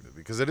aspect of it,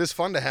 because it is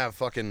fun to have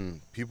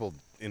fucking people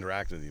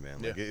interact with you,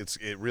 man. Like it's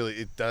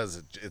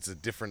a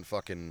different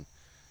fucking.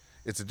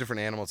 It's a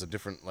different animal. It's a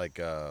different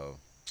like. I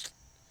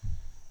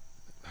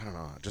don't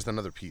know. Just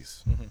another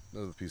piece.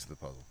 Another piece of the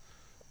puzzle.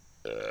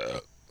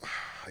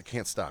 I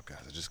can't stop,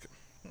 guys.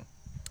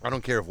 I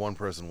don't care if one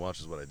person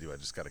watches what I do. I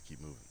just got to keep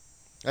moving.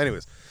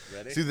 Anyways,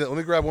 ready? Let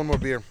me grab one more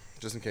beer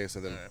just in case,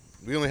 and then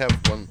we only have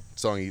one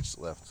song each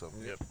left. So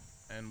Yep.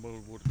 And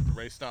we'll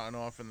Ray starting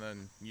off, and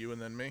then you,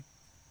 and then me.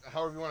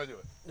 However you want to do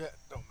it. Yeah,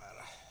 don't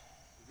matter.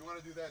 If you want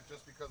to do that,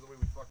 just because of the way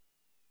we fuck.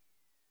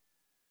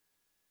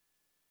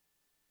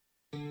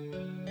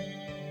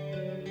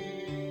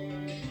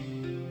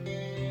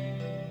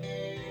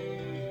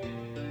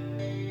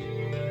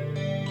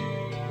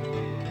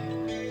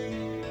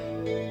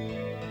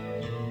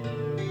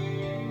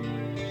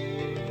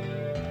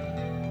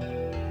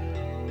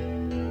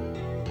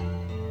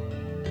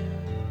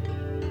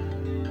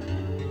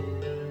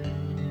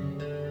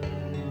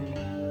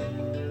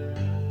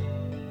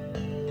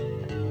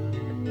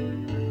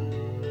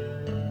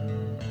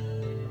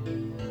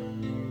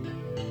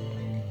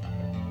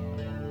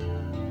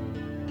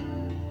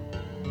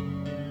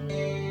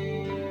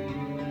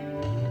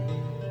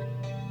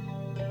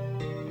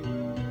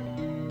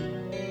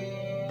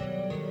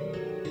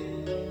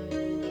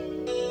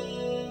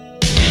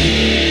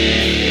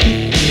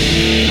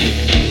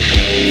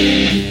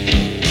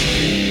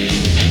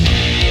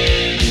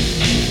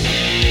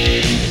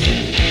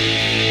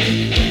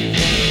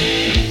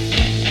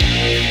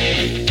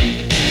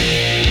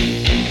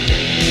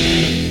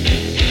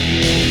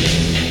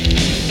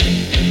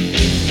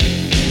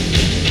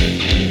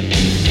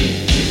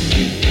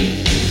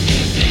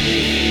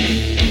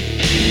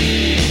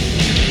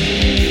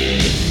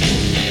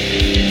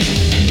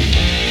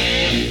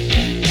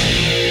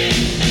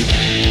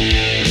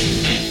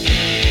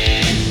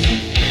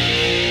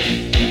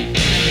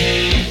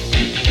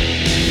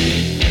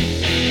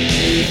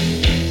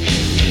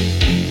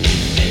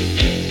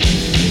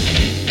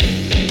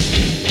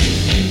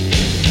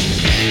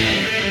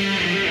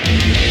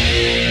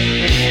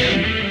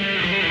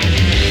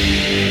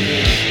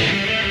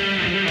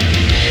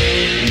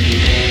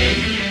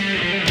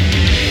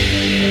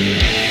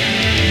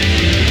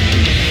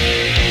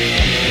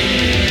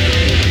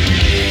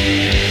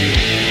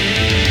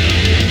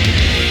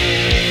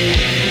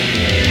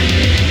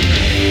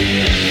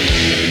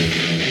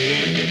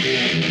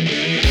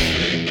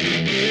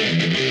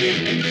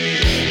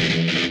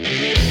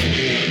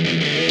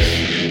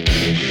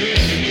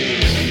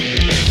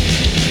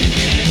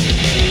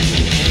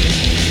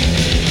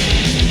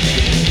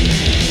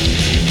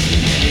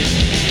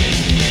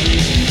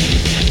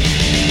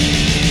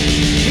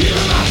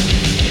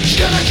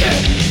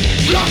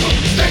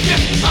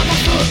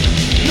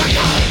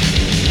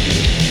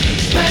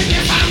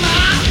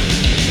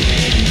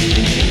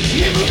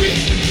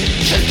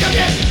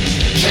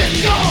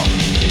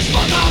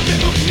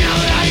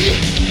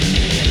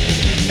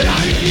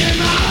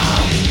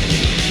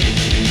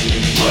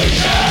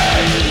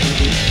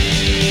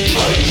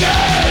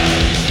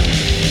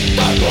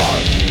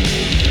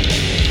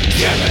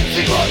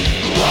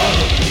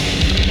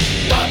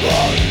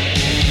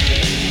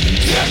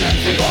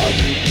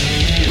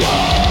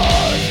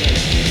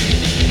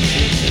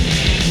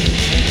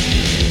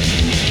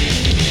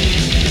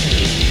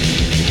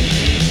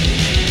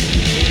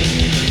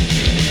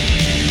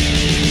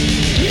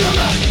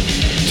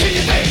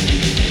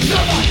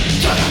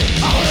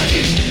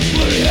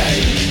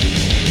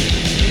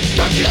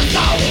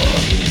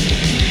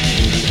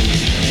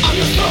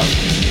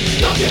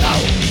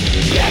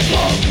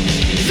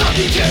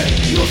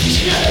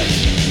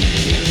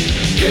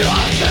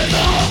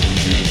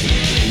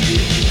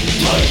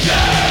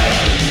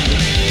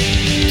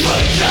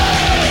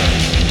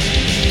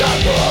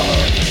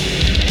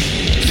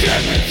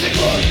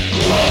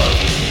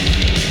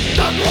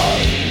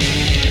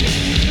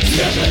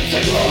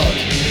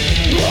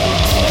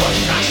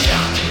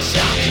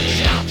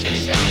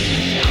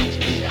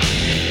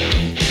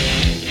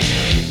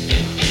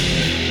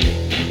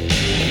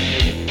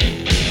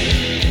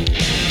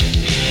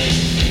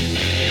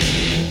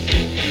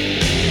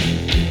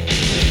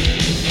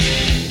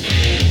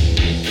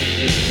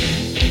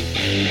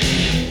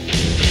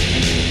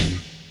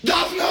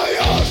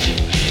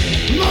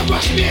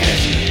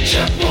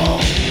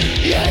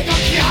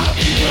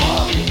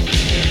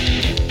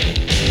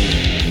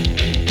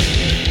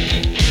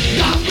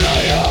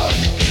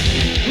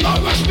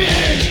 Mogłaś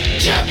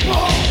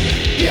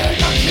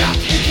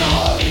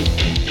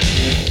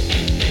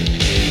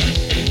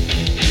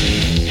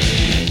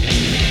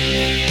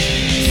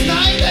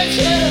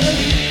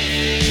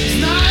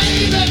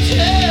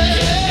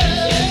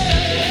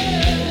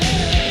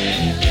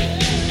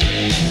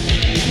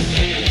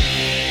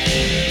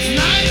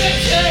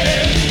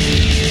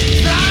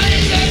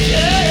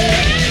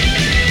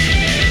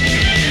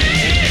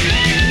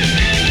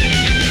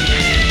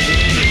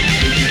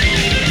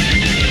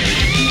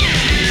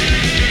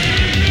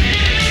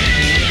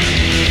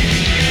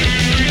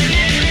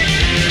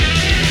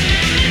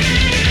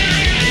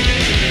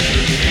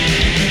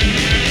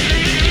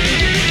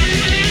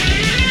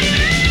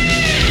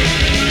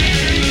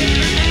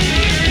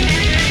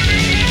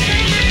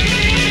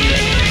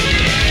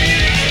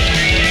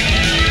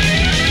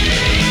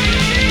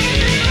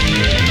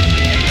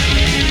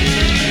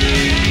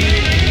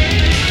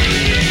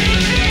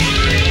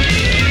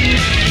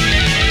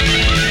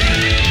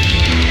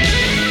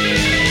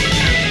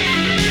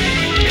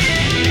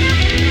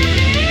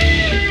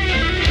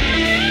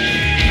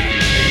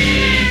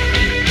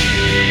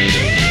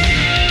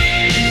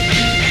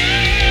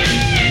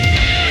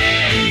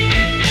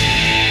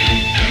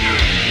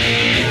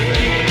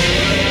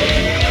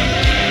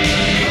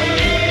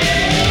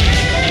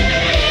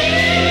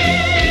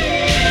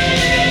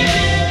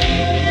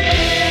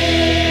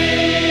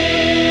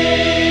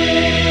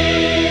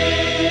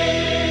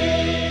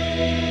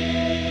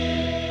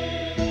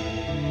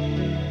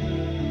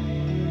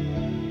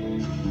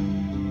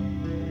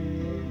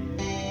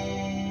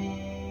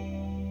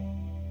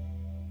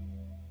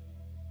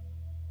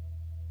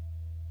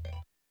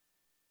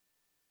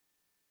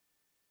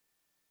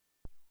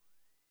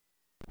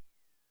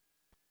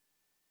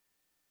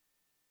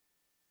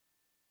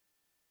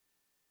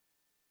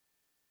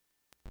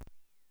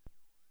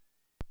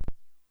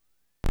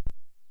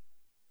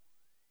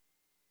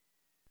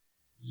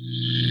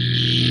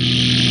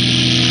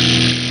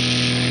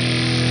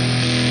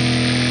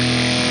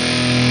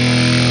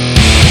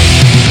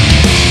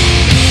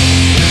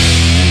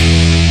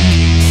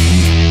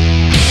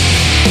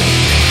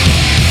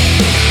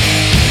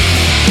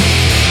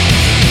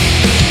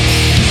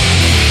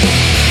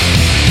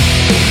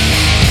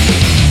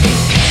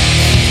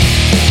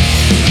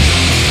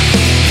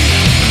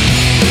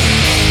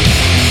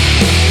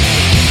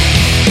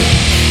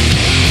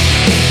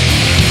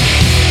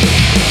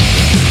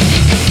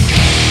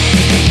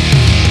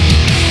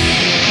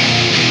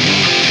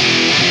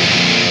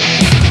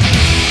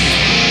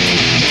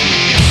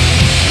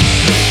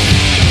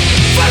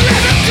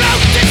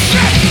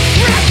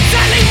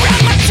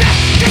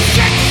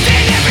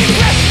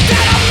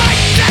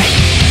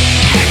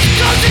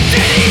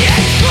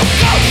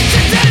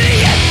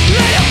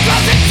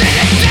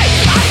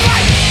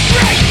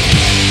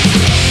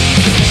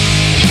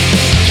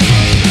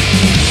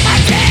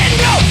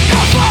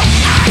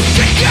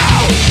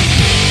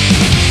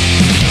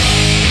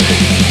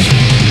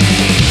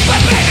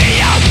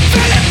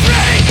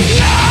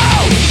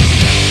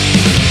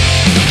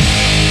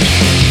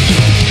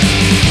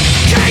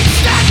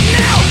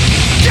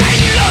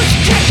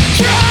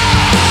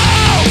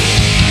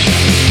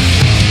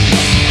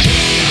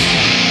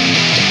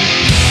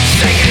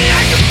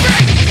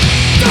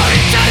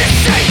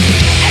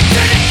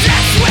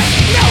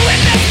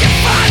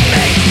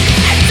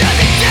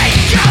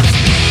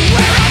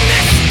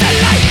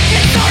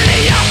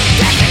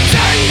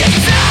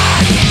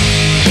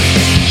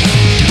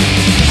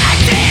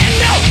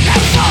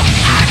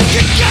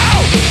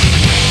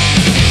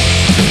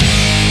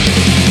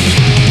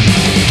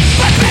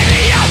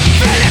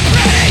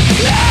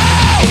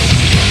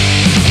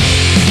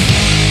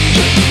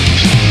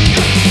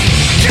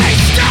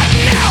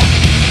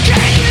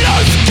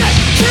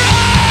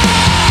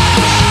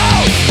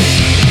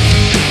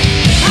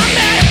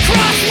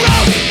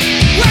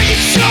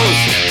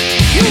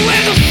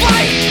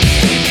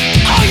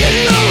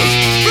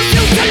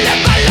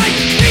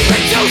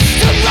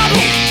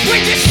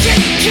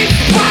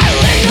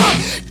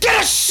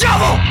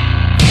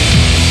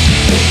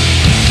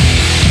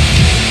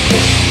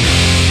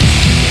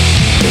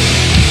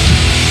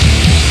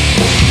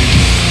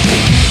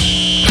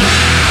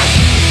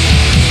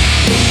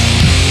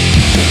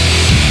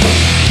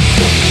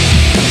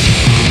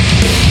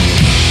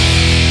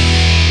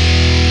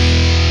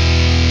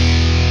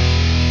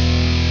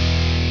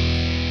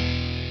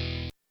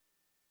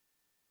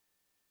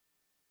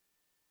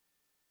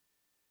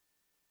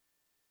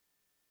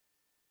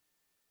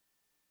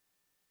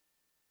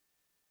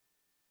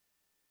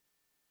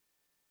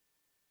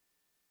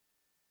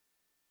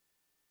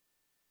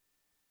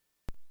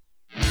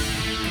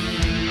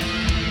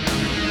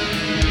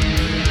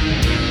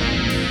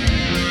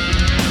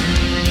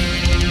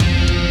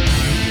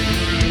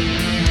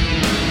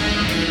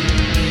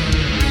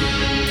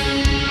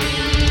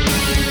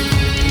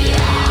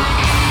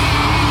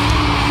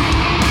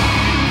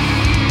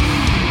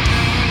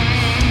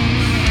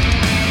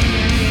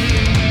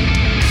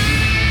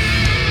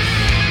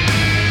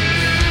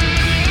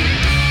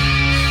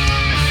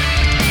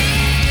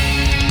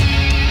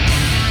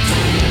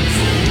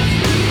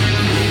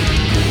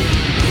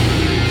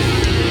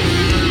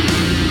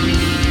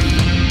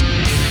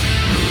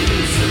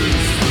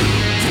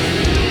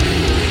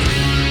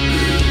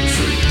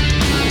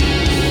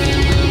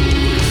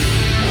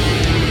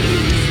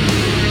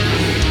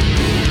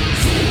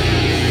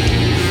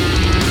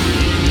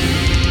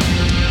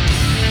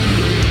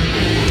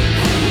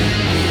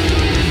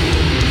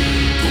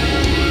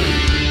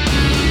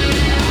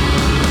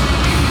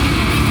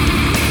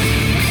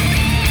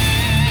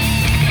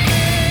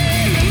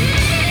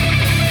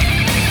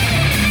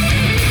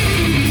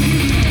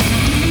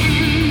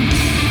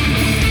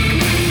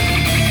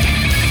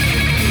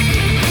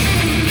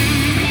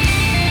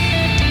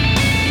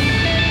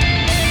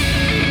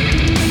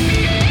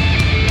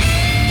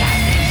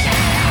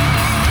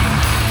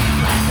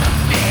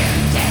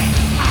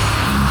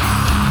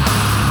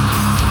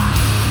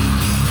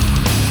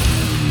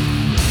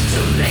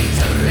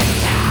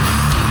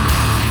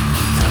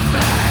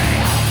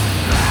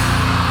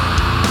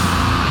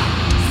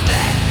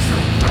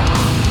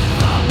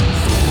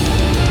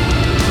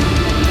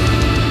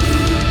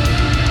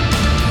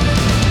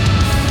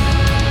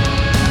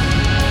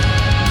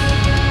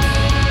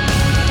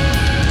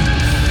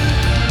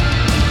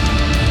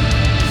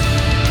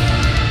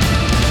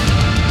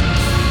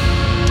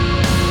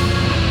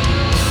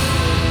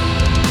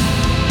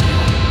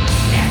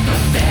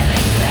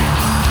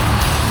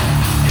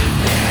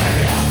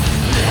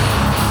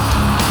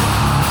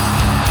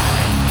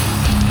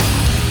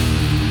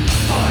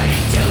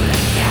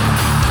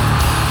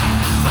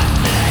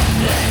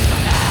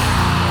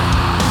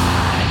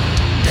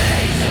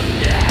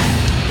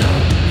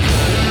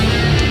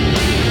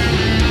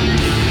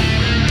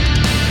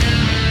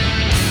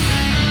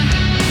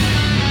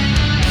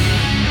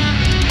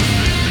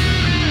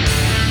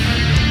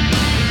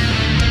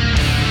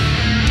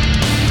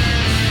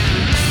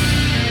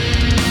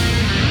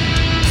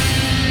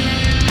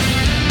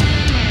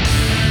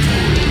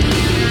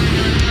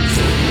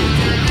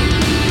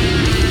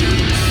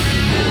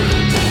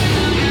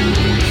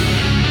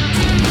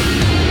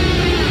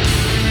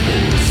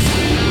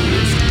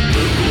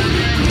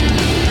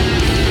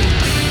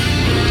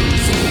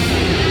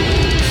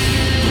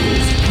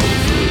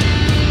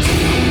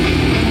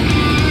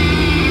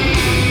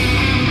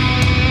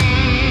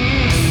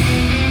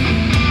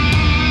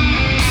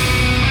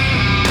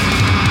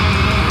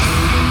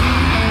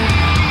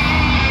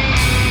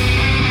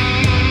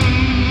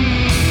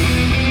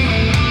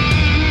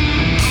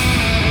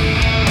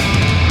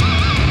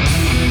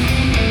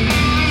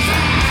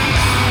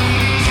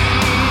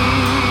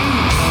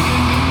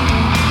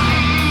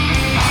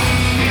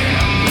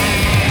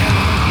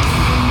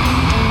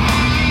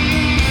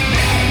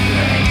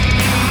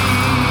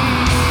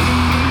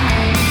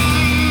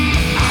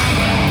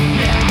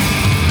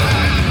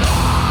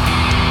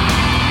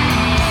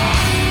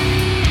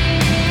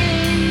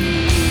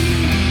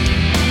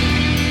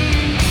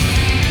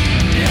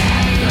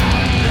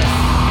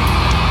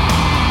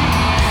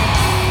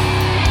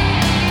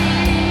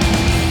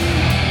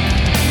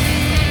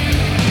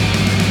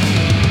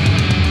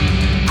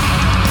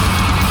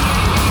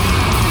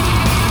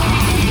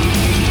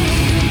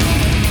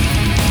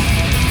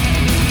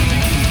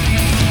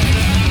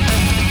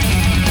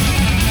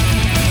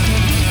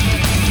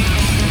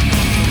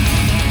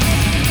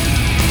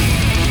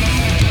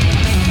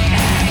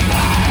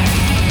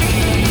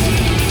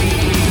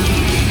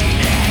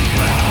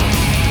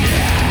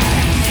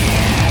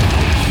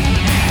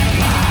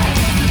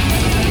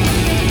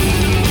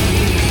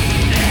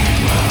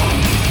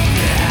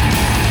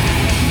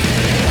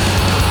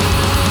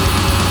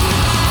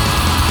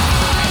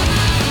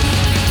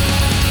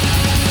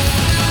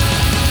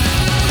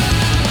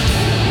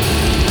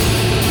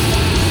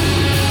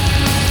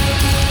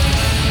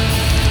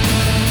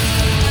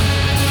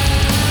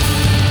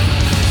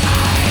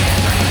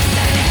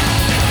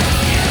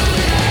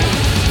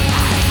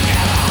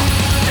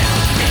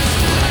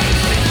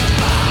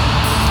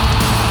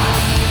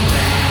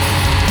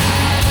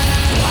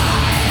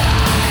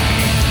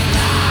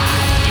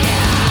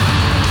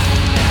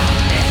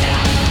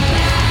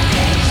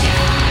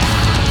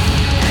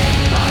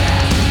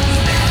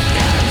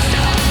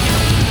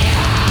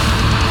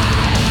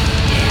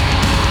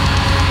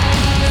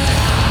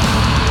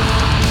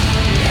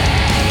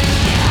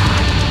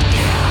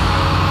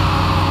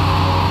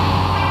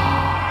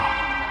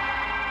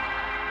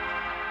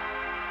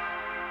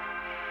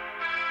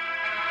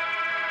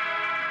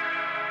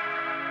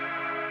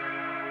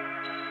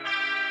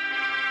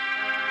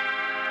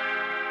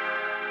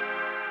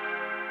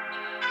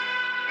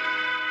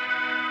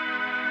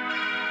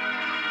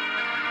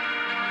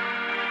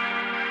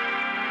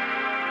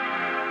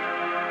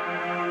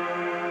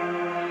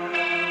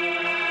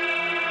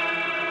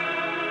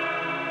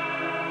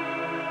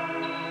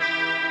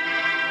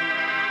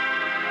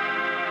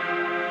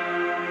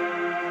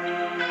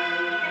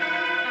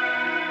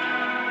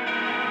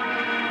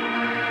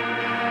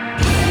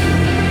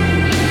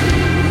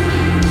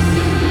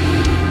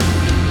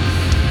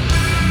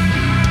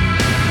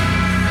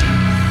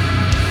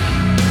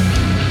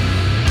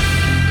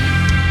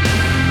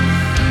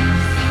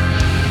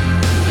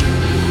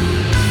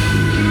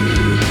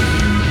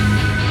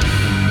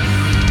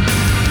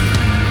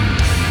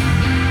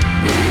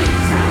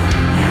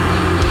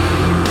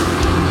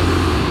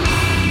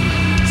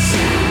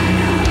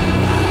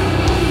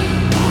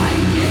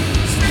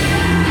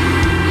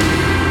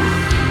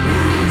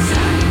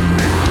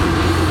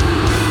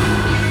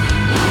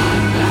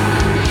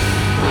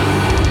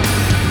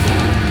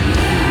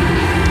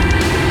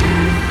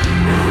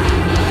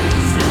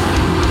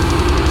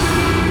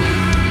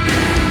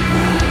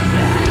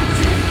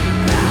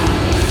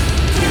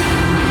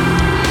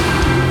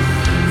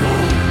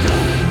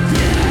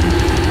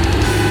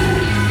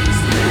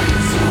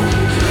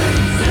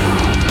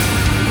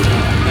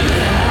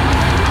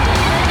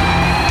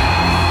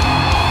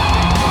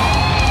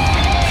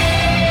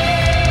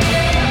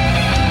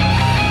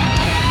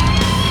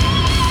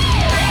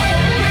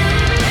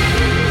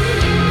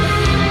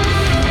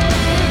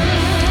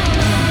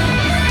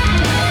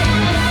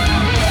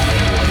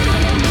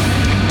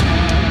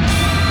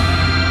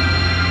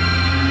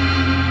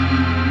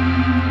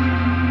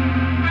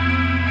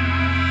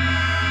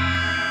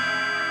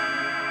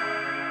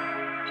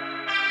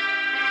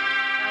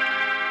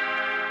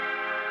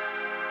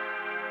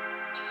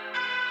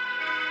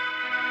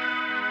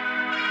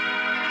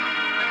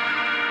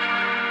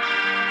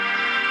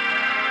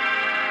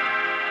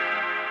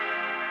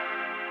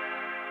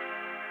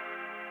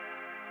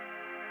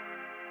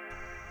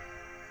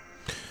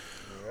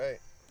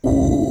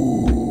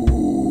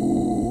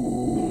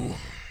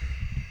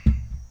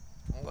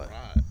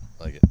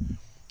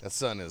That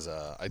sun is,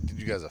 I did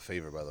you guys a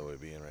favor, by the way,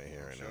 being right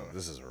here right now.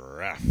 This is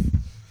rough.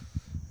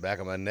 Back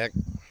of my neck.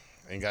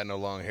 Ain't got no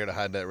long hair to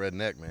hide that red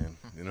neck, man.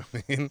 You know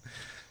what I mean?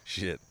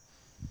 Shit.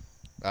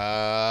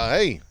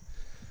 Hey.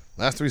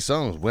 Last 3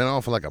 songs went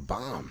off like a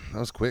bomb. That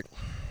was quick.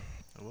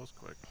 It was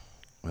quick.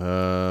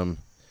 All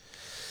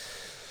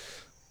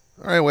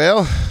right,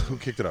 well, who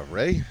kicked it off?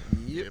 Ray?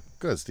 Yep.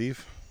 Go ahead,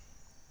 Steve.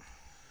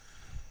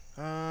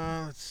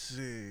 Let's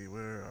see.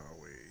 Where are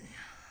we?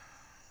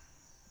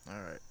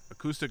 All right.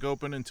 Acoustic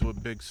open into a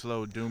big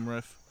slow doom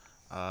riff.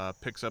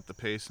 Picks up the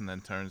pace and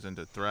then turns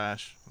into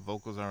thrash.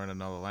 Vocals are in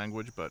another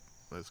language, but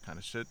this kind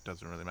of shit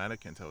doesn't really matter.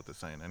 Can't tell what they're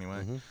saying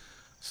anyway.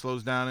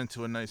 Slows down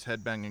into a nice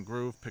headbanging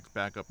groove. Picks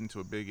back up into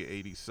a big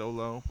 80s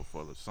solo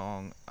before the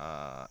song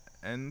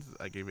ends.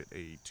 I gave it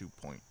a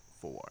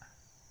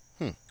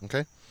 2.4.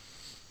 Okay.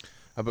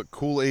 How about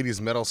cool 80s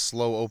metal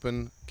slow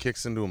open,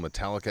 kicks into a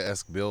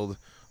Metallica-esque build.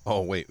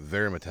 Oh, wait,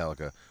 very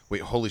Metallica.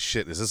 Wait, holy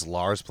shit, is this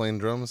Lars playing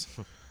drums?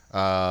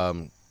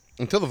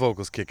 Until the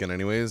vocals kick in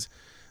anyways.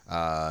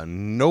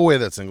 No way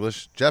that's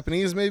English.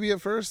 Japanese maybe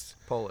at first?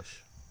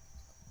 Polish.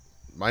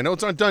 My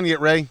notes aren't done yet,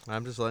 Ray.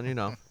 I'm just letting you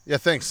know. Yeah,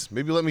 thanks.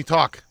 Maybe let me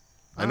talk.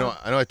 I know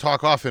I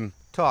talk often.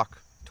 Talk,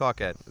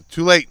 Ed.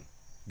 Too late.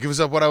 Give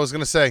us up what I was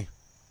going to say.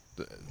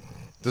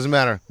 Doesn't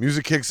matter.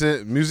 Music kicks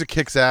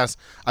ass.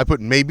 I put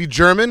maybe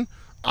German.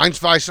 Eins,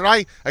 zwei,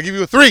 drei. I give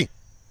you a 3.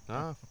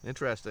 Oh,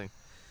 interesting.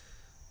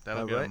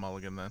 That'll get a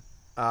mulligan then.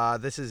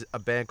 This is a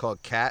band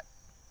called Cat,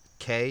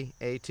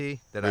 K-A-T,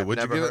 that Wait, I've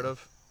what'd you never give heard it?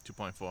 of.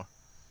 2.4.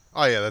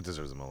 Oh, yeah, that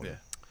deserves a mulligan.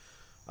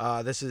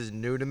 Yeah. This is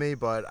new to me,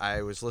 but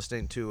I was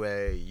listening to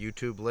a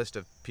YouTube list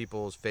of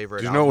people's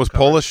favorite Did you know it album was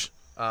covers. Polish?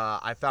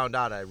 I found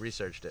out. I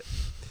researched it.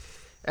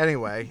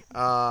 Anyway,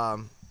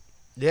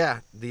 yeah,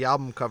 the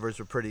album covers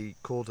were pretty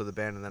cool to the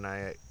band, and then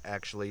I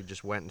actually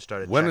just went and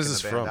started When checking is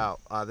this the band from?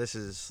 out. This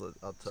is,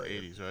 I'll tell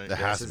you. 80s, right? That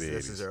has to be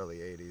This 80s. is early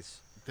 80s.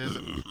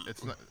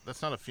 It's not.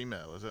 That's not a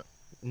female, is it?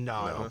 No,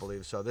 I No. don't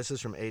believe so. This is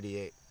from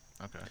 88.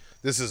 Okay.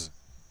 This is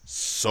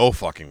so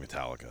fucking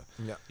Metallica.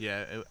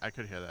 Yeah, I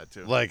could hear that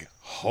too. Like,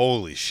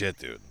 holy shit,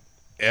 dude.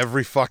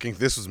 Every fucking...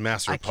 This was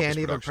Master I of Puppets can't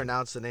even production.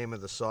 pronounce the name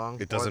of the song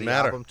It or doesn't the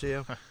matter. album to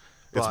you.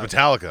 It's but-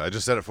 Metallica. I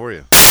just said it for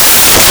you.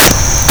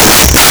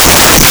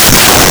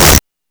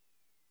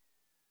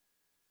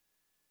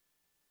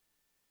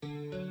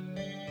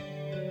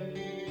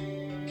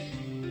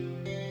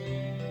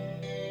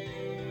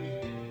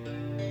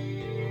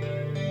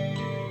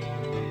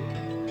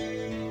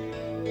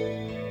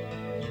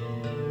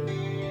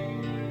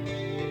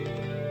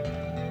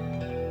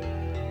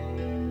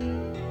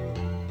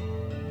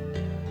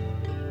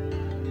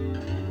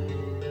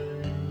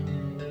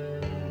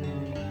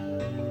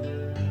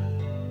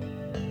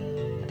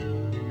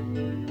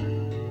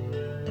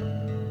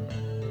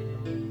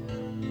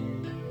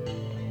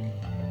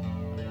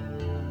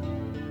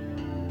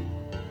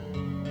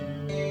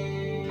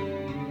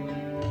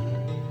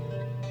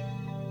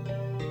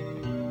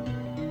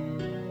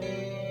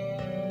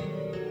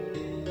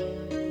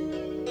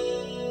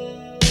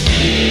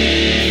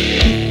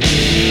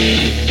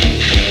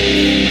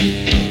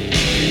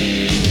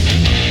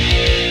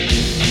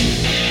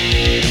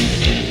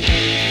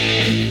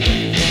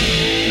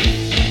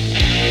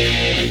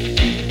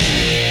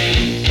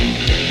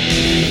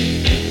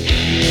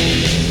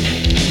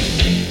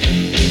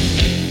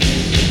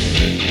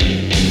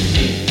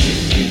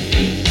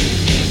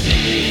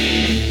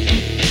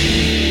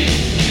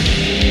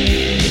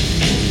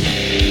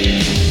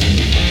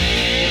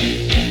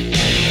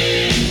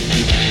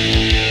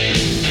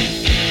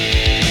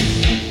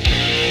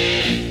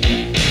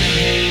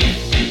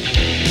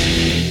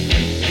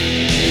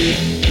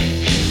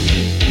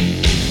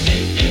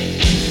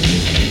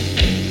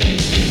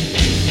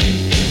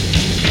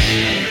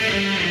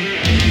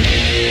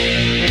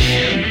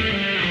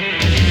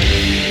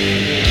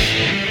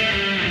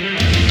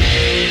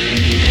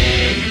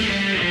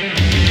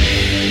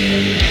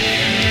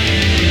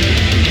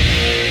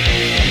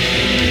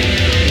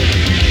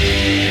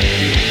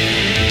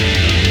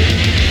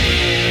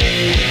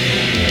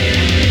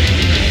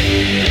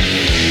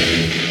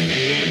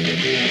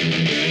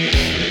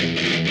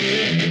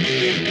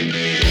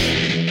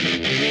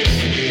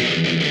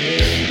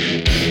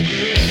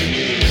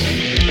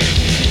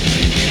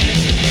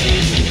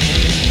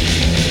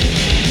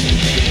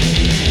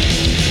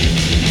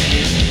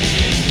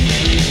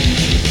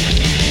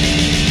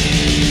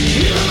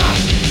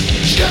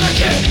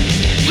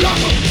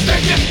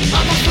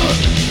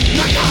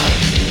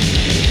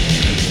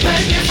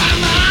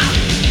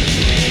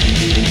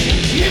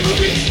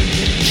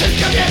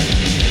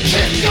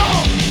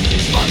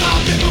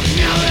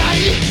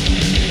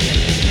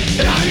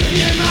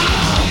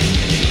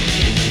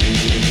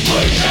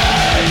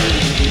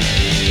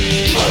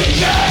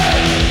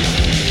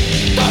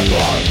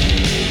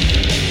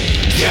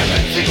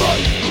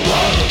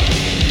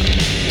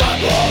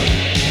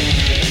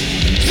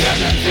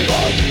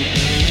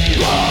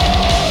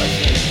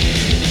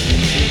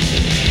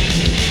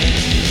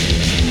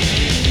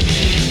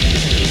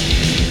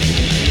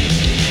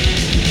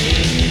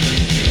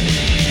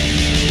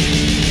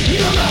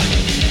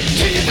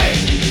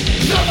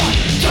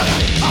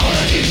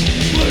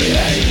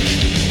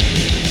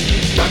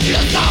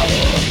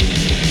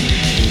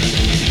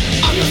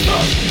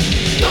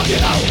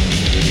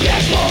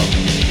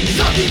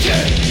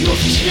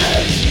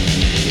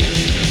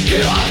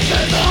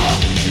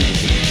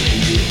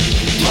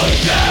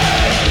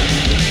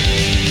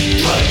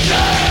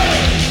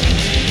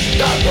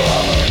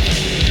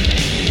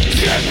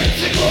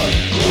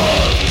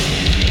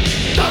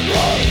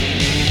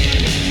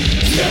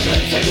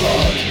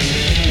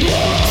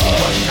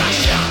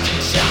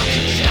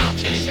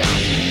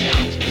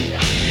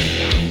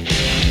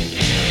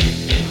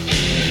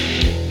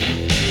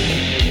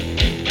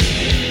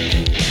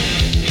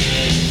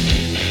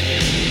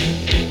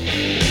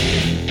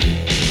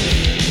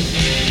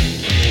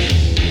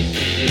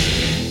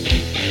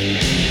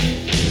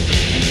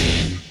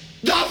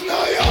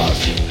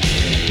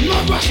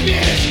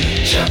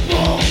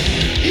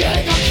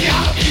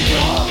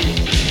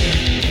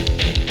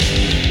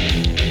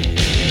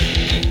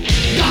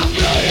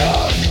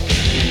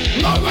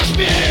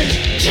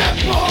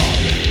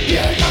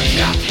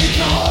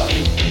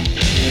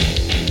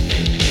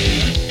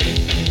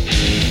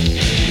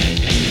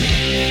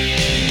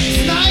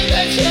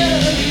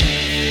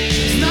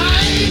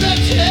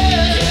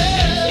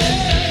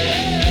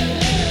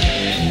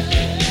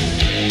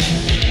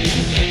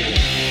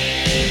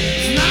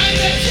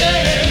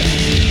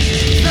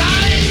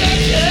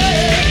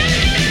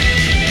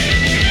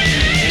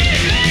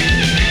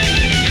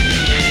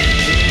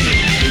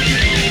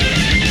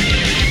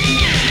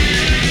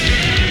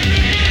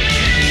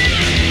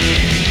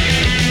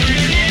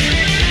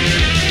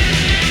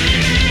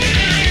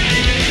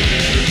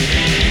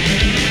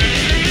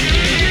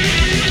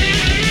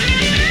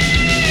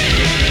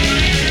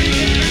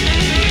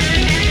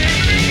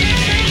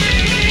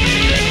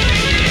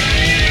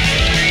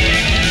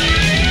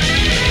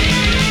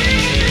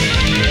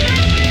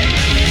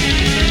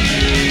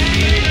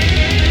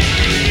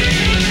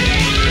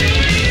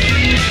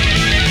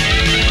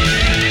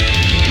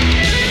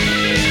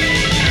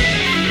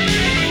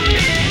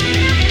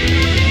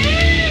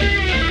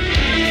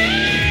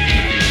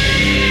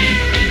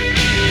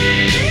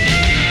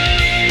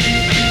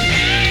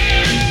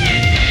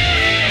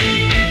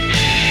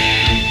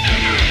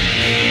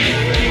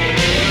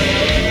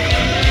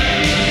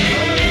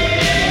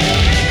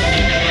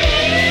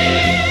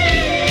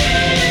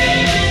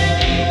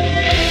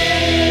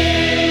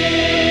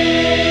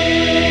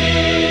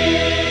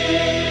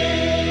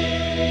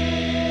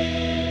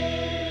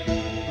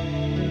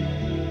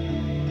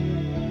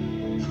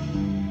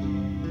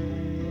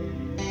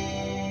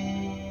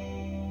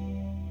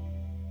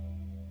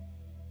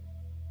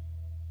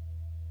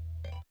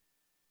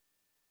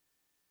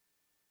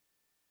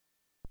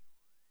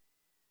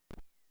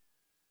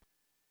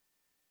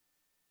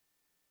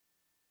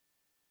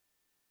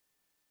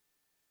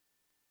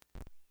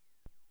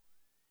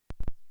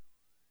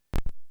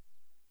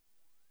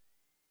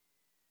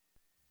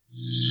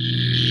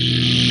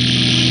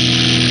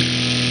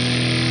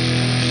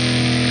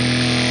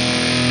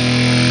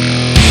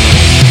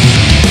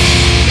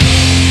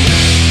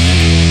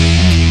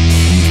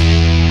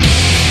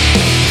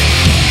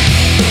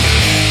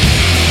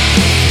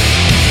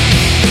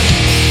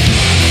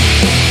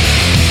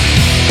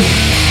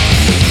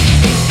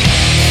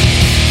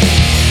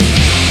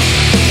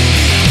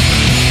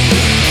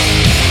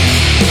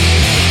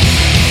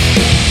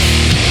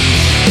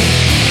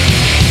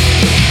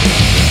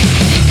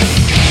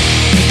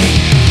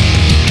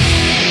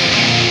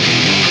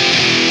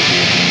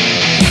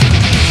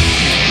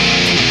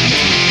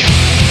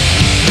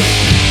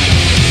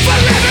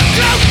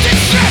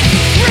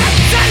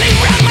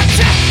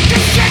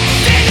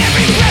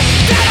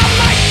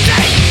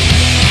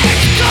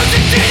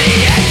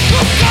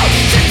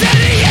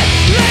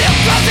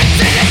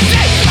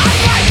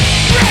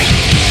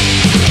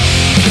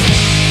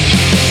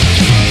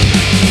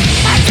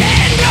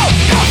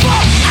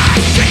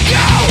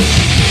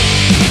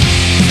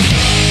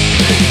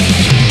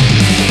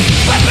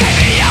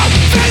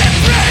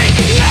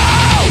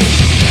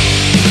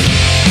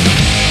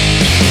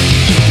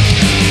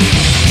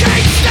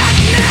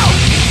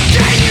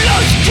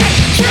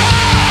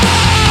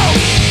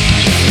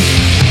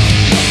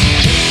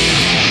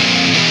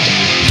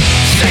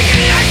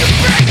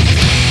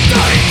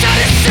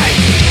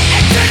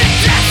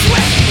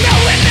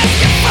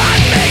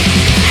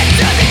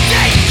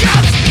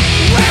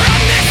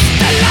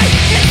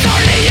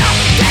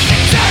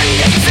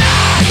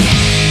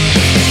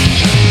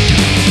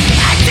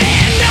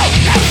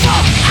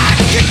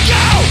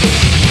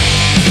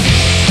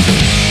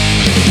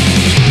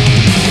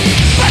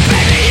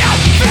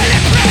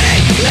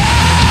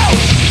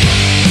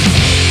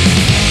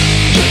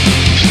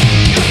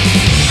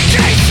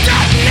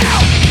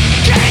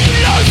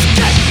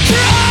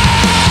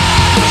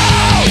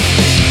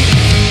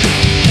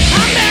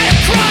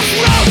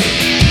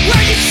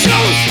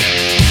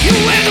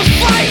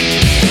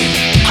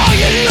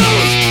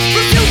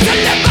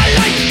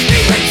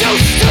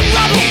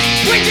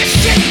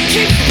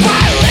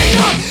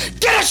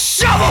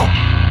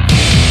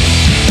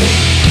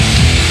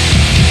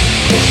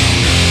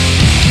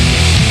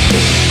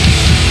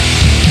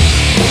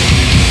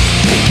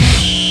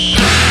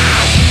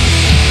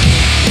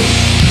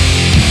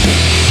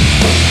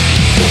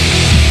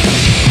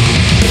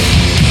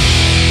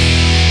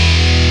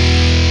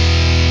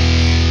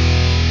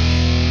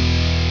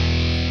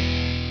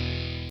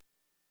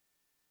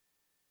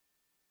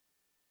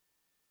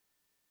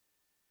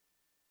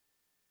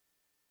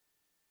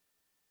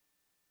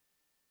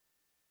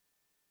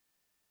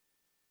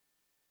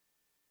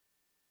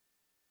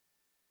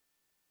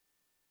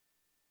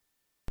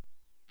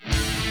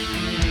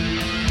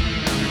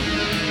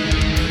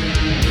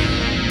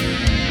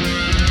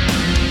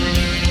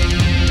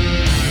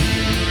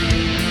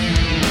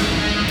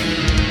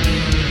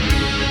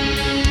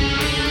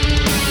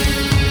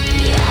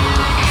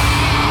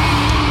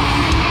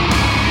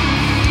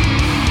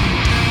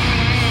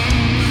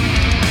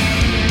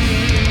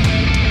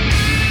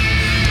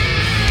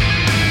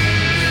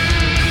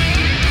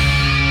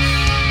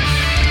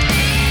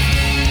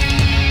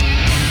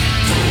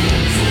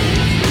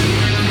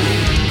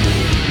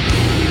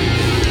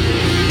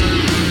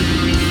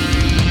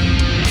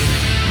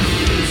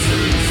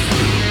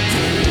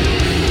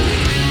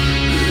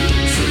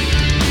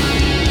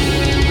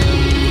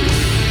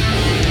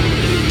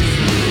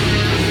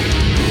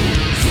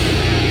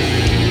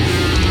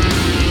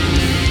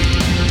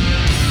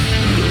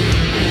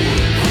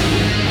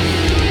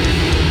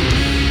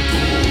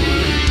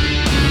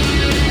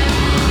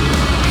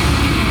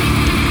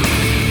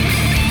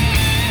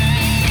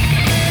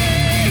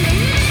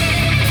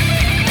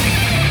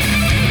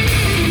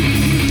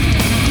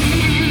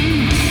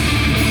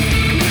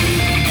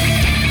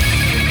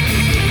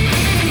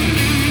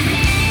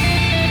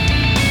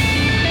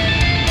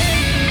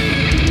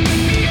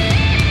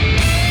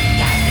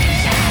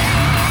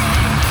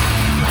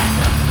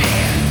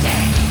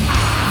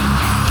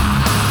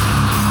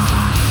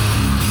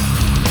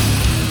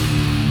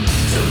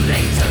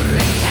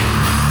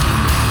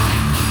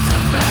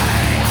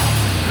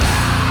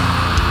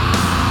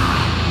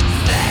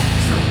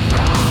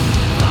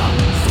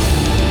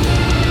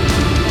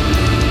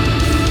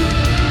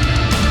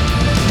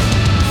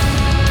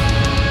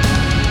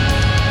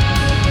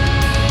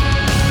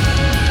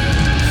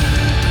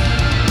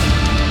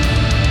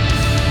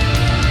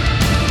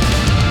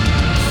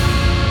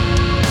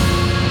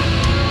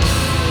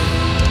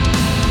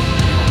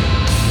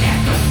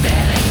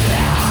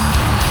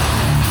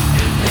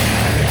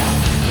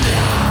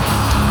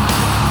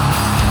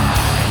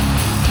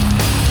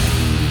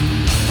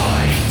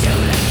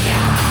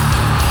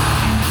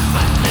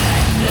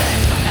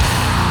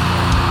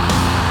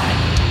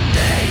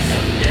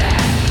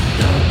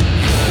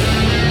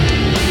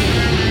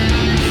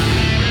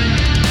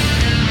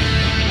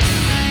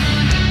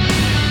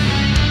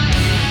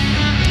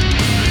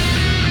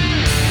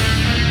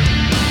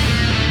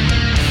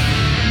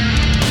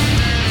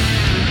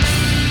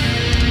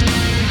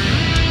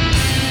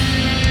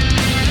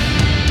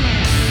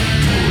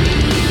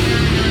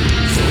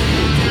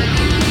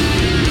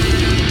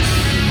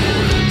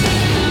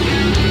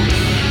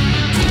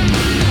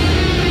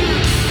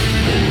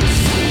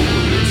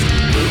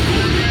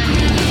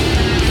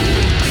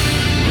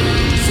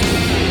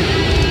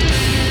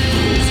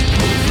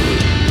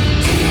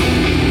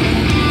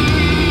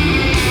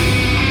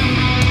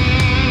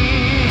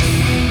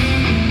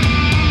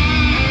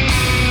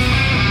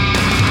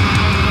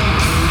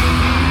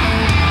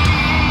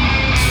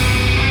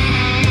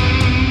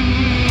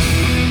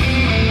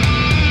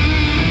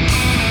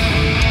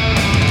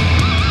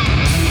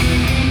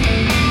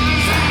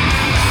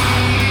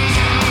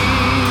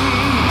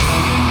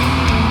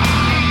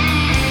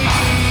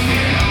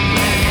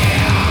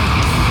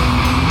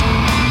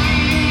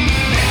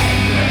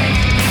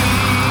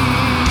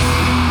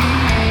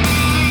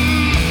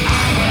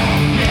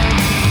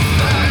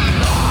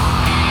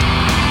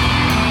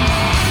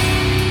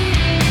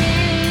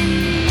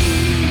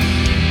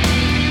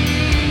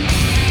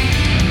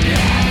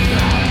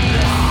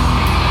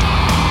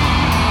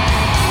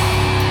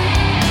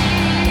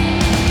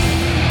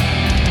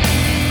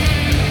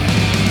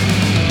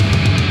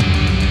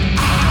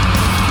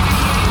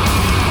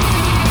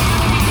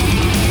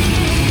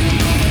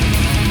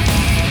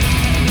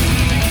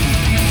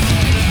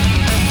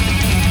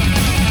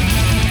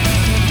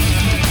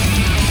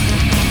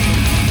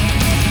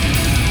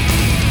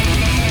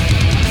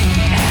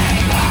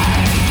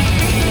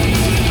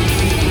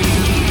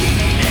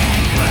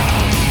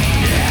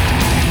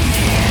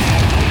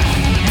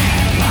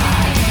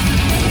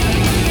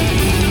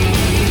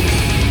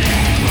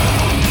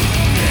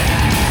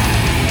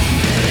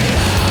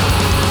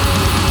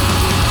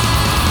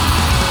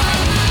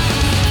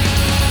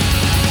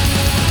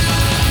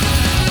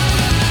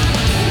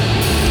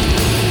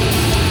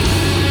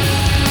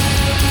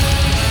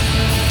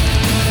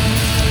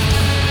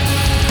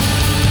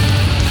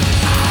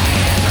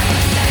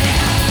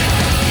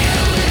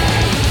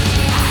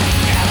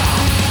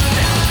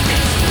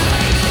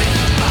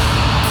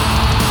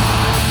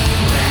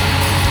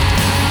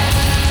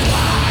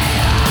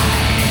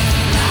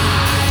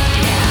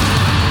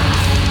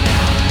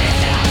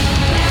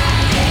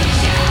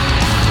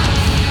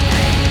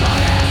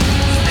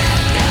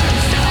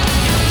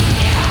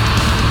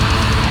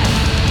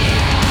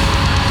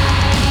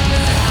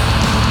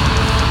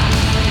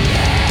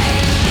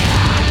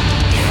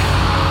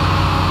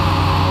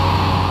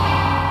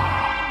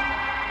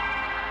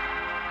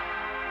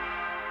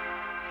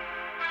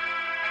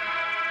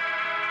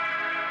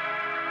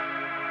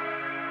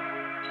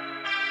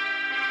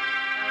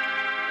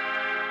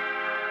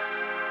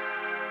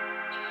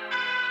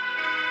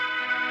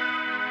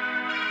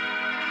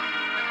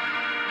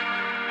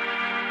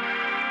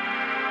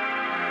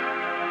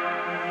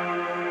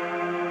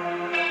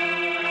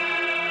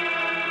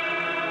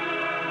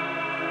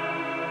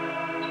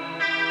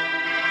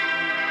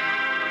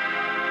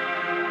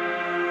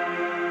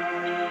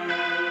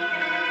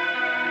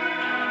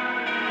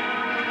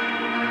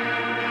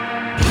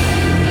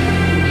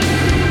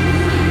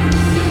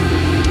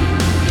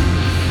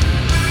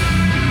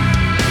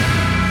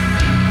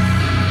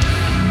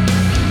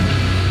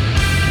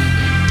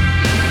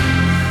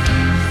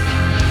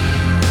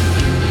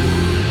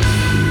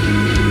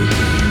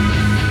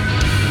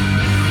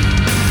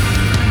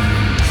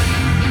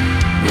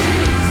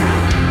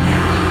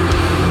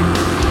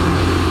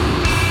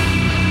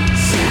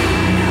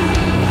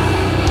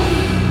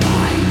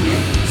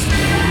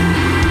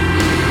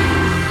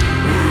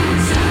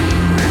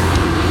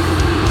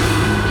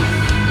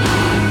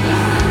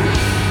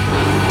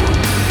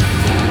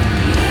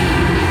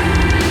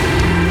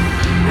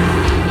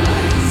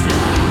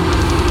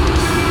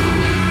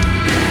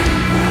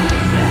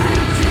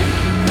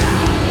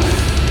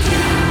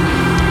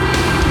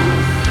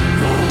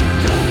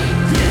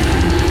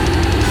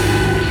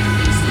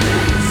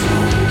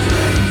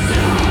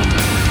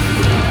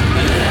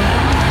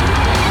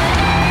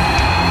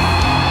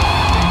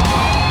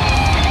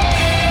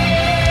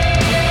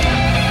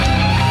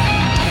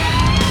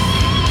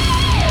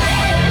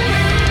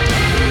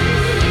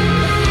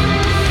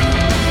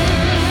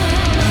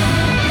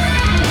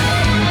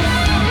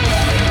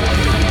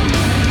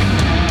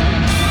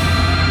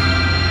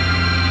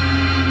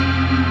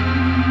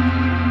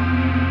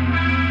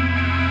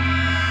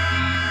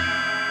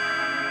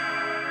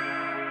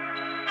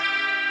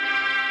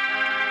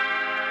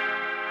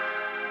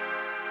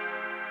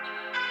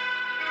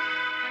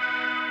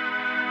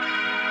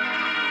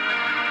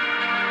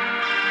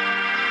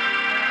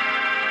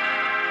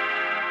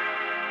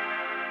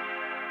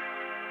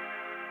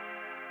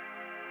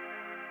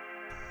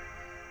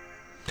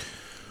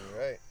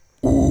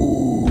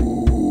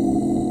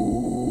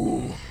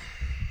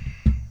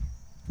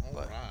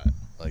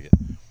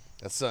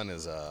 sun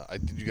is. I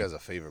did you guys a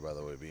favor, by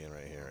the way, being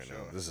right here right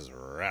now. This is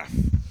rough.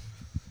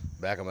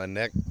 Back of my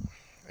neck.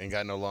 Ain't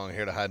got no long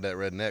hair to hide that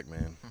red neck,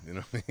 man. You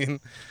know what I mean?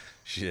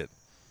 Shit.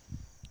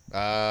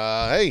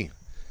 Hey,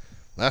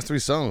 last 3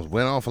 songs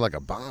went off like a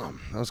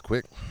bomb. That was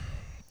quick.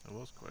 It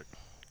was quick.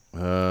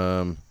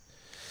 All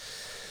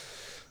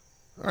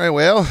right,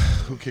 well,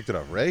 who kicked it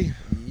off? Ray?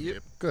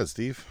 Yep. Go ahead,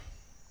 Steve.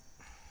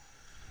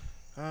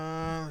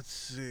 Let's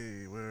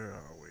see. Where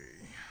are we?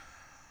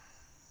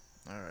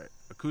 All right.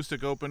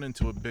 Acoustic open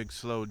into a big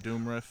slow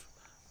doom riff.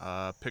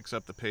 Picks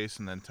up the pace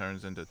and then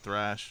turns into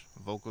thrash.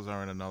 Vocals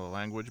are in another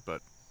language,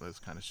 but this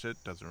kind of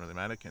shit doesn't really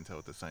matter. Can't tell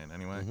what they're saying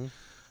anyway.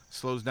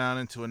 Slows down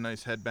into a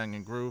nice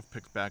headbanging groove.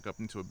 Picks back up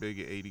into a big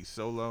 80s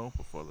solo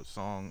before the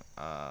song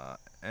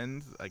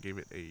ends. I gave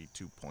it a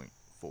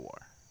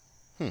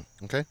 2.4.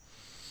 Okay.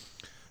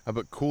 How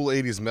about cool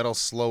 80s metal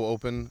slow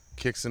open,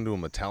 kicks into a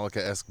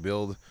Metallica-esque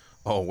build.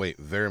 Oh, wait,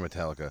 very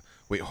Metallica.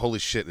 Wait, holy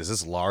shit, is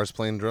this Lars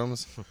playing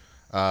drums?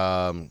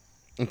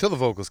 Until the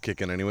vocals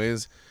kick in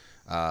anyways.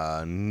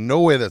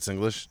 No way that's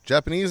English.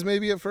 Japanese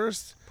maybe at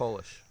first?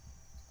 Polish.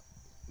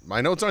 My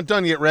notes aren't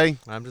done yet, Ray.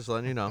 I'm just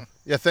letting you know.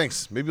 Yeah,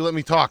 thanks. Maybe let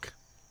me talk.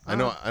 I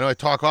know I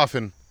talk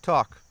often.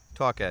 Talk,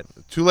 Ed.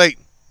 Too late.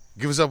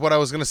 Give us up what I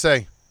was going to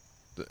say.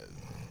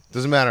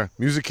 Doesn't matter.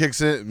 Music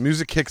kicks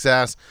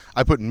ass.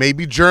 I put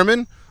maybe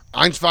German.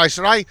 Eins, zwei,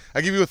 drei.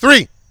 I give you a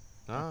 3.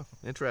 Ah,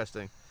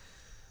 interesting.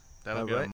 That'll All get right. 'em